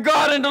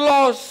regarding the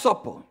Lord's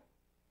Supper.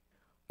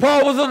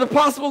 Paul was an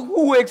apostle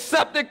who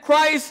accepted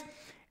Christ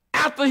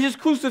after his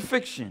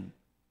crucifixion.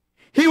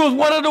 He was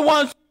one of the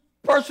ones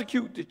who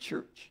persecuted the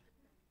church.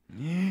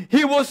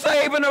 He was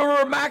saved in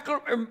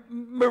a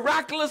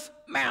miraculous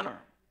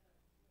manner.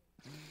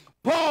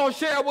 Paul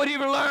shared what he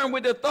learned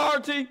with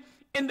authority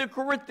in the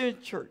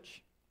Corinthian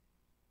church.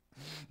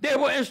 They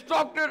were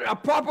instructed a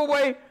proper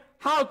way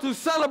how to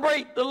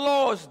celebrate the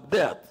Lord's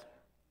death.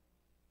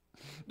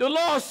 The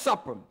Lord's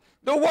Supper,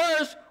 the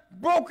words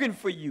broken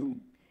for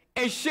you,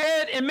 and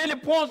shared in many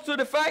points to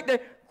the fact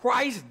that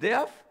Christ's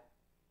death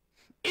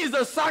is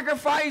a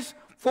sacrifice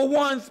for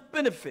one's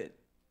benefit.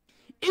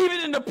 Even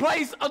in the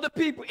place of the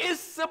people, it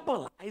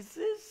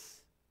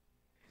symbolizes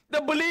the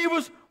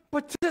believer's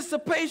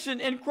participation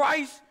in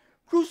Christ's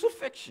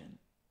crucifixion.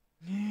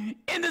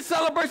 In the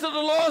celebration of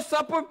the Lord's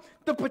Supper,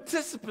 the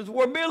participants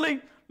were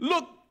merely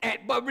looked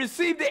at but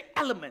received the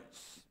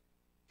elements.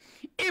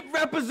 It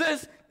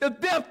represents the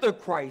death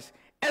of Christ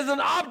as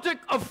an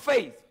object of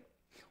faith,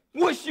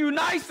 which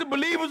unites the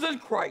believers in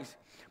Christ,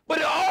 but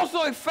it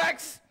also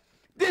affects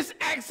this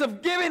act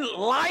of giving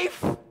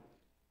life,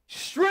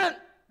 strength,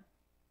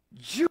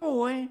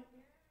 joy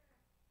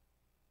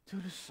to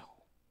the soul.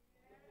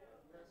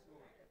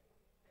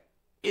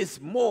 It's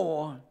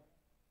more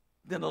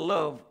than a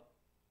love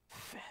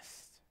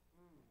fest.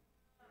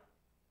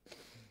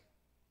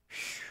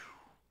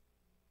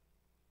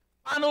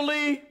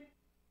 Finally,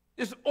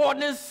 this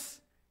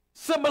ordinance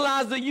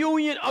symbolizes the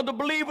union of the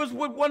believers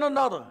with one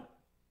another.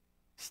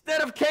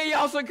 Instead of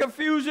chaos and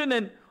confusion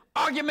and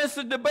arguments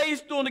and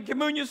debates during the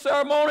communion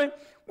ceremony,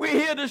 we're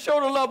here to show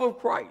the love of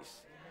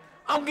Christ.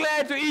 I'm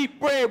glad to eat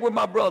bread with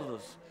my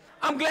brothers.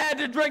 I'm glad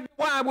to drink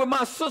wine with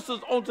my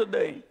sisters on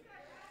today.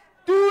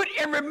 Do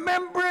it in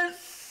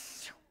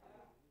remembrance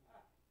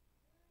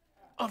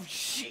of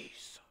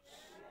Jesus.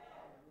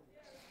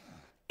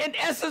 In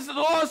essence, the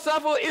Lord's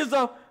Supper is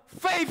a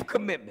faith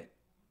commitment.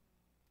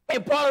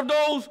 And part of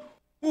those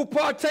who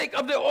partake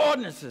of the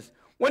ordinances,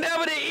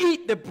 whenever they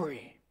eat the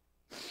bread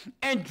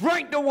and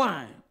drink the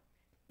wine,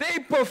 they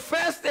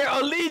profess their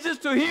allegiance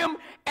to him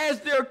as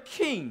their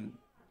king.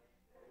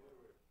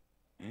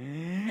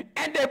 And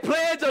they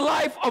pledge a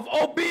life of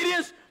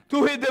obedience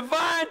to his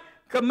divine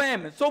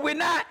commandments. So we're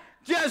not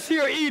just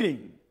here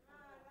eating.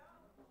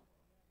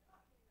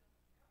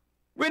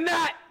 We're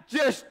not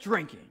just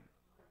drinking.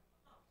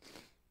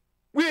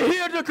 We're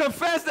here to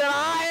confess that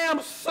I am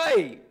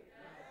saved.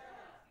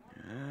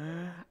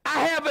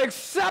 I have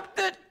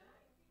accepted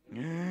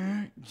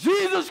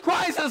Jesus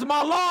Christ as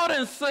my Lord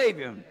and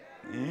Savior.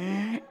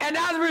 And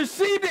I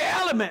receive the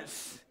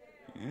elements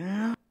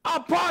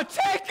of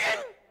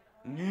partaking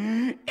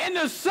in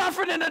the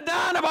suffering and the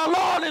dying of our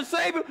Lord and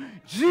Savior,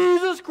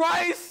 Jesus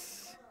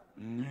Christ,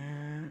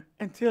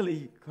 until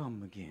he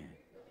come again.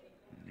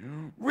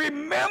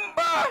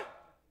 Remember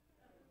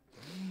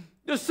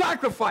the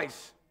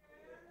sacrifice.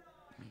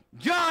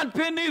 John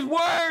penned these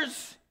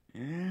words,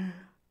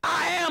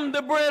 I am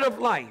the bread of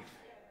life.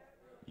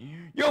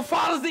 Your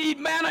fathers eat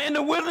manna in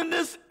the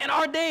wilderness and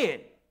are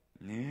dead.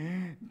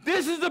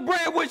 This is the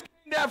bread which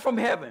came down from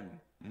heaven,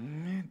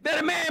 that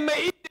a man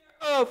may eat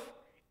thereof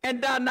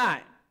and die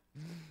not.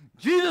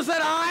 Jesus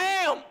said,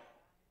 I am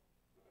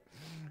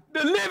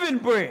the living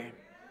bread,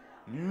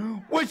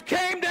 which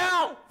came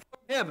down from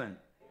heaven.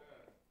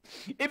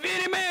 If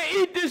any man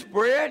eat this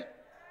bread,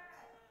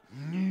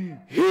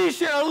 he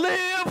shall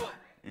live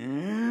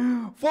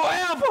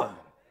forever.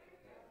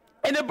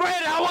 And the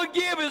bread I will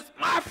give is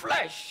my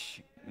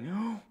flesh,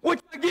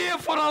 which I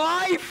give for the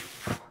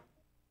life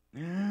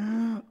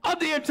of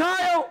the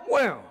entire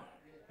world.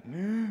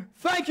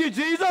 Thank you,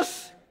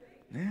 Jesus.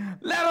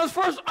 Let us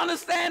first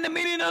understand the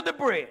meaning of the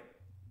bread.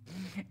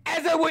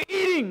 As they were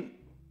eating,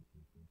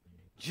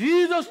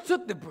 Jesus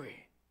took the bread,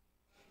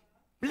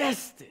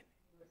 blessed it,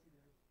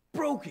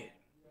 broke it,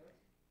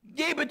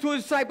 gave it to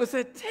his disciples,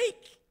 said,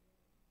 take,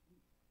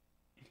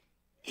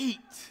 eat.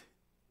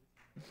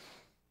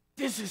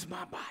 This is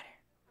my body.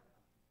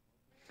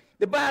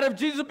 The body of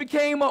Jesus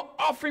became an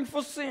offering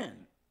for sin.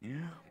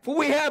 For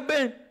we have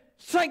been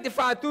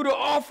sanctified through the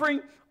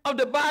offering of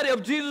the body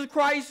of Jesus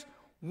Christ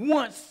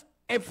once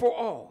and for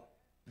all.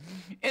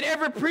 And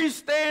every priest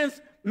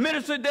stands,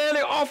 minister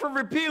daily, offer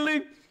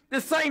repeatedly the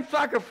same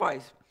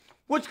sacrifice,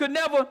 which could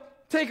never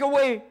take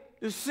away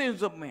the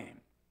sins of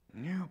man.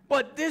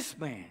 But this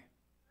man,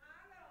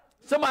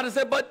 somebody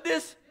said, but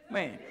this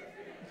man.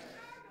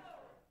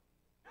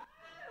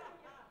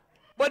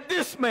 But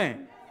this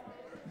man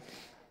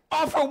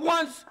offer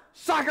once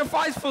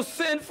sacrifice for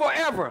sin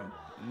forever.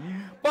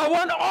 By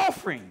one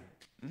offering,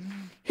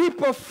 he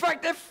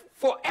perfected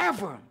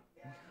forever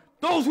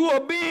those who are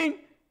being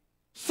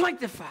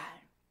sanctified.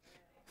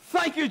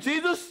 Thank you,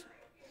 Jesus.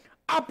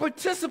 Our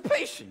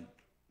participation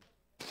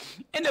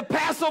in the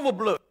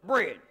Passover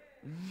bread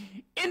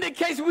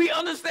indicates we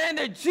understand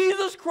that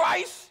Jesus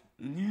Christ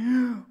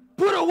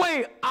put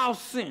away our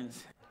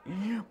sins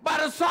by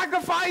the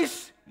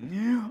sacrifice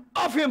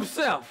of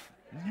himself,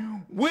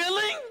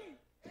 willing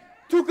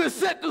to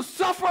consent to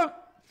suffer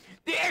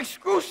the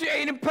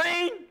excruciating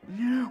pain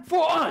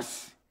for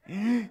us.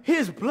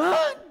 His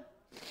blood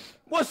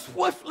was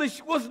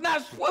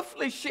not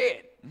swiftly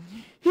shed.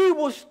 He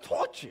was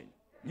tortured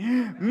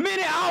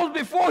many hours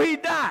before he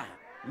died.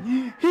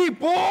 He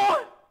bore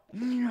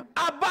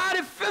our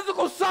body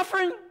physical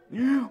suffering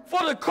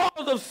for the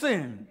cause of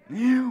sin.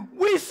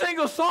 We sing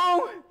a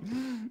song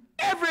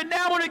every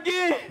now and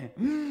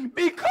again,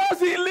 because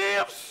he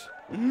lives,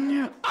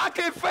 I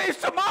can face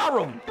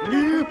tomorrow.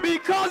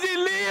 Because he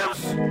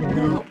lives,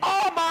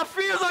 all my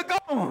fears are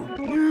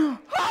gone.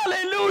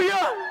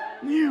 Hallelujah.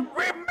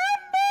 Remember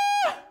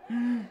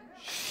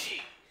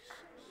Jesus.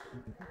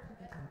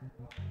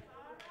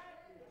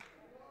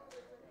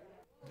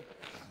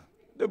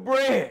 The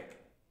bread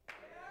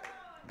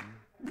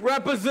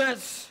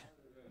represents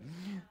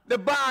the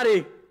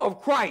body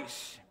of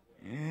Christ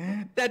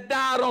that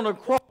died on the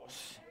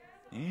cross.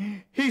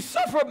 He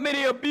suffered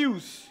many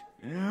abuse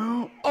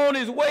on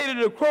his way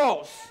to the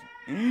cross.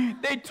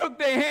 They took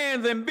their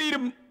hands and beat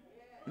him.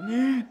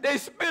 They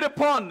spit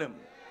upon them.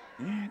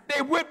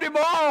 They whipped him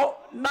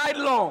all night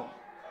long.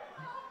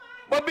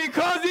 But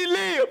because he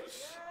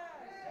lives,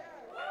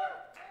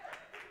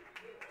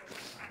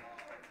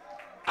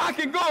 I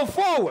can go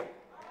forward.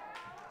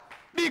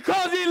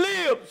 Because he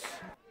lives,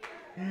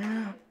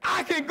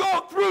 I can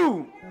go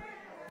through.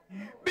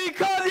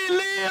 Because he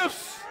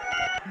lives,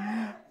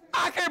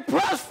 I can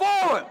press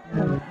forward.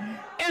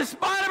 In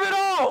spite of it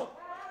all,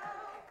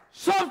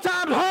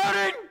 sometimes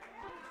hurting,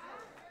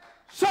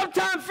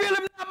 sometimes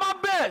feeling not my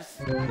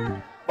best.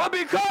 But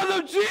because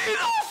of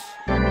Jesus,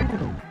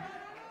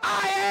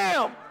 I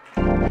am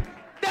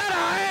that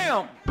I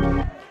am.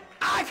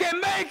 I can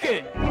make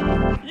it.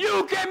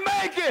 You can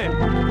make it.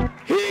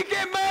 He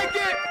can make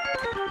it.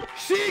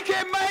 She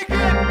can make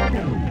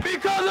it.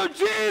 Because of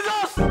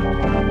Jesus,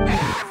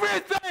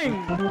 everything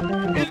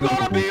is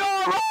going to be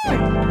all right.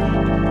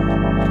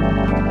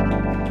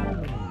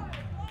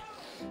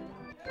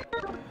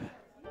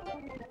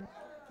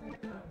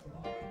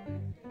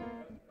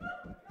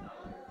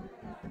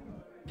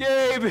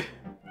 Gave his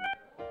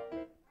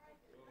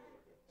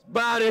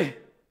body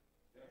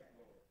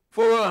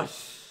for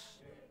us.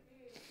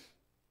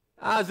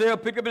 Isaiah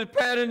picked up his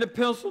pad and the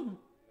pencil,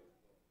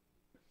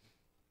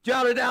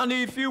 jotted down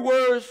these few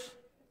words.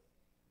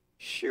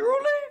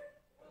 Surely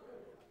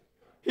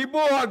he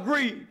bore our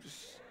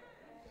griefs,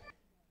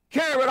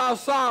 carried our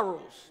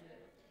sorrows,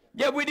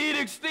 yet we did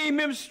esteem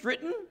him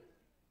stricken,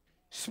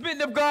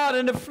 smitten of God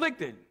and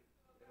afflicted.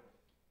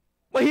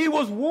 But he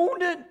was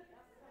wounded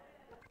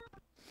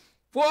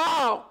for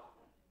our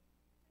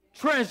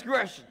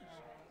transgressions.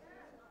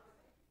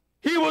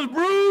 He was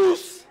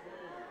bruised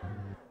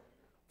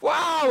for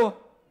our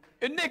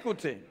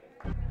iniquity.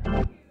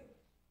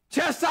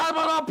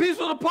 Chastisement of our peace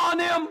was upon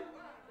him.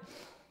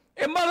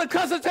 And Mother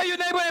Custer, tell your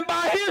neighbor, and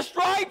by his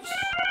stripes,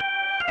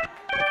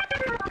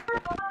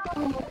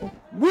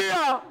 we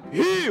are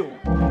healed.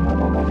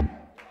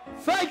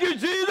 Thank you,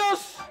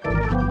 Jesus.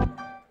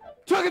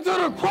 Took it to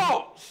the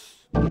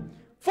cross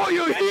for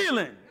your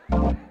healing.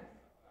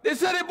 They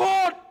said it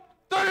bore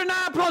 39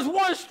 plus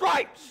 1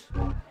 stripes.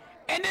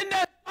 And in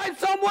that stripe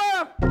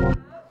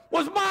somewhere,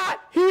 was my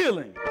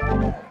healing.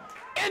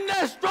 In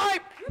that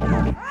stripe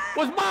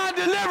was my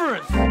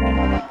deliverance.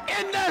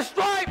 In that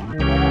stripe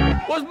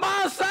was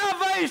my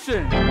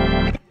salvation.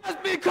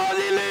 That's because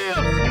he lives.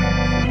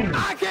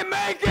 I can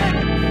make it.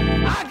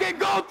 I can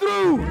go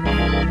through.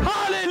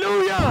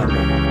 Hallelujah.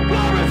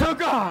 Glory to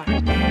God.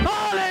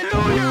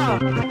 Hallelujah.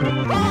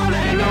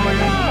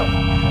 Hallelujah.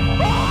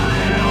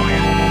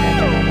 Hallelujah.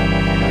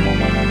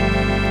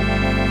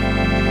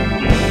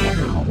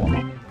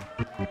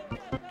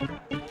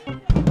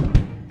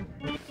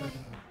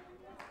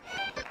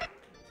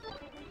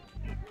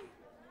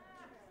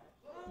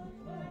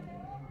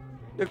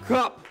 The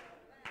cup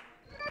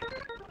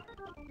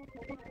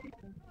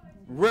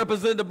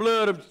represents the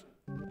blood of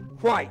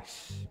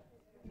Christ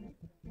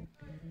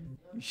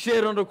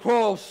shed on the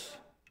cross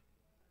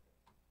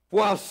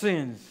for our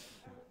sins.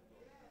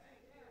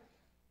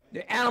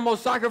 The animal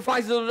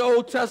sacrifices of the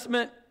Old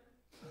Testament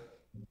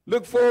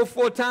look forward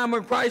for a time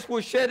when Christ will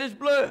shed his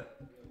blood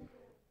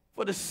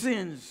for the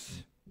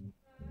sins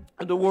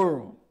of the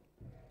world.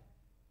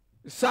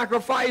 The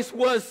sacrifice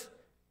was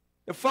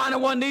the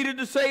final one needed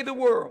to save the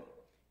world.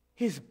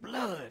 His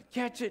blood,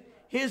 catch it,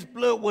 his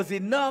blood was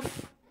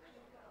enough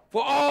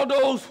for all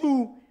those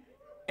who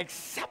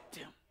accept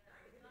him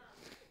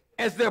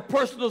as their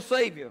personal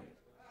Savior.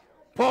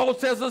 Paul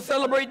says to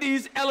celebrate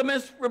these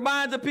elements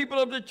reminds the people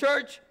of the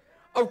church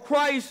of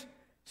Christ's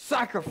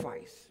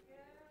sacrifice.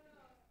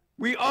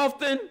 We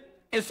often,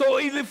 and so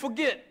easily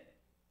forget,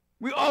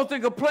 we often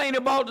complain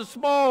about the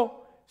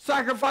small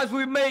sacrifice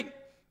we make,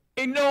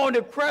 ignoring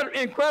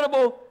the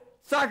incredible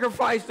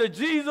sacrifice that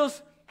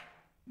Jesus'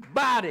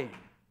 body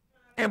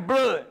and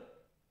blood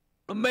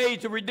were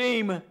made to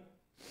redeem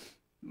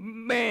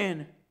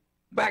man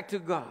back to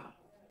God.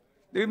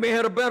 They may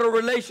have a better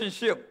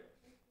relationship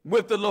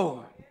with the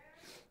Lord.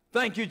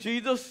 Thank you,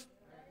 Jesus.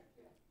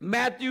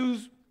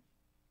 Matthews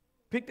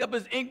picked up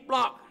his ink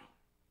block,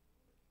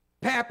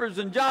 papers,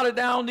 and jotted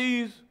down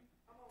these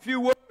few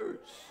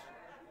words.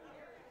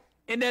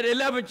 In that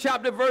 11th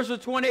chapter, verses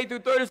 28 through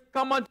 30,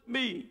 come unto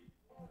me,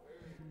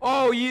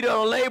 all ye that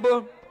are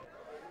labor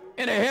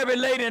and are heavy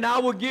laden, and I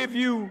will give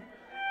you.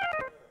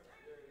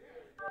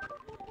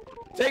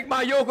 Take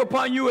my yoke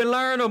upon you and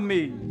learn of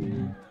me,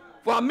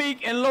 for I'm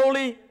meek and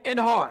lowly in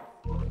heart,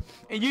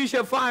 and you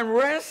shall find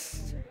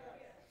rest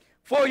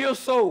for your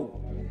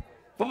soul.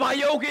 For my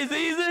yoke is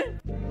easy,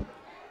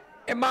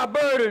 and my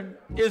burden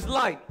is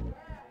light.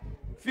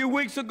 A few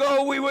weeks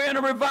ago, we were in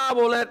a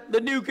revival at the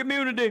New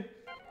Community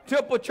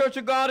Temple Church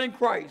of God in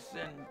Christ,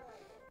 and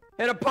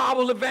had a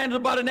powerful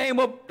evangelist by the name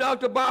of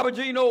Dr. Barbara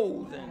Jean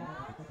Olds.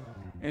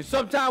 And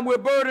sometimes we're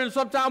burdened,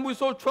 sometimes we're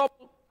so troubled.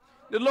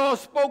 The Lord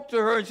spoke to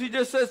her, and she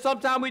just said,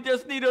 sometimes we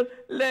just need to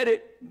let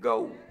it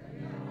go.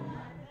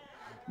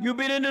 You've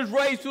been in this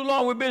race too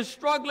long. We've been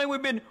struggling.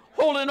 We've been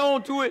holding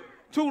on to it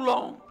too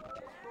long.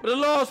 But the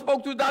Lord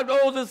spoke to Dr.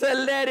 Olds and said,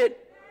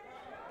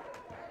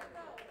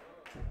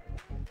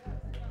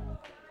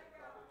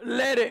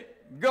 let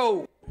it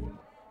go.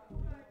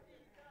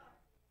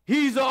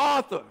 He's the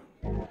author.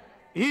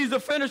 He's the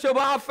finisher of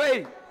our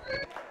faith.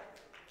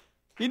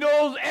 He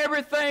knows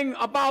everything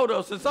about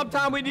us, and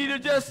sometimes we need to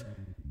just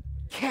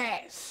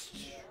cast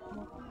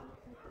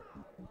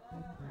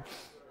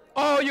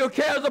all your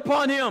cares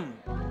upon him.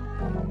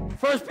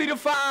 1 Peter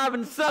 5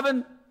 and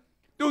 7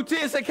 through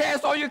 10 says,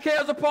 cast all your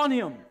cares upon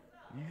him,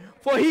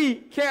 for he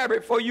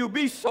carried for you.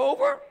 Be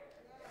sober,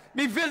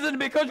 be vigilant,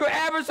 because your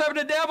adversary,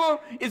 the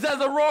devil, is as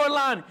a roaring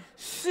lion,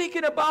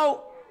 seeking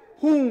about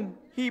whom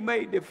he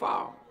may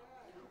devour.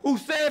 Who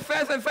stand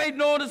fast in faith,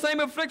 knowing the same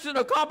affliction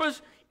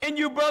accomplished in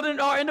you, brethren,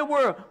 are in the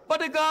world. But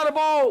the God of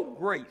all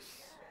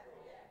grace,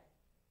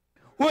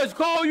 who has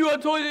called you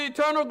unto the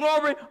eternal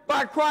glory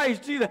by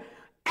Christ Jesus.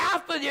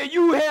 After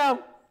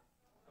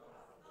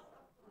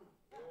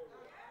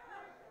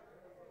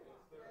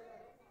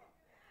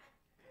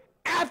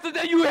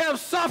that you have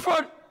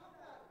suffered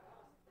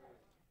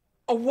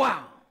a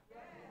while,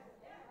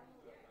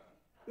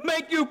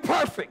 make you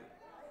perfect.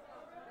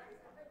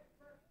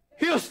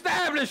 He'll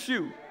establish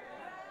you.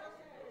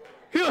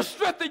 He'll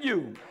strengthen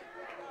you.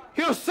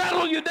 He'll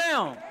settle you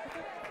down.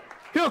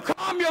 He'll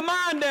calm your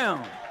mind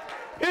down.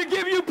 He'll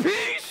give you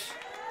peace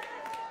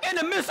in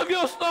the midst of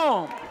your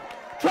storm.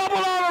 Trouble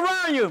all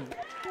around you.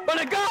 But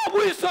the God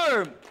we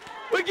serve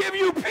will give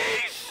you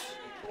peace.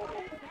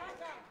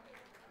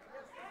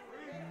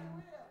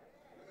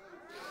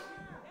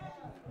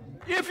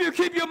 If you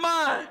keep your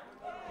mind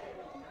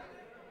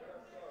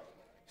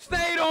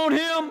stayed on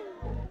him.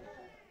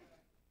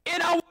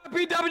 In our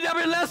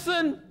PWW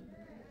lesson,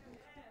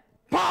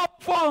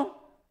 powerful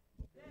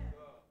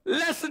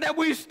lesson that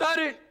we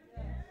studied,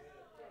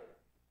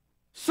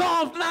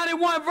 Psalms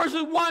 91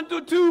 verses 1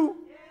 through 2,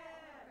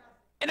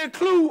 and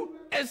include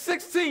at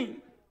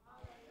 16.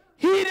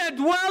 He that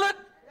dwelleth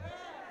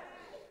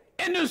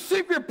in the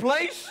secret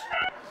place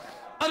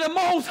of the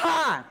Most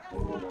High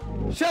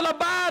shall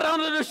abide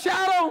under the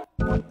shadow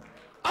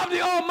of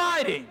the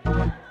Almighty.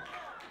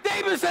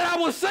 David said, I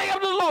will say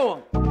of the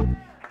Lord,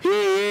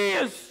 He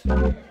is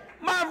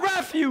my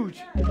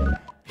refuge.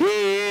 He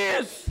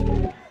is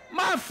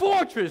my my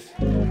fortress.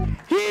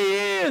 He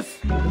is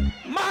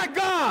my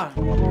God.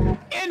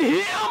 In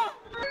him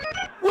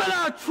will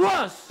I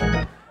trust.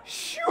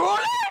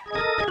 Surely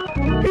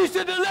he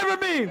shall deliver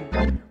me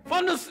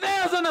from the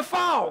snares and the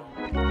foul,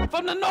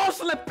 from the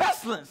noisome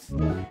pestilence.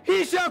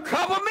 He shall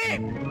cover me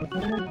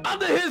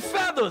under his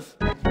feathers.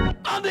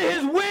 Under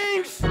his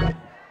wings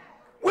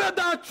will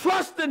thou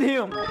trust in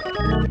him.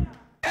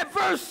 At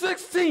verse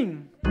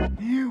 16,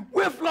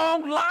 with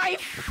long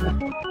life,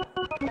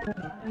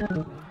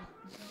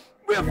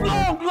 with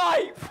long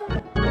life,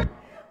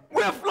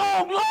 with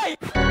long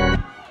life,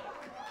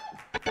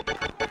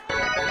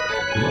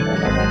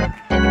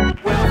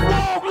 with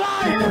long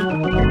life.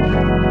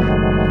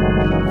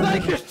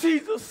 Thank you,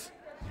 Jesus.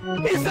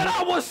 He said,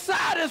 I will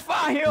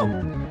satisfy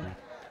him.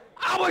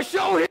 I will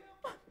show him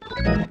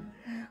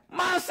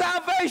my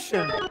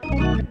salvation.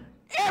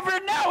 Every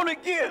now and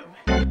again,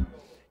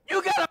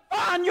 you gotta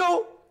find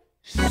your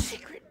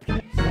secret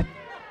place.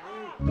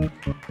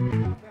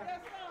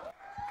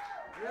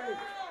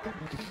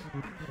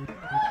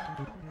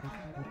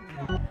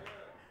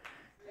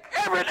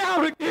 Every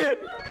now and again,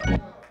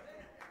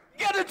 you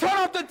gotta turn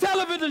off the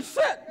television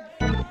set.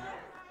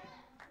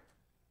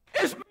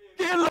 It's me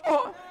again,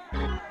 Lord.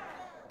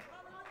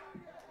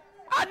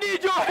 I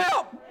need your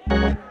help.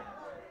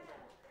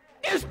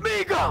 It's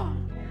me, God.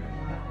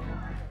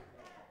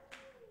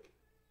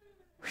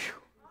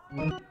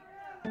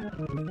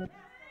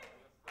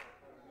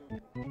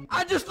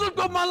 I just looked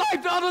at my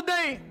life the other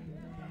day,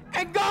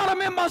 and God,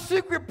 I'm in my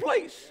secret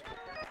place.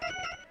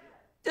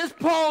 Just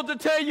pause to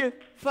tell you,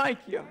 thank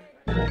you.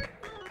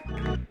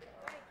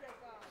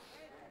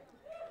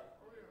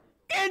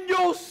 In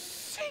your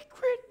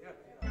secret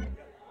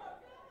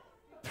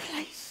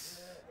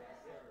place.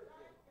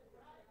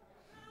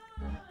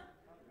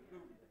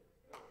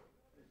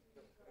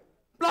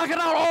 Blocking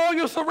out all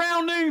your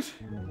surroundings.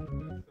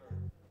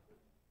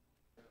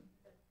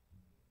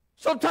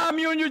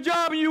 Sometimes you're in your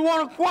job and you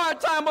want a quiet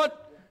time,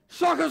 but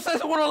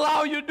circumstances won't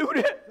allow you to do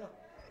that.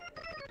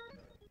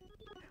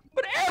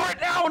 But every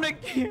now and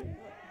again,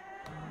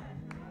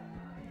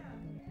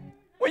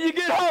 when you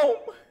get home,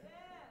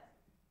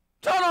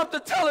 turn off the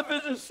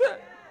television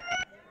set.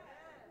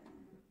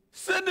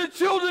 Send the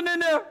children in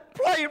their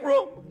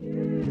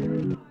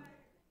playroom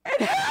and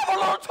have a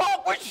little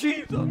talk with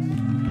Jesus.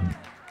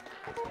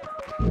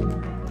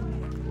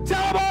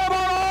 Tell them all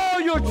about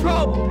all your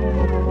trouble.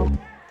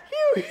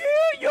 You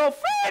hear your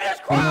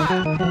faintest cry.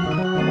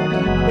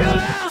 He'll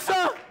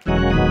answer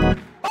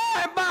by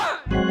and by.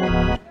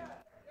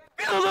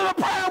 Get a little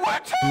prayer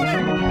word to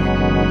it.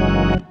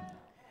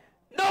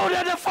 Know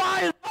that the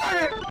fire is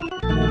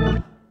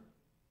burning.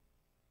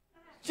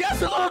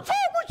 Just a little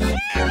talk with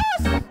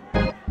Jesus.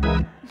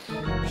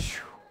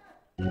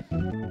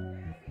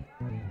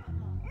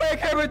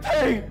 Make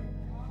everything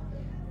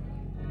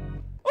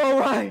all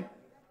right.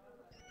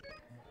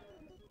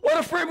 What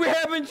a friend we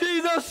have in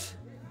Jesus.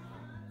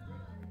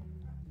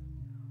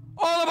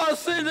 All of our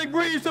sins and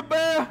griefs to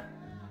bear.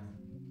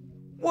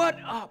 What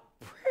a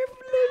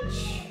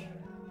privilege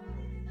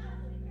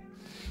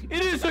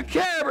it is to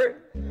carry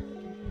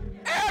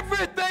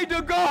everything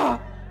to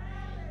God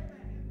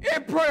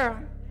in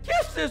prayer.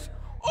 Just this,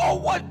 oh,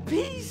 what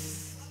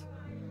peace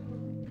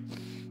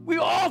we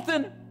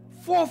often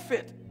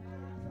forfeit.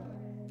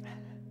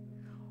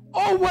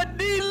 Oh, what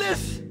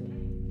needless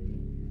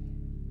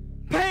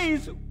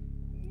pains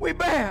we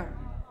bear.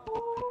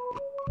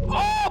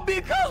 All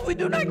because we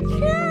do not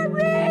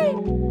carry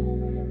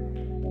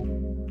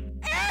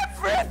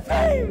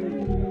everything.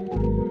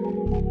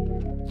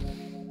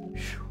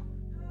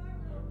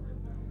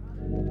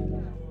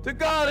 To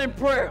God in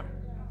prayer.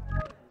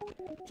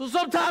 So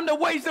sometimes the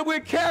weights that we're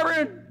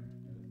carrying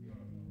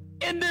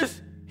in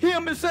this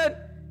hymn, it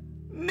said,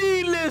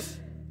 needless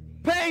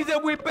pains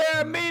that we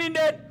bear, meaning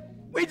that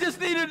we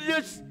just need to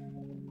just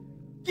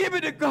give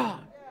it to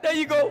God. There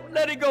you go,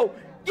 let it go.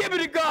 Give it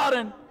to God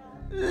and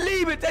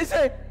leave it. They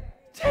say,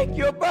 take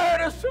your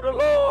burdens to the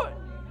Lord.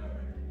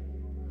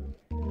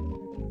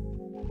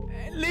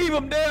 And leave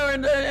them there.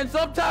 And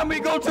sometimes we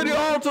go to the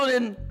altar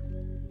and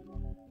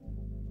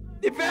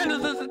the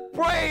evangelist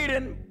prayed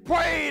and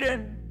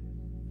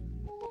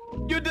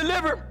you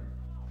deliver.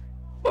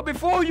 But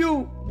before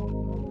you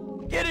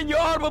get in your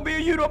automobile,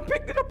 you don't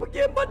pick it up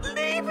again, but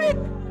leave it.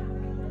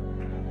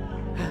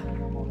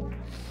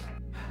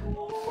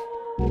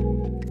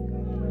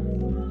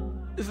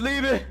 Just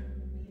leave it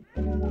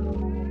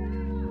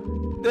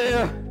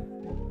there.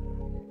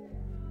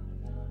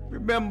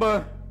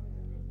 Remember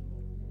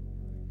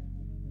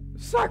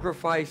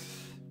sacrifice.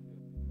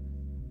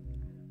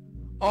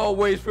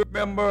 Always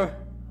remember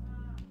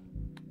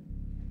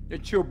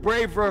that you're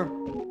braver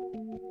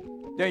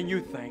than you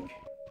think.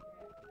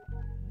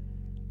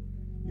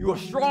 You are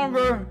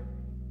stronger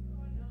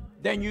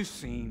than you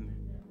seem.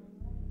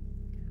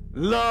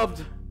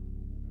 Loved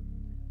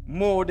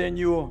more than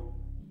you'll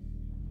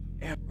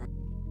ever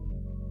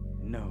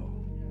know.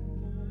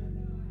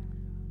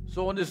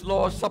 So on this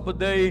Lord's Supper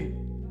day,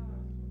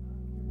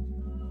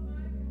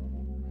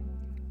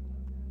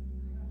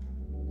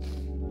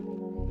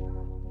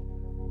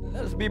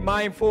 let us Let's be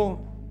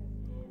mindful.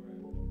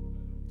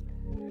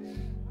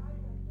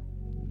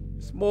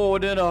 It's more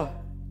than a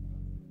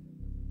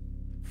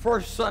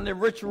first Sunday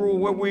ritual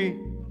where we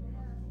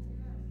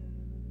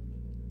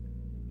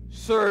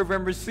serve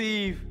and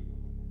receive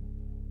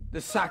the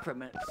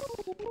sacraments.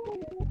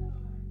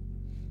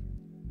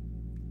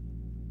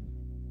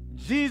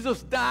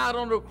 Jesus died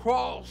on the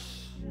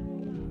cross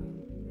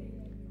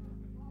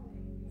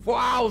for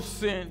our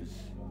sins.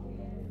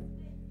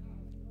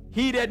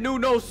 He that knew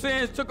no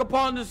sins took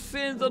upon the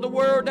sins of the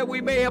world that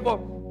we may have a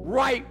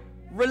right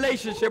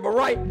relationship, a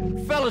right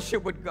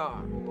fellowship with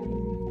God.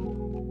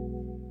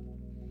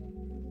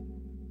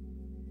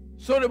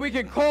 So that we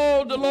can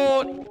call the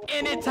Lord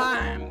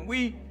anytime.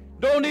 We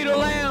don't need a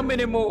lamb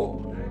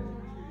anymore.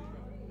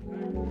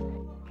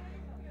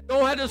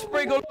 Don't have to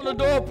sprinkle on the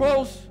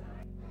doorpost.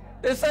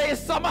 They say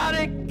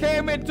somebody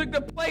came and took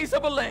the place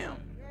of a lamb.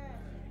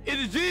 It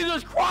is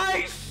Jesus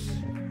Christ,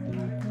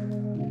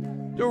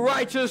 the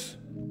righteous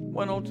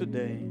one on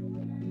today.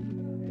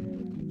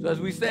 So as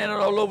we stand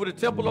all over the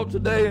temple on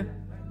today,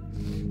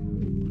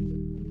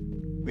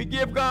 we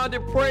give God the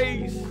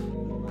praise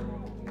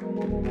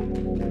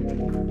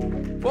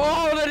for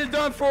all that He's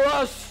done for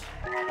us.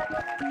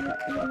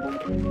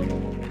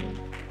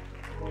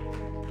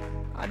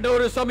 I know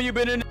that some of you have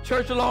been in the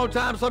church a long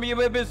time. Some of you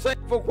have been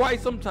saved for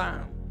quite some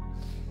time.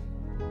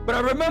 But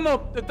I remember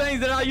the things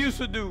that I used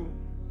to do,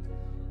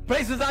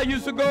 places I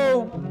used to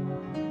go.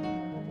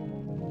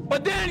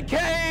 But then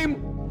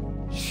came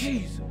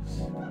Jesus.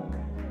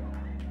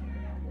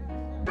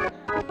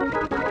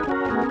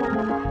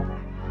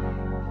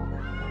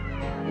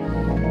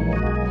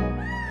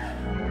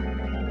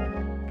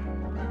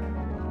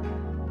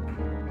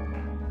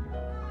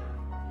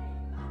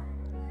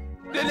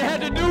 Didn't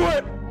have to do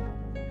it.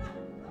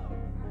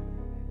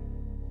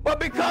 But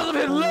because of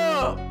His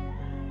love,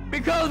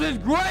 because of His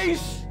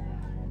grace,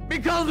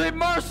 because of His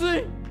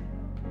mercy,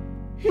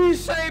 He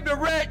saved a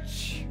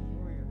wretch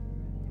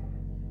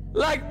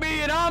like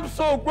me, and I'm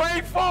so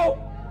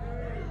grateful.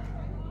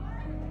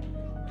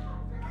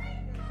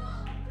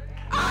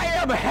 I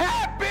am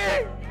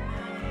happy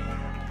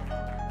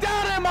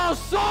down in my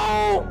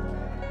soul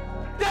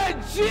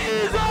that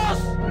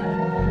Jesus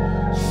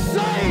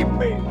saved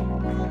me.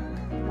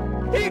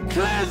 He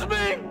cleansed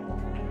me,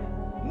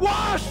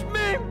 washed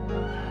me,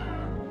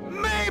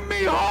 made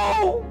me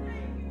whole.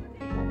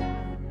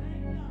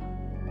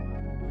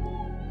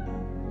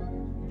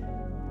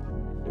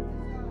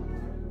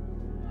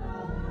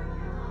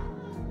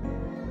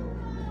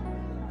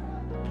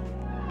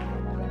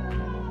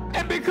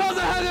 And because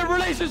I had a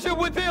relationship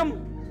with Him,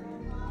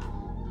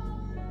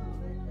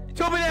 He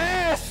told me to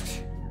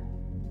ask.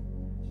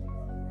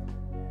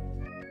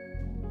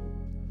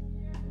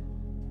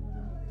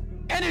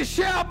 And it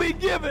shall be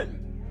given.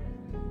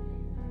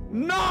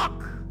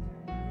 Knock,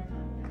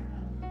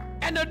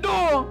 and the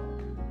door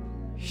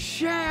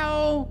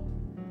shall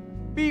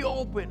be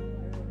open.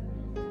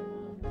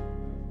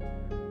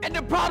 And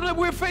the problem that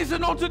we're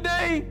facing on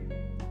today,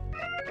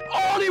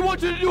 all He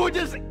wants you to do is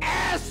just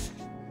ask,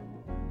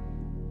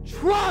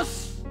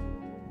 trust,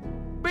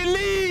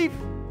 believe,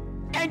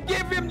 and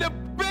give Him the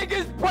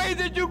biggest praise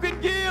that you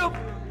can give.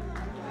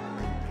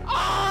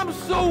 I'm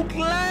so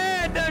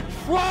glad that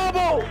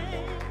trouble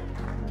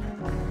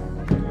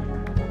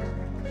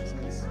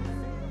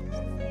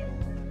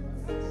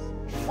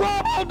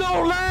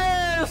don't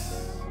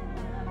last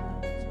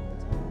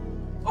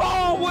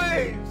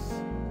always.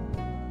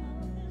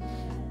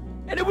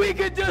 And if we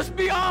could just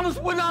be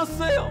honest with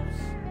ourselves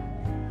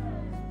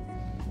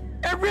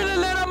and really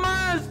let our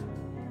minds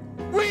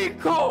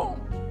recall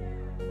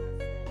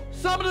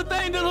some of the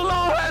things that the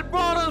Lord had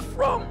brought us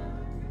from,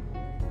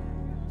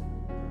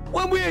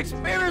 when we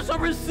experience or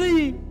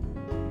receive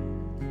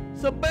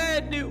some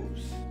bad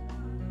news,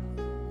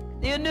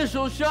 the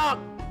initial shock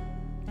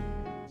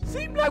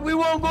seemed like we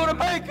weren't going to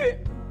make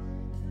it.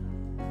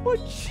 But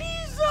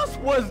Jesus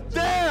was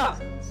there.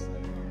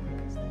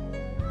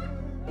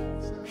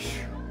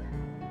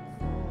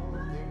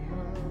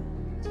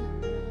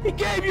 He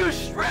gave you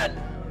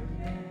strength.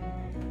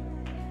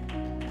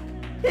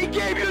 He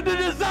gave you the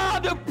desire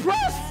to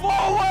press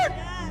forward.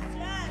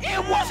 It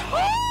was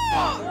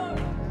hard.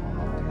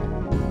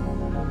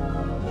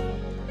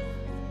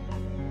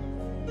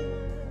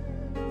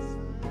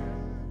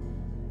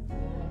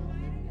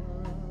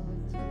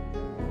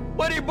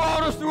 But He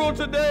brought us through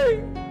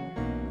today.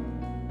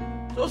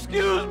 So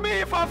excuse me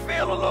if I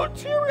feel a little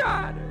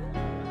teary-eyed.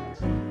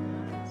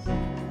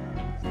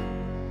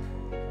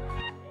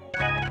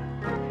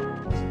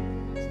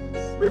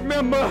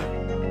 Remember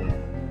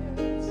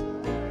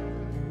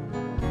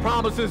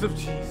promises of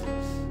Jesus.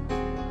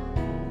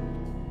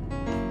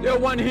 There are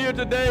one here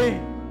today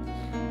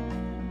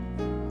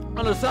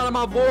on the sound of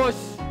my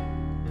voice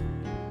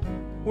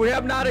who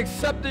have not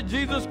accepted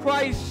Jesus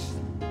Christ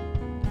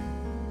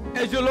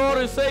as your Lord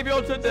and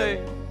Savior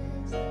today.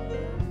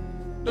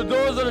 The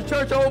doors of the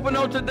church are open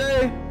on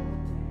today.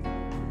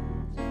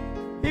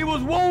 He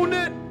was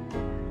wounded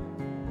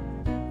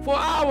for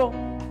our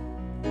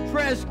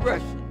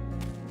transgression.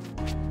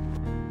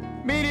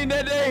 meaning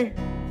that they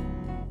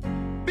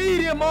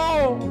beat him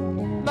all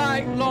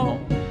night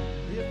long.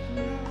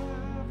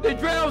 They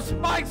drove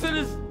spikes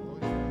in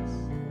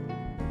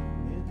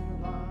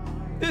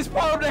this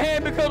part of the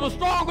hand because it was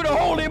stronger to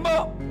hold him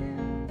up.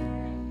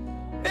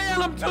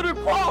 Nailed him to the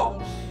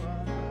cross.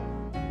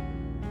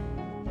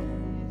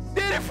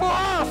 Did it for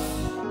us.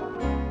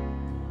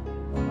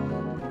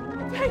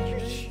 Thank you,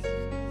 Jesus.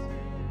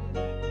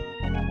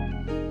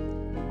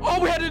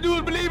 All we had to do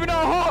is believe in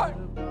our heart.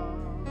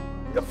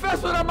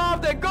 Confess with our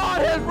mouth that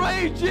God has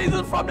raised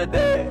Jesus from the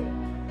dead.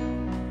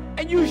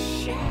 And you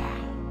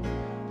shall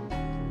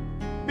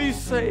be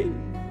saved.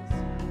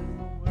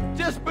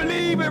 Just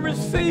believe and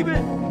receive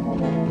it.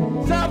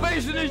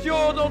 Salvation is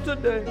yours on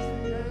today.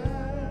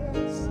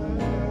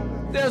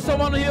 There's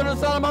someone here on the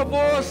sound of my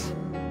voice.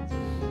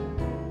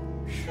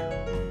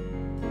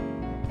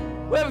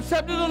 We have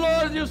accepted the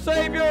Lord as your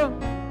Savior.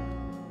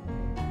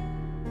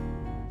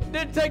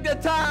 Didn't take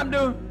that time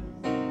to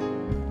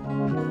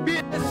be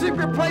in a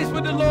secret place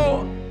with the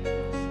Lord.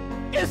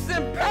 It's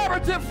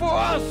imperative for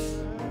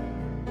us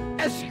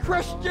as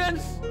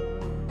Christians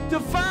to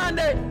find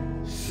that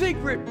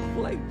secret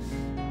place,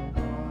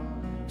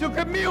 to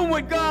commune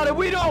with God. If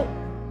we don't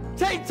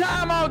take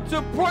time out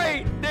to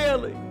pray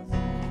daily,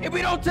 if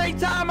we don't take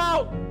time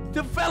out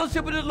to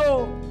fellowship with the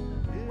Lord,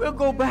 we'll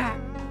go back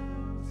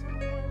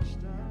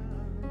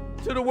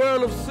to the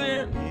world of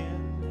sin.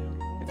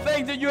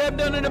 Things that you have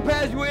done in the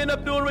past, you will end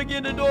up doing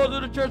again. The doors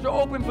of the church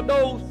are open for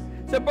those.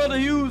 Said, Brother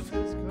Hughes,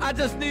 I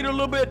just need a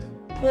little bit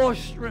more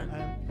strength.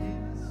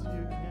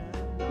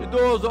 The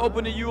doors are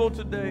open to you on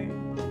today.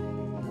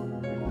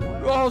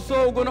 We're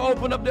also going to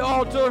open up the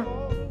altar.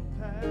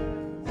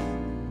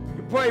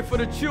 You pray for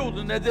the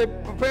children as they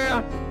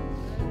prepare,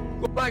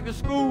 go back to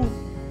school.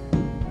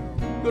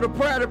 Go to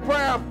prayer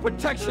of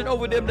protection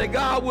over them, that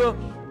God will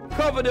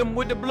cover them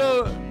with the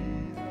blood.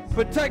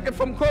 Protect them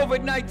from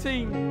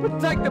COVID-19.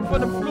 Protect them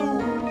from the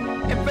flu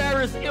and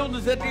various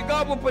illnesses. That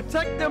God will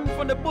protect them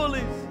from the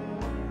bullies.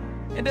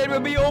 And they will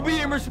be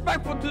obedient and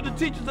respectful to the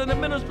teachers and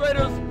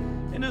administrators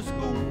in the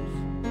schools.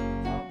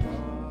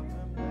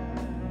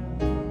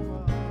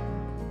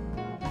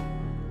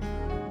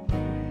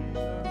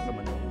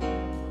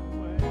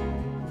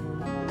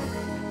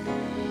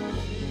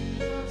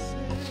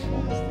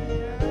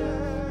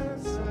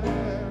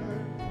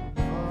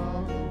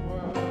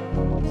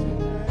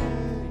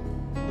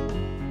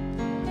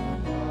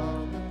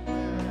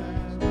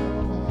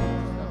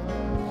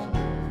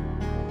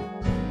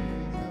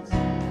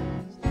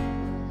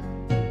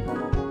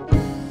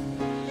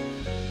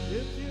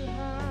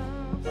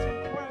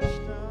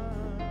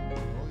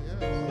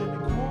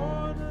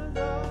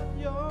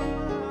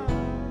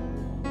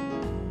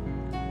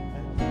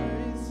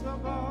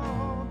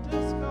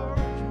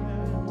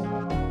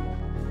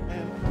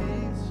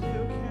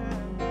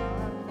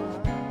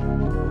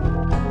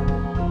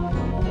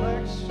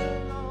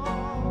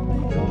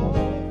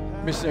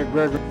 Missionary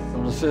Gregory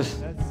from the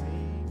sister.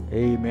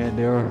 Amen.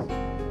 There,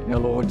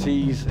 Nella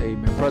Ortiz,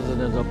 amen.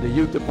 President of the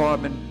youth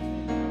department,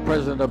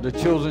 president of the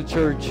children's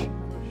church.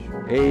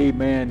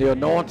 Amen. They're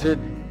anointed,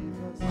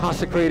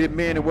 consecrated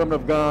men and women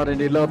of God, and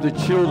they love the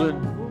children.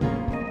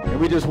 And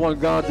we just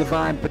want God's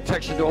divine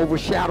protection to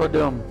overshadow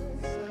them.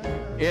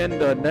 In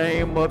the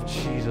name of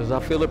Jesus. I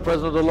feel the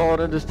presence of the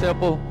Lord in this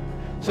temple.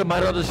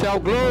 Somebody ought to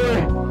shout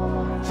glory.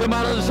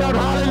 Somebody ought to shout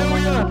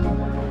hallelujah.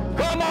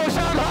 Come on,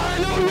 shout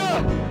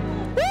hallelujah.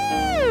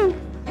 Woo!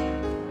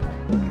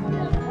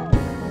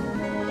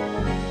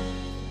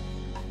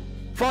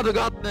 Father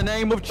God, in the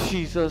name of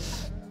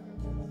Jesus,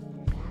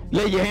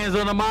 lay your hands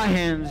under my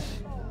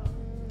hands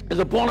as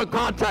a point of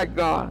contact,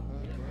 God.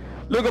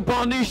 Look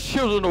upon these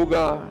children, oh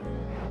God,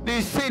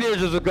 these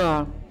teenagers, oh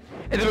God,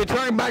 and they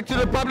return back to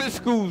the public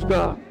schools,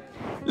 God.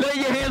 Lay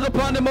your hands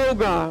upon them, oh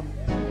God,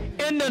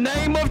 in the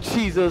name of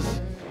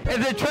Jesus, as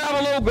they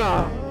travel, oh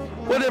God,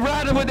 where they're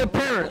riding with their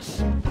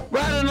parents,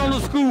 riding on the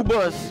school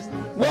bus,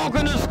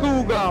 walking to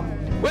school, God.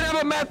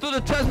 Whatever method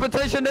of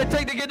transportation they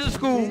take to get to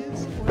school,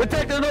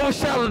 protect and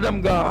overshadow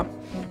them, God.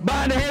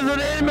 Bind the hands of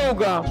the enemy, oh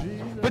God.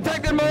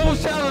 Protect them and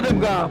overshadow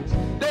them, God.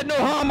 Let no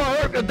harm or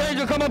hurt or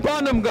danger come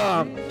upon them,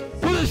 God.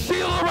 Put a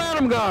shield around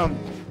them, God.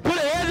 Put a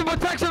hedge of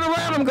protection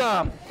around them,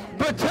 God.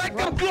 Protect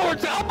them, glory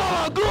to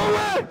God,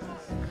 glory,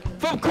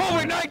 from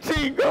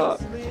COVID-19,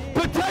 God.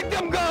 Protect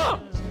them, God,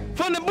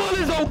 from the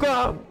bullies, oh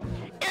God.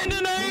 In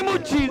the name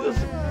of Jesus.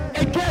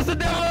 And cast the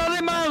devil out of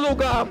their minds, oh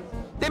God.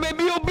 They may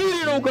be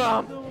obedient, oh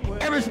God,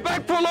 and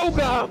respectful, oh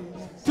God,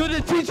 to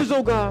the teachers,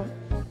 oh God,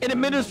 and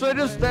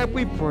administrative staff,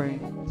 we pray.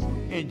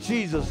 In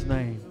Jesus'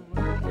 name,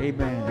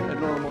 amen.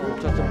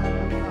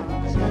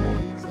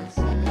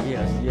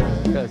 Yes,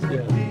 yes, yes,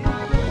 yes.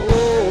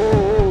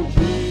 Oh,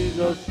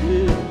 Jesus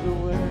is the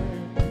way.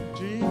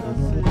 Jesus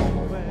is the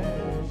way.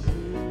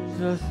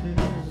 Jesus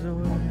is the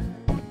way.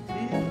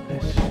 Jesus is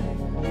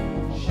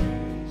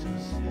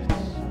the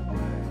way.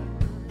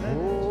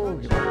 Oh,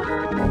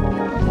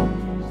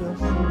 Jesus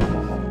is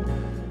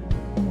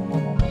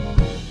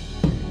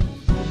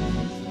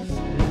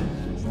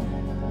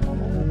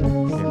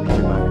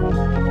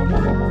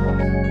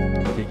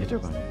Take your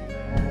turban.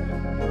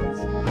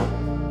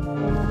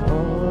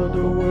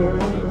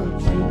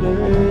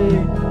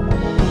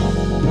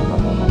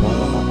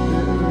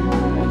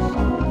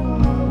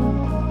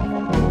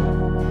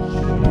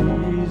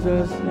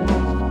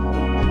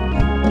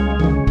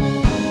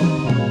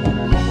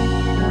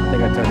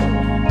 got touched.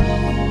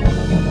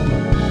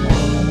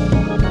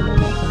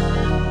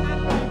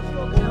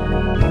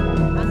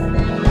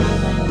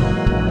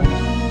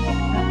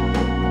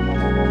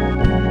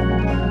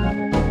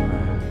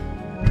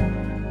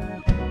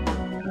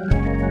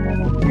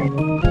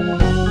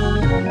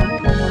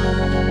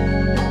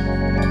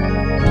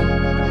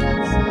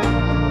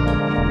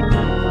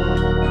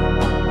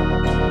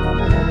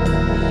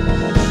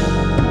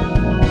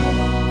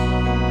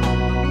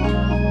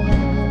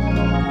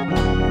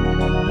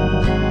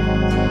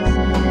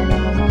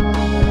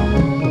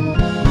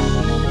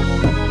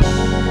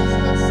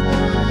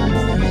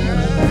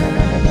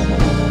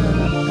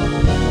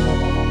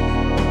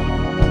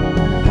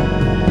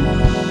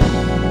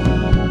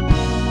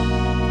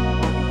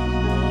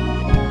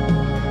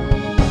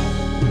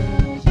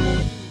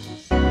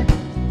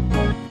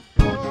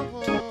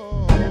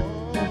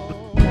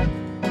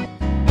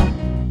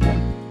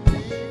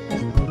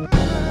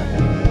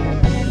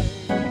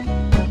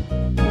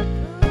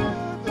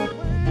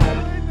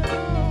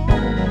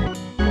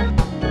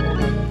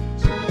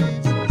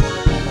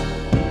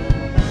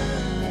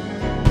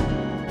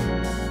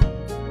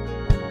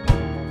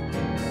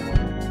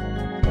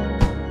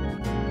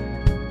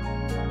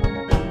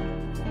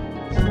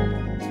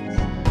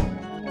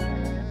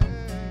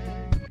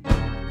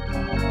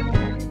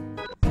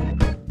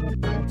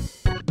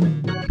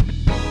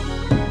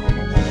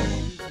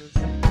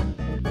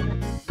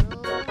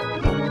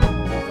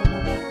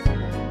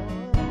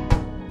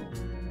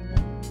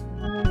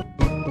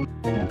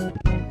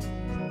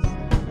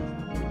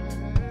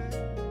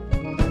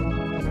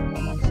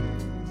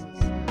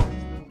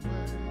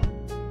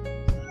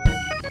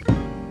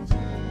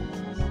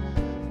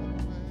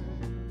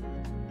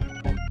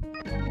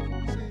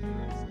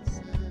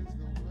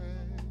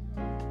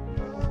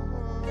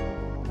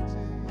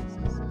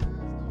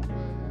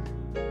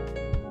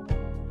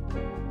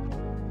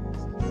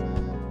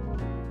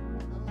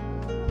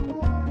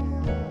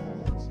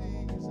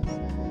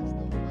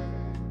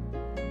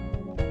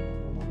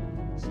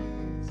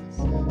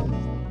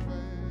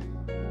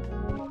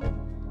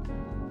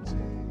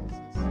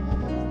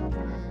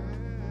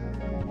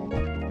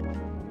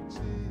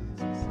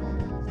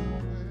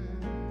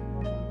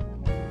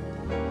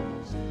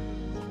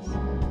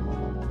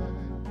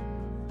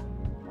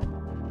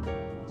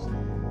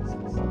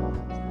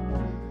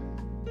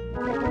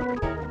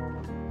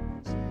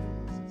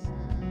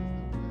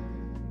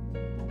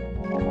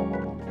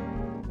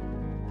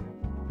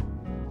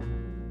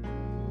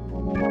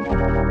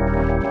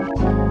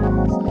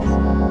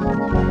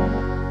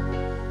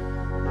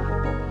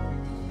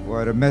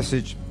 What a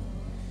message.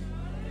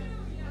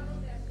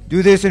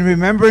 Do this in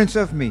remembrance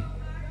of me.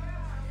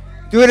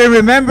 Do it in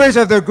remembrance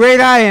of the great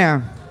I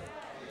am.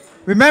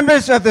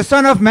 Remembrance of the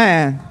Son of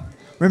Man.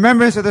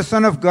 Remembrance of the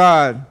Son of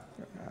God.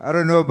 I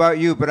don't know about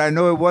you, but I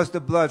know it was the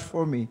blood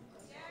for me.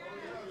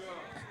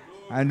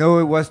 I know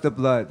it was the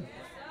blood.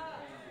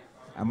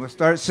 I'm going to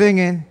start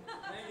singing.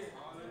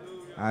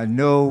 I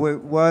know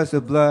it was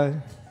the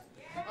blood.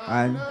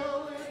 I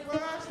know it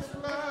was the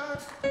blood.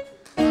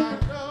 I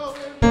know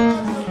it was the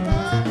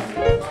blood.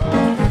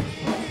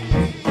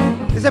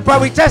 This is the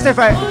part we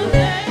testify.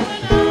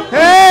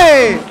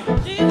 Hey!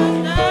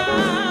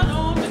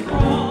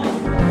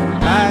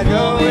 I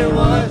know it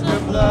was the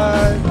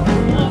blood.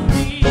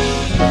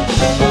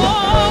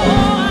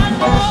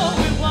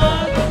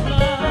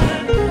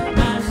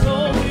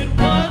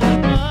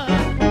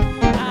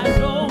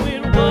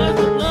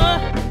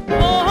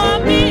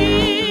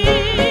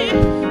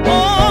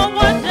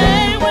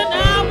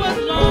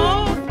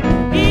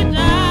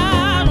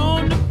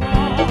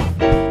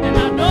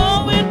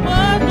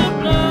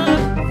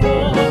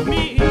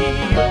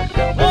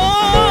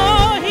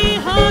 Oh,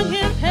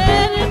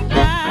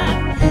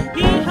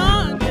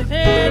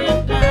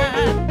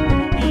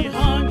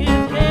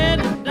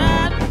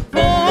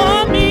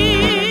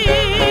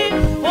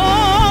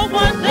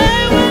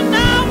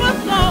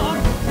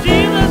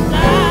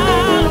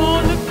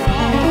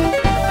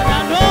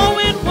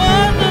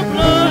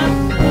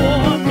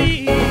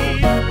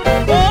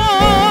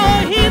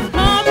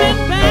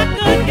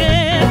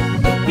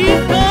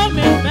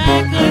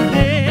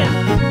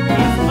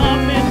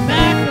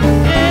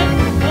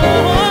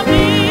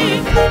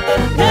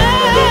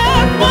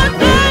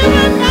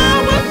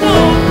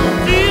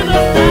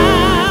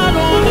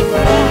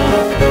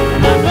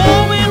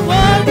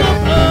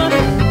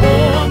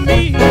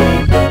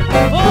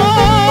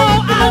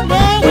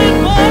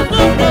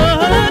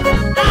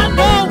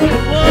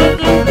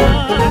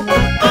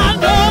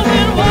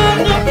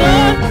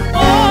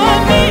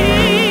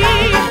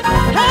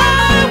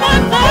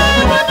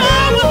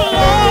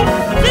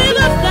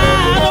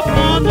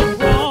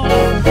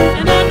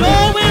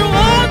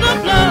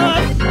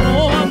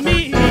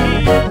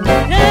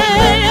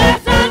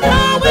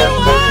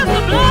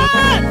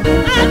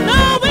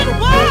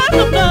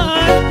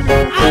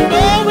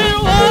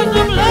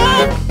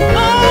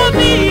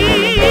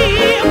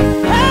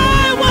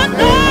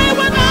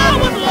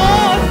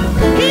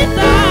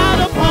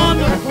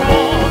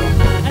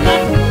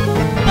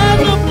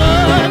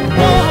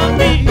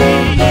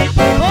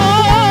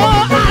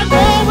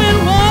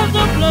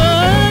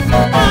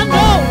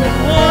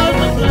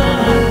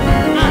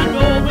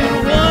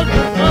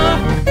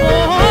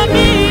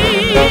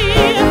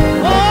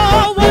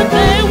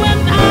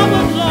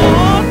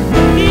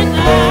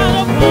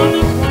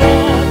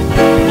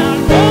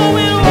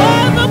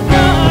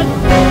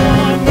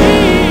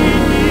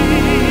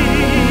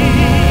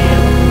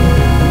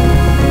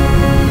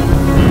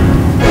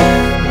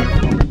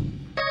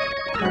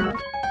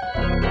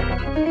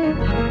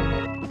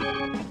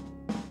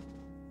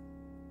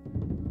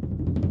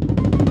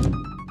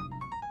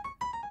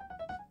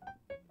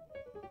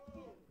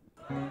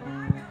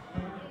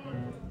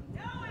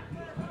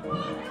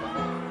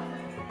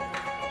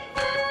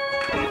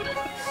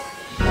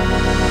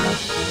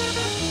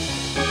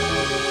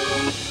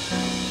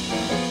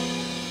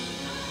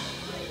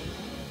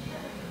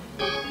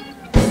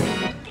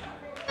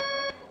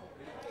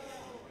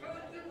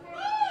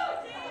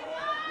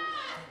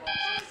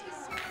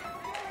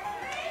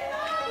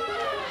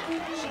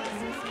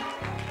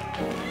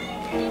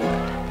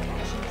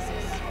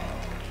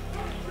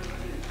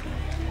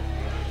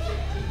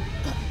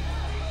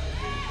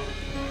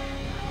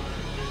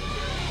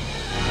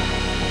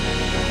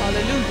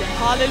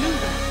 Hallelujah.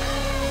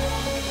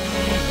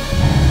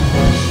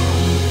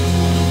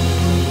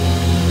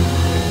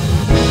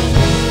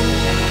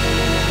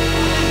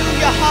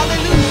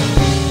 Hallelujah.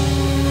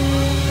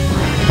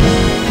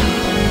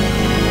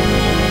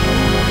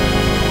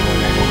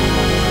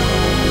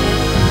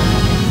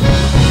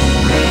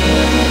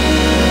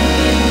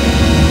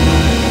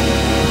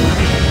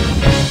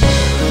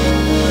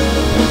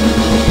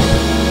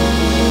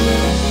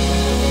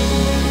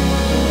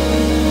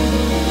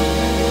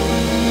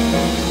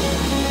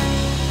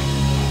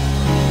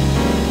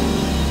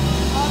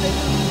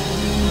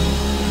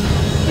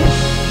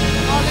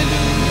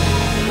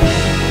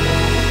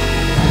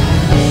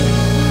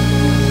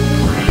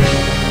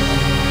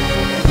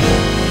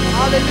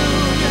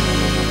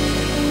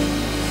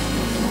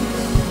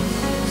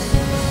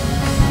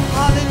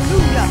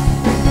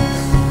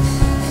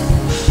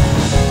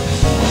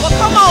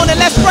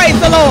 Let's praise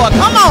the Lord.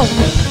 Come on.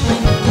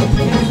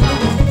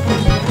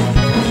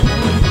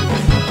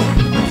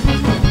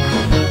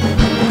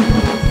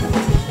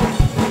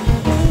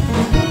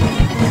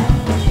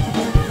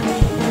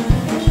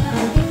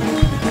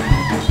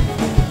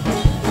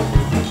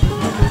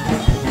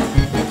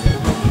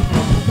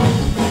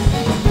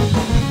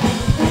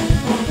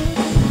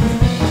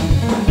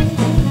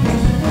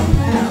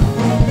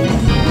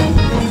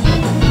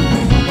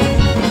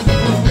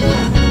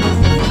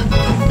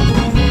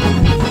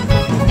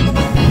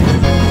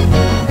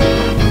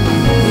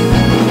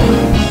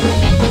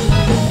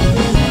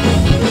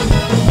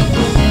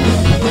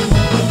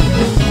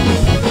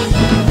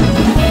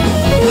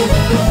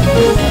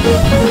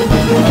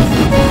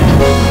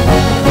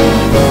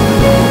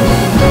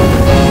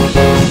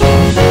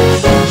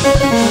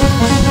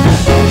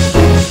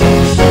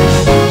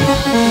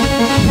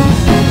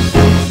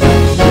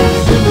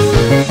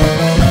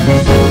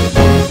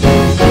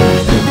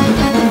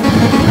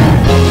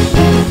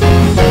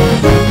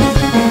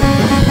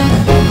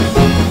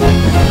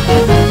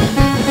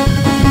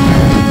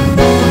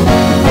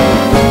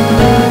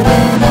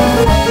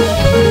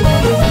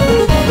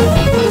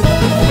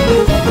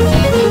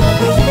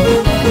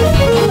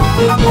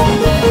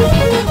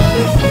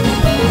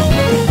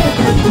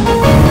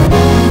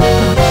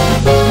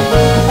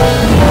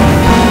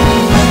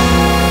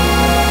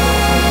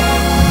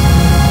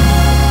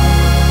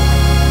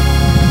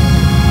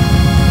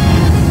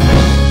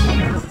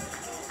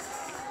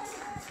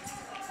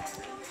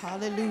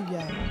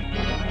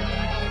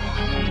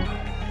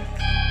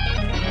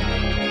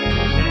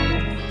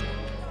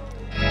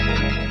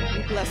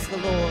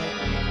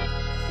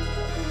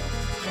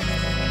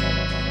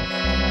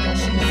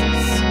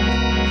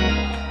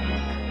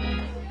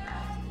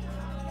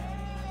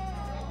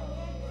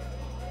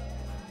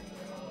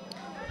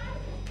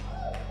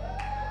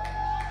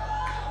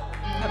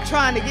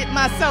 Trying to get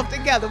myself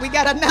together. We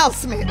got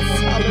announcements.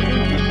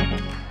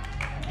 Hallelujah.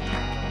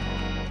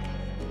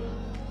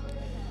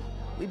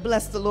 We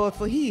bless the Lord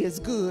for he is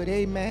good.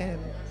 Amen.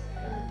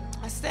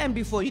 I stand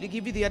before you to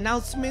give you the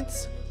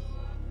announcements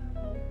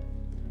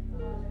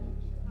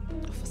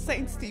for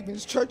St.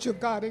 Stephen's Church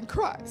of God in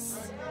Christ.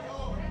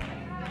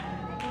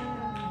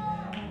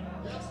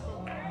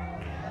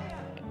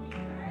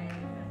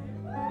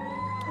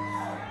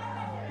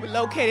 We're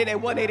located at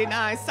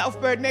 189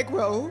 South Bird Neck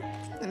Road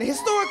in the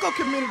historical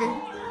community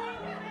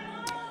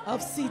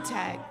of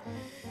SeaTac,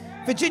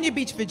 Virginia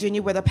Beach,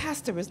 Virginia, where the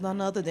pastor is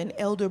none other than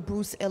Elder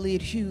Bruce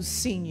Elliott Hughes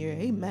Sr.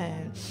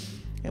 Amen.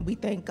 And we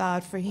thank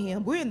God for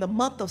him. We're in the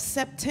month of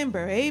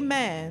September.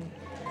 Amen.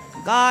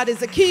 God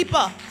is a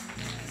keeper.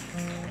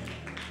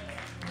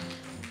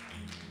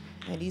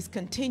 And he's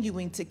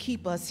continuing to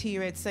keep us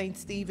here at St.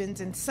 Stephen's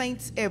and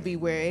saints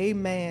everywhere.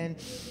 Amen.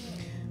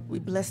 We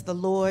bless the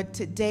Lord.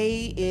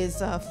 Today is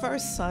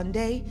First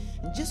Sunday.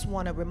 And just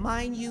want to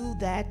remind you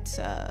that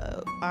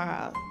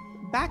our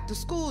back to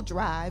school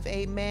drive,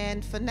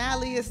 amen,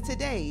 finale is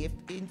today,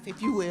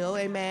 if you will,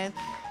 amen.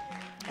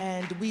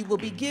 And we will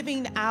be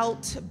giving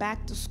out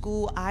back to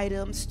school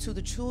items to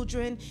the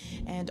children.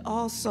 And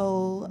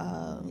also,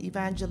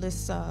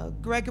 Evangelist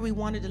Gregory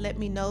wanted to let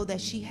me know that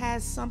she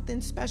has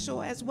something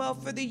special as well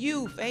for the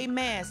youth.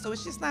 Amen. So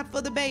it's just not for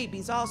the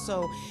babies.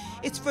 Also,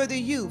 it's for the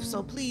youth.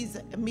 So please,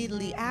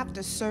 immediately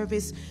after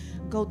service,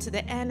 go to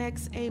the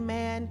annex,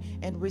 amen,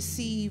 and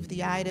receive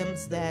the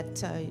items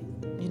that,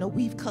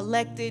 we've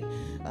collected.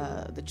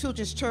 The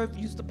Children's Church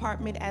Youth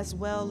Department, as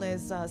well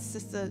as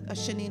Sister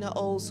Shanina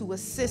Oles, who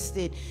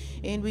assisted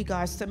in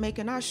regards to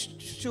making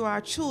sure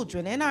our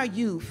children and our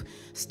youth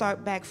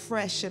start back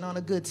fresh and on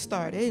a good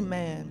start.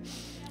 Amen.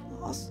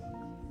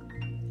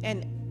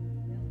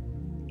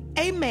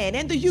 Amen.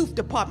 And the youth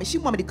department, she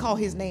wanted me to call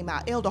his name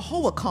out, Elder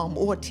Hoacom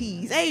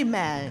Ortiz.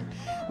 Amen.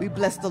 We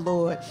bless the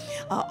Lord.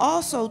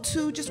 Also,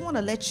 too, just want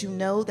to let you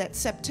know that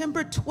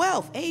September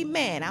 12th,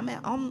 amen,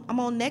 I'm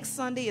on next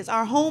Sunday, is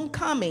our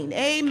homecoming.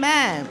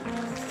 Amen.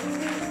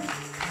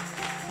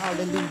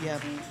 Hallelujah.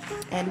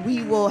 And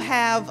we will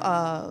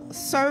have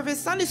service.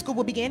 Sunday school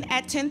will begin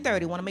at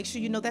 10:30. Want to make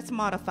sure you know that's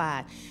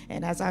modified.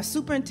 And as our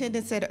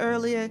superintendent said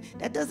earlier,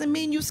 that doesn't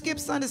mean you skip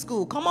Sunday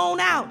school. Come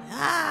on out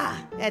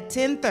at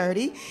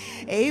 10:30.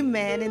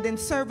 Amen. And then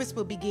service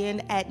will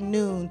begin at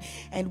noon.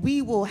 And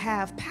we will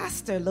have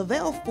Pastor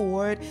Lavelle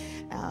Ford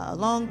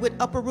along with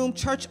Upper Room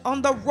Church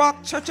on the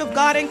Rock, Church of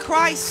God in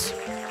Christ,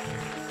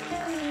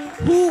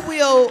 who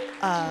will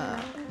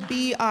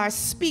be our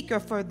speaker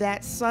for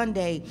that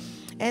Sunday.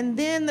 And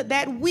then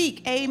that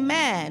week,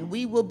 amen,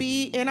 we will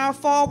be in our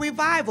fall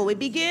revival. It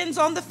begins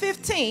on the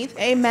 15th,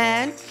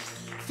 amen,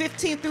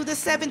 15th through the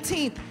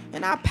 17th.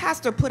 And our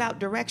pastor put out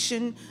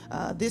direction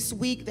this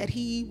week that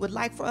he would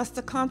like for us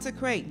to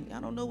consecrate. I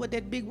don't know what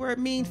that big word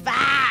means.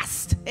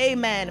 Fast.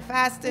 Amen.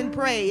 Fast and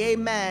pray.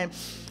 Amen.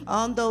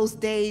 On those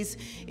days,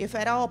 if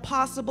at all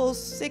possible,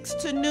 6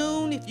 to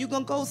noon. If you're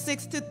going to go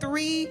 6 to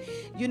 3,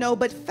 you know,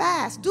 but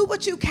fast. Do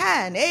what you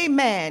can.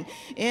 Amen.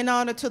 In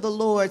honor to the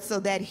Lord so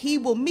that he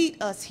will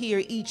meet us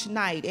here each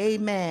night.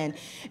 Amen.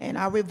 And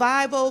our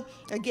revival,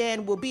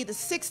 again, will be the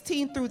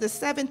 16th through the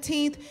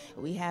 17th.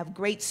 We have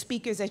great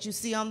speakers, as you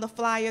see on the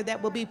flyer,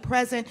 that will be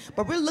present,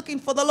 but we're looking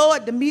for the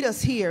Lord to meet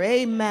us here.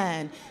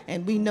 Amen.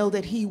 And we know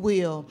that he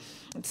will.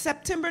 And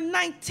September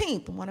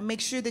 19th, I want to make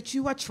sure that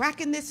you are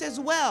tracking this as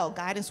well.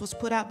 Guidance was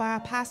put out by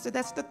our pastor.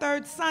 That's the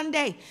third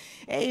Sunday.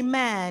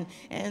 Amen.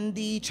 And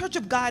the Church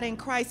of God in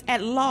Christ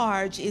at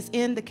large is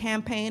in the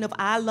campaign of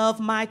I Love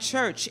My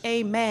Church.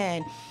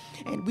 Amen.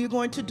 And we're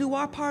going to do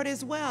our part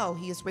as well.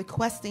 He is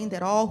requesting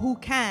that all who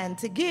can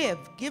to give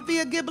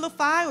via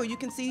Givelify, or you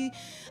can see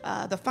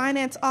the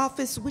finance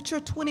office, which are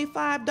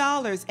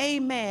 $25.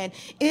 Amen.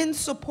 In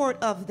support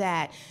of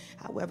that.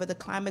 However, the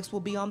climax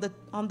will be on the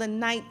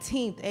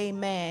 19th,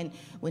 amen,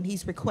 when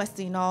he's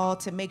requesting all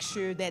to make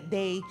sure that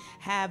they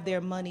have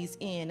their monies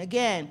in.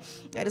 Again,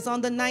 that is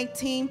on the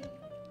 19th,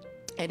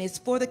 and it's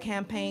for the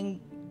campaign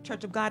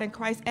Church of God in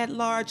Christ at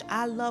large.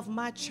 I Love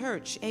My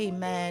Church,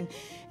 amen.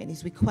 And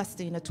he's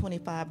requesting a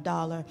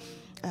 $25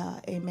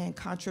 amen,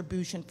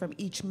 contribution from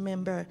each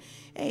member.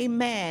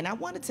 Amen. I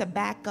wanted to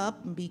back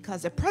up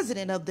because the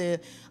president of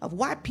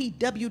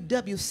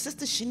YPWW,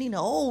 Sister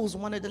Shanina Oles,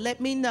 wanted to let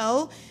me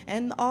know,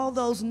 and all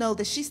those know,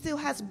 that she still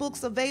has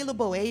books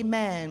available.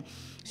 Amen.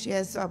 She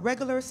has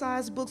regular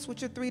size books,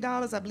 which are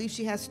 $3. I believe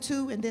she has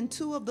 2, and then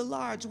 2 of the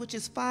large, which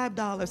is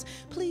 $5.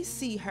 Please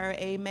see her.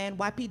 Amen.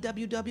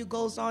 YPWW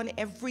goes on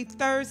every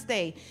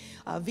Thursday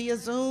via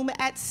Zoom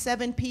at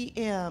 7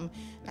 p.m.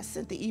 I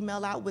sent the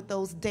email out with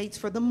those dates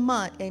for the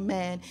month.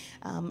 Amen.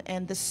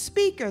 And the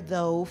speaker,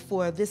 though,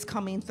 for this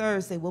coming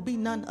Thursday will be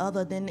none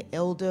other than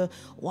Elder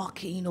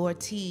Joaquin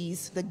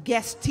Ortiz, the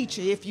guest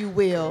teacher, if you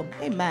will.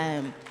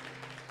 Amen.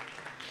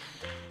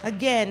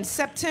 Again,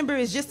 September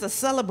is just a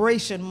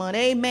celebration month.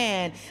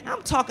 Amen.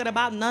 I'm talking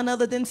about none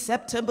other than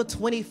September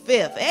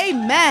 25th.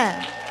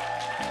 Amen.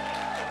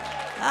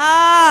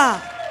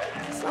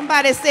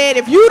 Somebody said,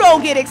 if you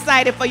don't get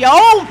excited for your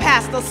own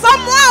pastor,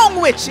 something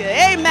wrong with you.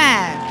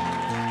 Amen.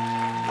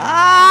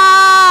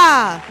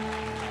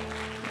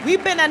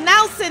 We've been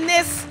announcing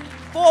this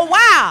for a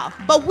while,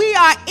 but we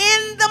are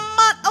in the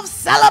month of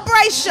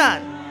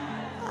celebration.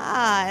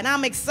 And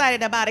I'm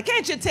excited about it.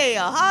 Can't you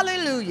tell?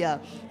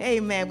 Hallelujah.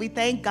 Amen. We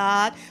thank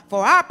God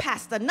for our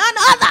pastor, none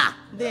other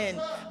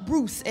than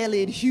Bruce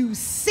Elliott Hughes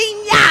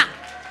Sr.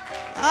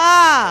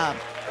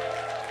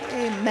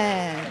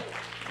 Amen.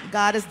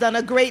 God has done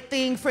a great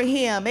thing for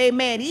him.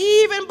 Amen.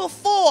 Even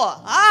before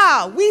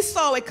we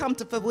saw it come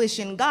to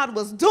fruition, God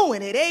was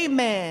doing it.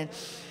 Amen.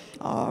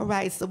 All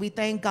right, so we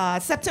thank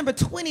God. September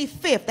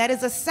 25th, that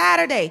is a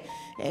Saturday.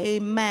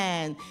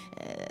 Amen.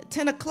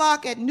 10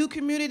 o'clock at New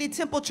Community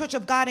Temple Church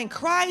of God in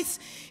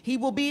Christ. He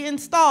will be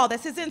installed.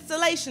 That's his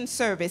installation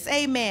service.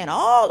 Amen.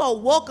 All are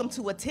welcome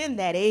to attend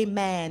that.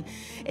 Amen.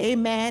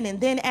 Amen. And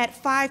then at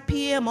 5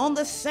 p.m. on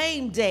the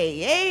same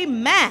day,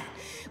 amen,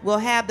 we'll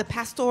have the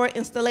pastoral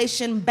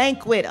installation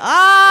banquet.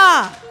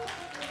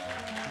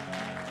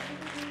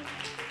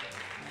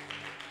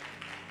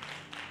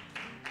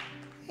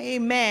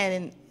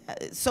 Amen.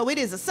 And so it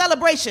is a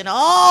celebration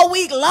all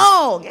week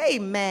long.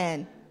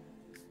 Amen.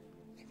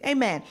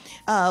 Amen.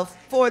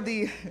 For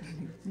the,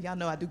 y'all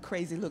know I do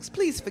crazy looks.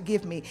 Please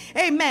forgive me.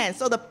 Amen.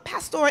 So the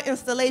pastoral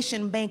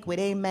installation banquet,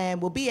 amen,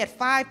 will be at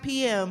 5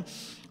 p.m.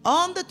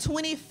 on the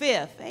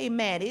 25th.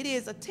 Amen. It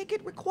is a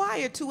ticket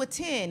required to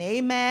attend.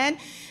 Amen.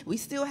 We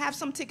still have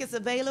some tickets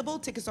available.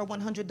 Tickets are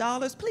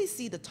 $100. Please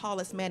see the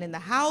tallest man in the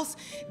house,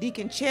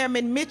 Deacon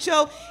Chairman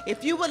Mitchell,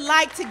 if you would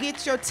like to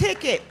get your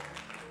ticket.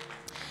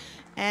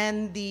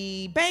 And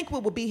the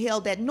banquet will be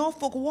held at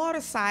Norfolk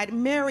Waterside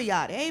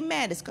Marriott.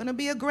 Amen. It's going to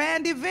be a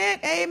grand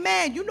event.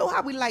 Amen. You know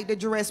how we like to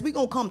dress. We're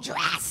going to come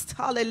dressed.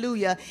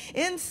 Hallelujah.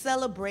 In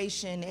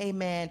celebration,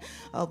 amen,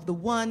 of the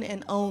one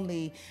and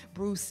only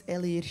Bruce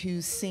Elliott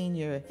Hughes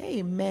Sr.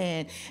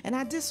 Amen. And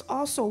I just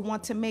also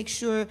want to make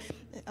sure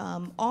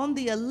on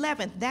the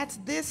 11th, that's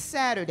this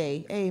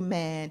Saturday,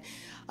 amen,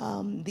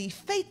 the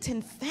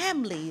Phaeton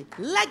Family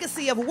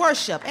Legacy of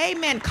Worship,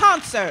 amen,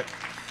 concert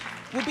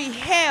will be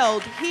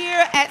held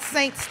here at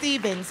St.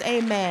 Stephen's.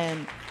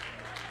 Amen.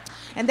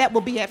 and that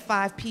will be at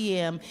 5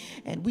 p.m.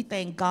 And we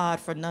thank God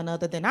for none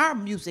other than our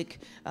music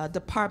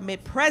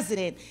department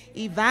president,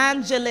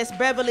 Evangelist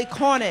Beverly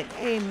Cornick.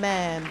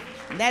 Amen.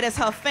 And that is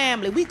her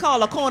family. We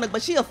call her Cornick,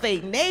 but she a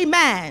Phaeton.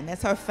 Amen.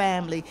 That's her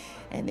family.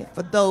 And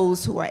for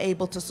those who are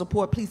able to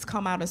support, please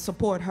come out and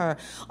support her.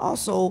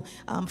 Also,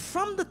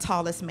 from the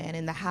tallest man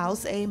in the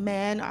house,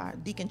 amen, our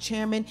deacon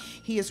chairman,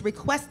 he is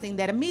requesting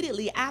that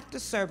immediately after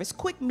service,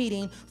 quick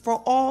meeting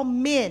for all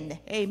men,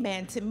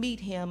 amen, to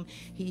meet him.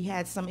 He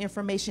had some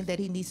information that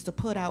he needs to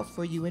put out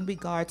for you in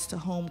regards to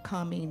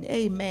homecoming,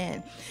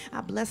 amen.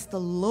 I bless the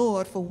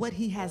Lord for what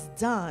he has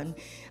done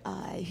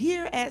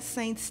here at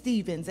St.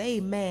 Stephen's,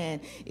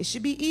 amen. It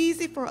should be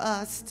easy for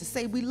us to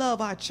say we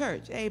love our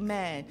church,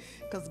 amen,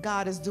 because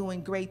God is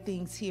doing great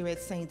things here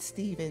at St.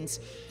 Stephen's.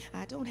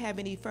 I don't have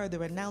any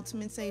further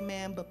announcements,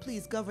 amen, but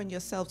please govern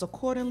yourselves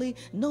accordingly.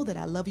 Know that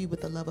I love you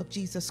with the love of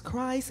Jesus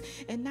Christ.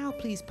 And now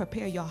please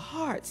prepare your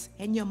hearts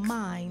and your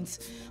minds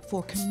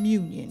for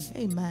communion,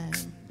 amen.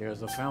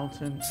 There's a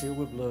fountain filled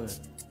with blood.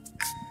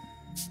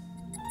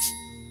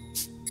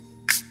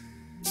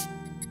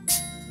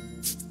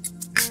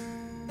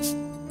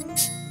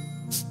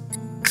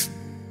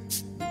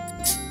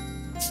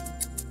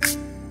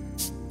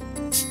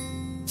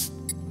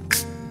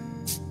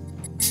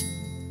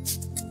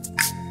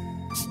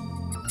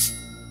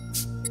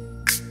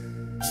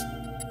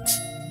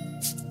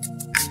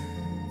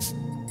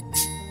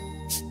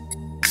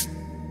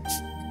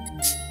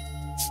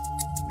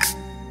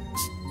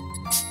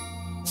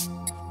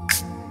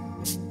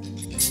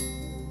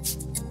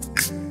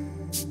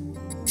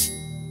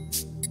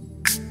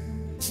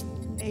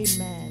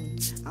 Amen.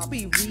 I'll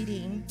be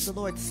reading the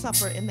Lord's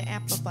Supper in the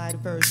Amplified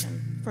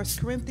Version. 1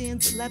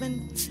 Corinthians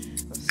 11,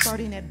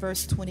 starting at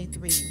verse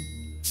 23.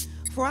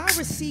 For I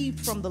received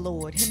from the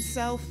Lord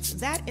himself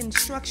that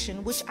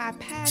instruction which I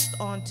passed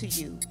on to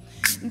you,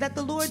 that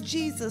the Lord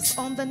Jesus,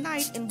 on the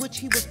night in which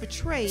he was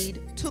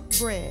betrayed, took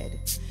bread.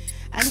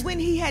 And when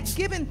he had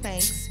given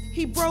thanks,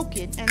 he broke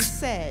it and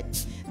said,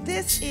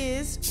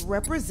 This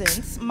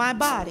represents my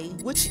body,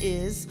 which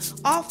is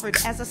offered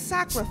as a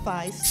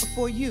sacrifice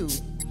for you.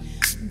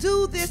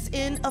 Do this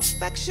in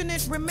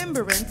affectionate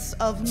remembrance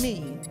of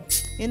me.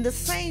 In the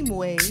same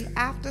way,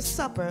 after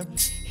supper,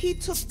 he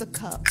took the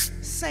cup,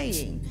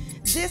 saying,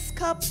 This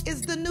cup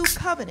is the new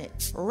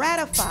covenant,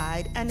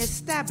 ratified and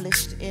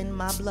established in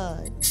my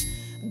blood.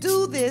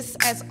 Do this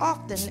as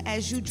often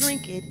as you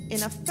drink it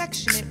in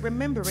affectionate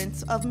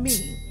remembrance of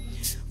me.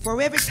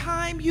 For every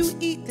time you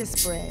eat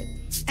this bread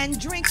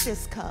and drink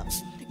this cup,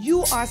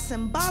 you are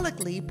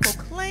symbolically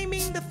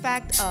proclaiming the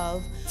fact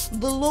of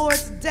the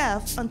Lord's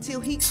death until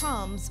he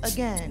comes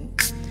again.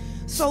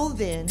 So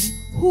then,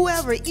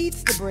 whoever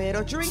eats the bread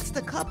or drinks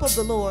the cup of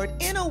the Lord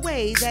in a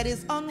way that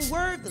is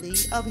unworthy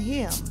of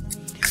him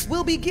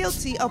will be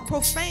guilty of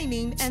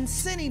profaning and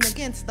sinning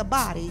against the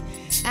body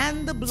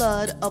and the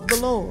blood of the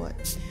Lord.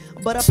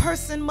 But a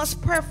person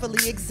must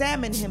prayerfully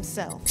examine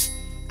himself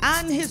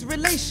and his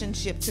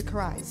relationship to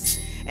Christ.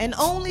 And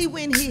only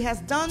when he has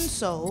done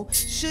so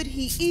should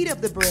he eat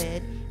of the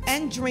bread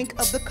and drink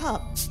of the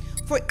cup.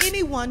 For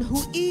anyone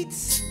who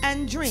eats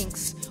and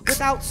drinks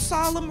without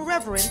solemn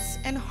reverence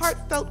and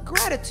heartfelt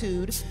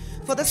gratitude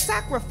for the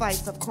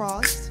sacrifice of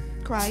Christ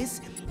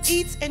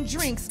eats and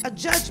drinks a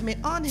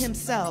judgment on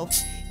himself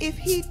if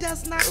he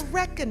does not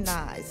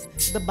recognize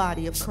the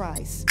body of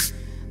Christ.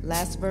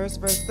 Last verse,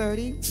 verse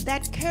 30,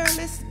 that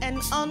careless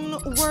and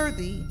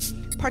unworthy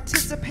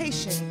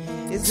participation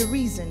is the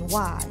reason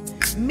why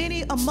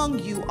many among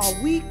you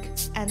are weak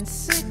and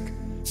sick,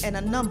 and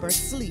a number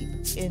sleep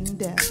in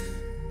death.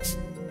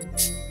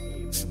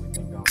 Amen. We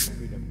thank God for the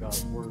reading of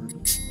God's word.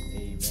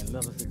 Amen.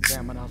 Let us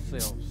examine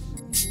ourselves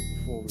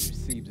before we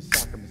receive the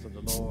sacraments of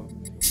the Lord.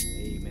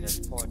 Amen.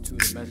 That's part 2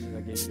 of the message.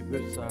 I gave you the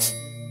good side.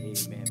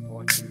 Amen.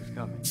 Part 2 is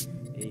coming.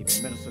 Amen.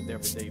 Minister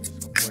every day. Let's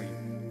go pray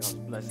God's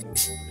blessing over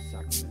the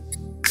sacraments.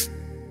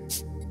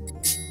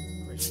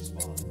 Gracious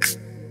Father,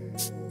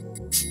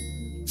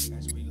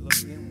 as we look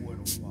inward,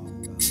 oh Father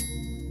God,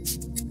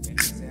 and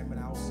examine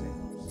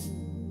ourselves,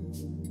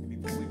 and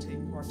before we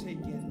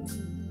partake in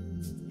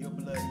your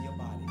blood and your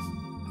body,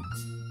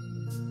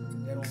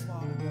 that, oh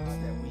Father God,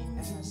 that we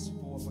ask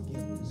for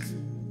forgiveness.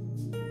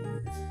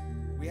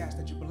 We ask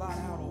that you blot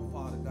out, oh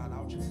Father God,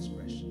 our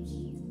transgressions.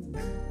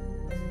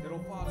 That,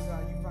 oh Father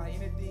God, you find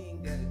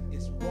anything that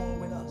is wrong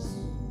with us,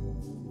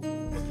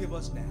 forgive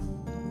us now.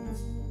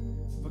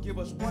 Forgive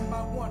us one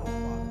by one, oh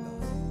Father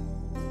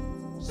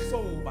God,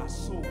 soul by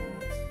soul.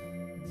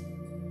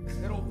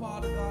 That, oh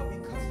Father God, we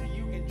come to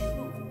you in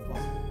truth, oh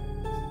Father,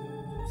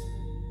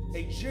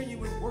 a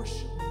genuine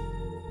worship.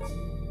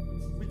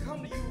 We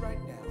come to you right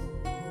now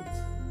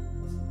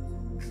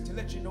to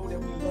let you know that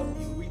we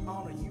love you, we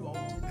honor you on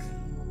today.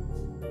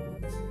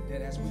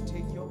 That as we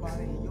take your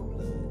body and your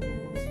blood,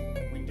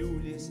 we do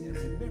this in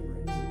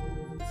remembrance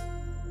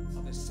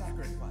of the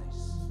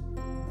sacrifice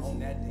on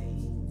that day.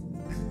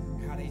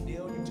 How they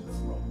nailed you to the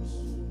cross,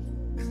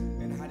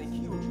 and how they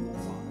killed you, oh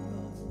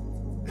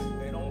Father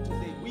God. And on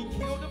today, we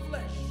kill the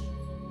flesh.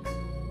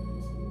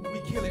 We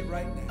kill it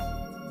right now.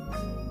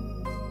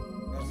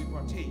 As we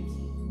partake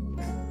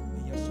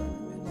in your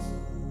sacraments.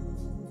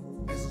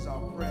 This is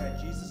our prayer.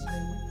 In Jesus'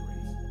 name we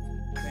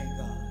pray. Thank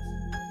God.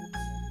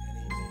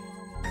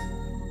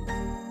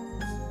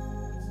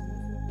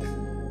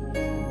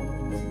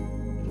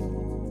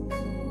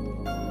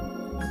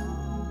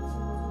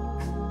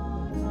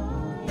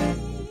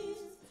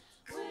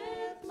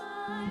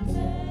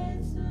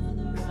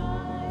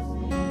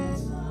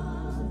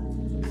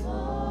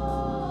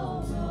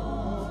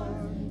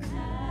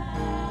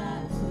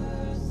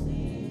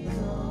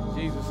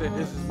 Said,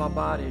 this is my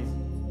body,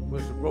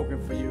 which was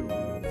broken for you.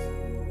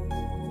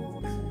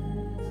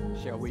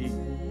 Shall we eat?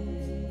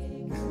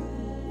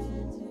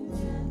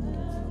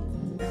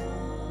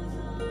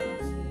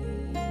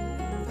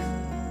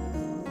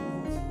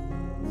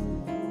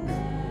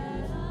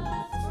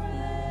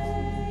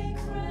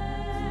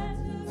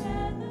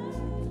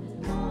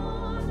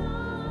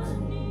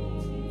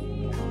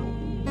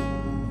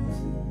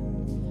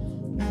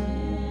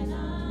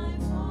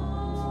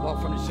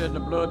 Walk from the shedding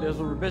of blood, there's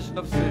a remission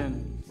of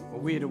sin.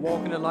 We are to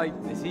walk in the light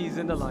as he's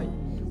in the light.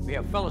 We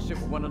have fellowship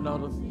with one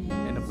another,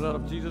 and the blood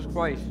of Jesus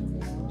Christ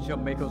shall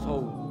make us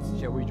whole.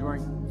 Shall we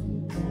drink?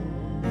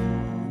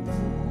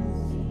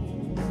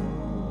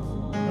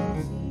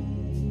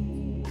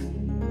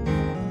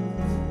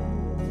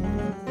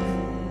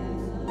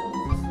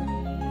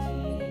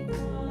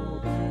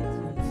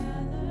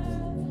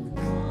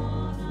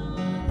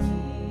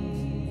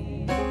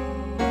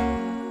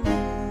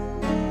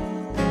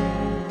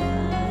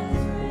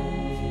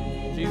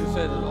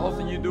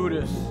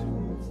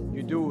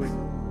 You do it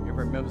in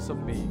remembrance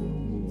of me.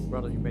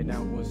 Brother, you may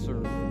now go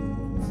serve.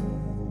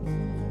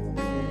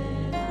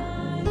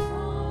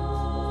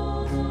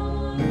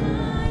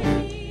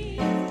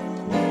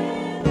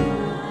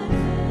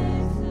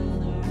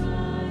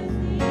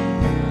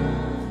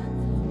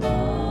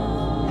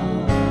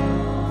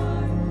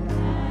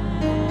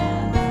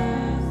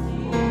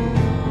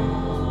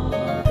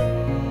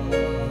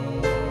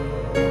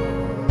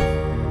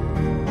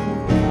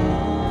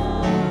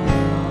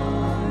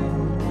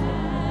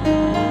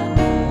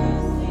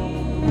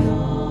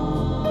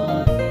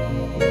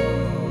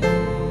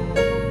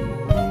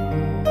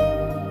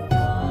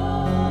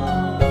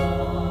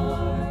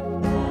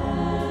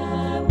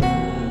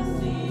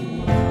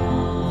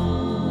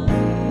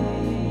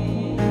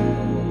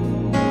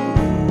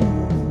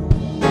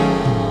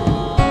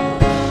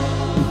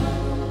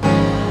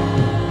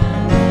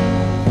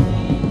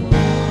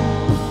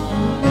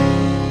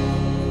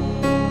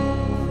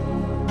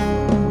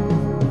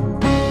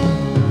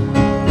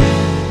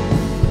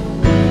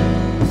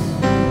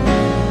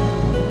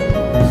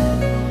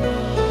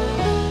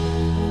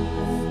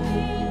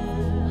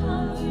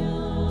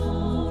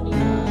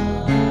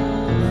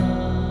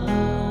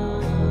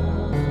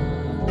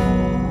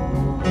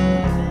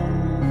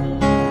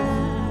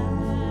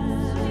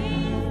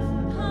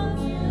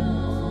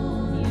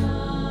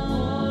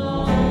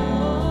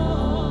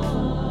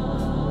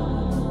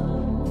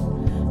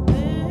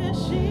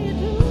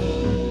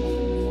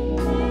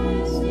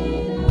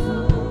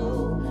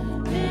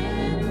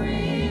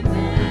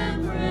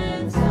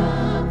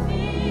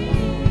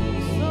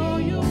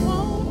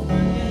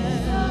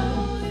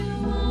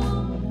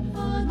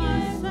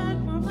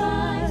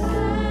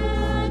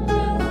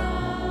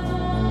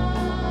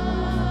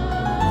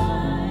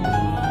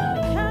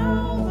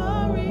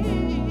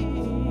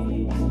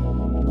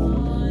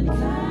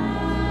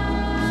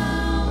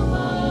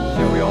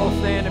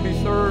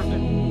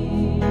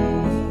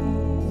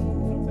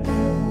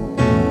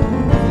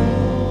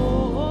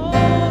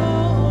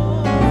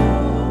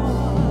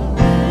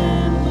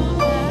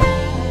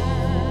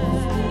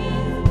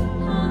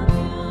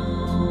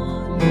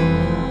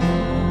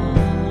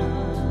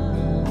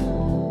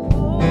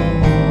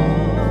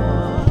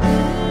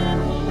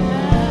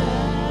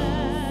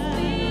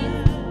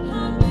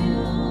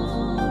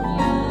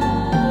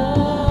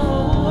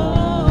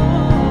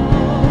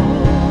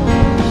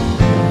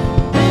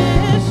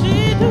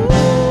 She do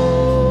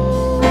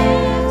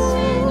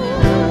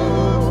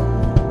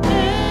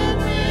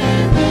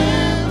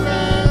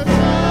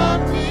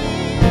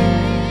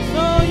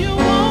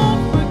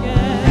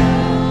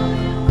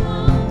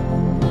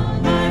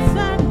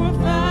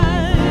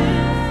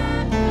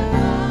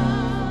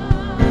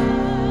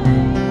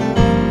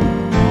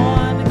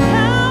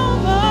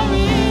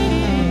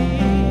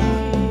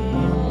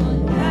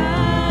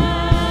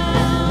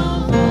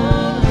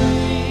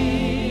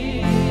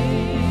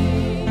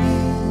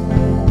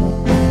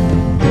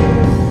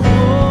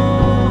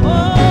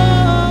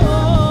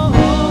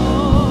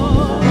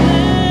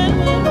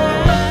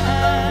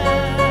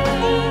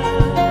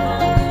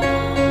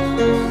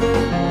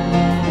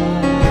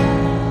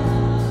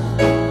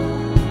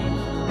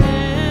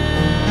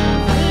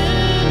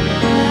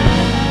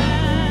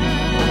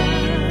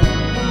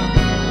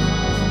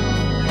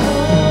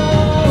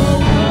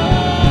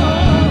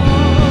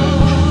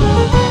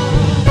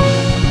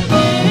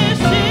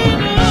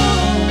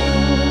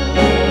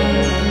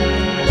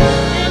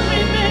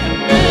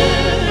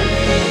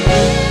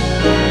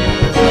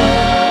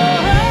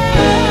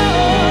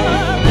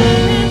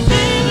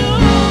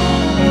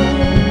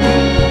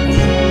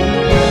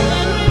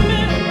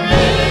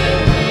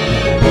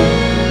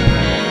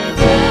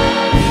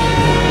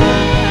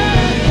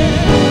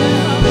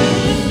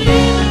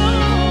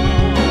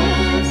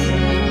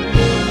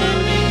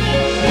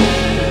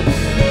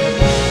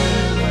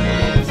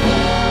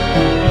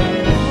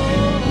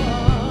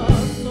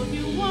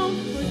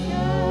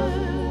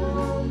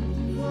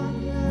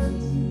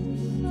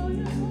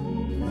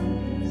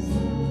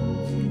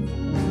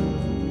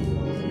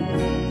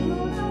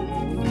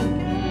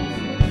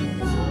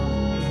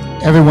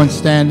Everyone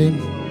standing.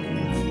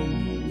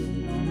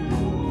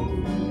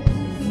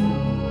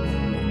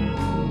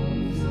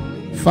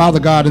 Father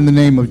God, in the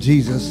name of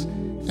Jesus,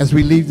 as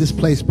we leave this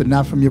place but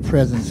not from your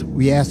presence,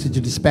 we ask that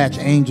you dispatch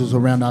angels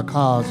around our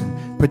cars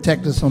and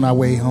protect us on our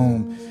way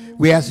home.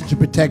 We ask that you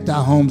protect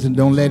our homes and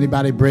don't let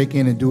anybody break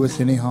in and do us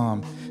any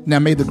harm. Now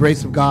may the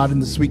grace of God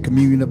and the sweet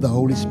communion of the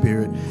Holy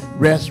Spirit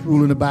rest,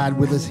 rule, and abide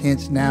with us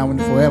hence, now, and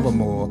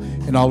forevermore.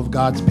 And all of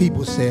God's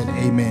people said,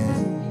 amen.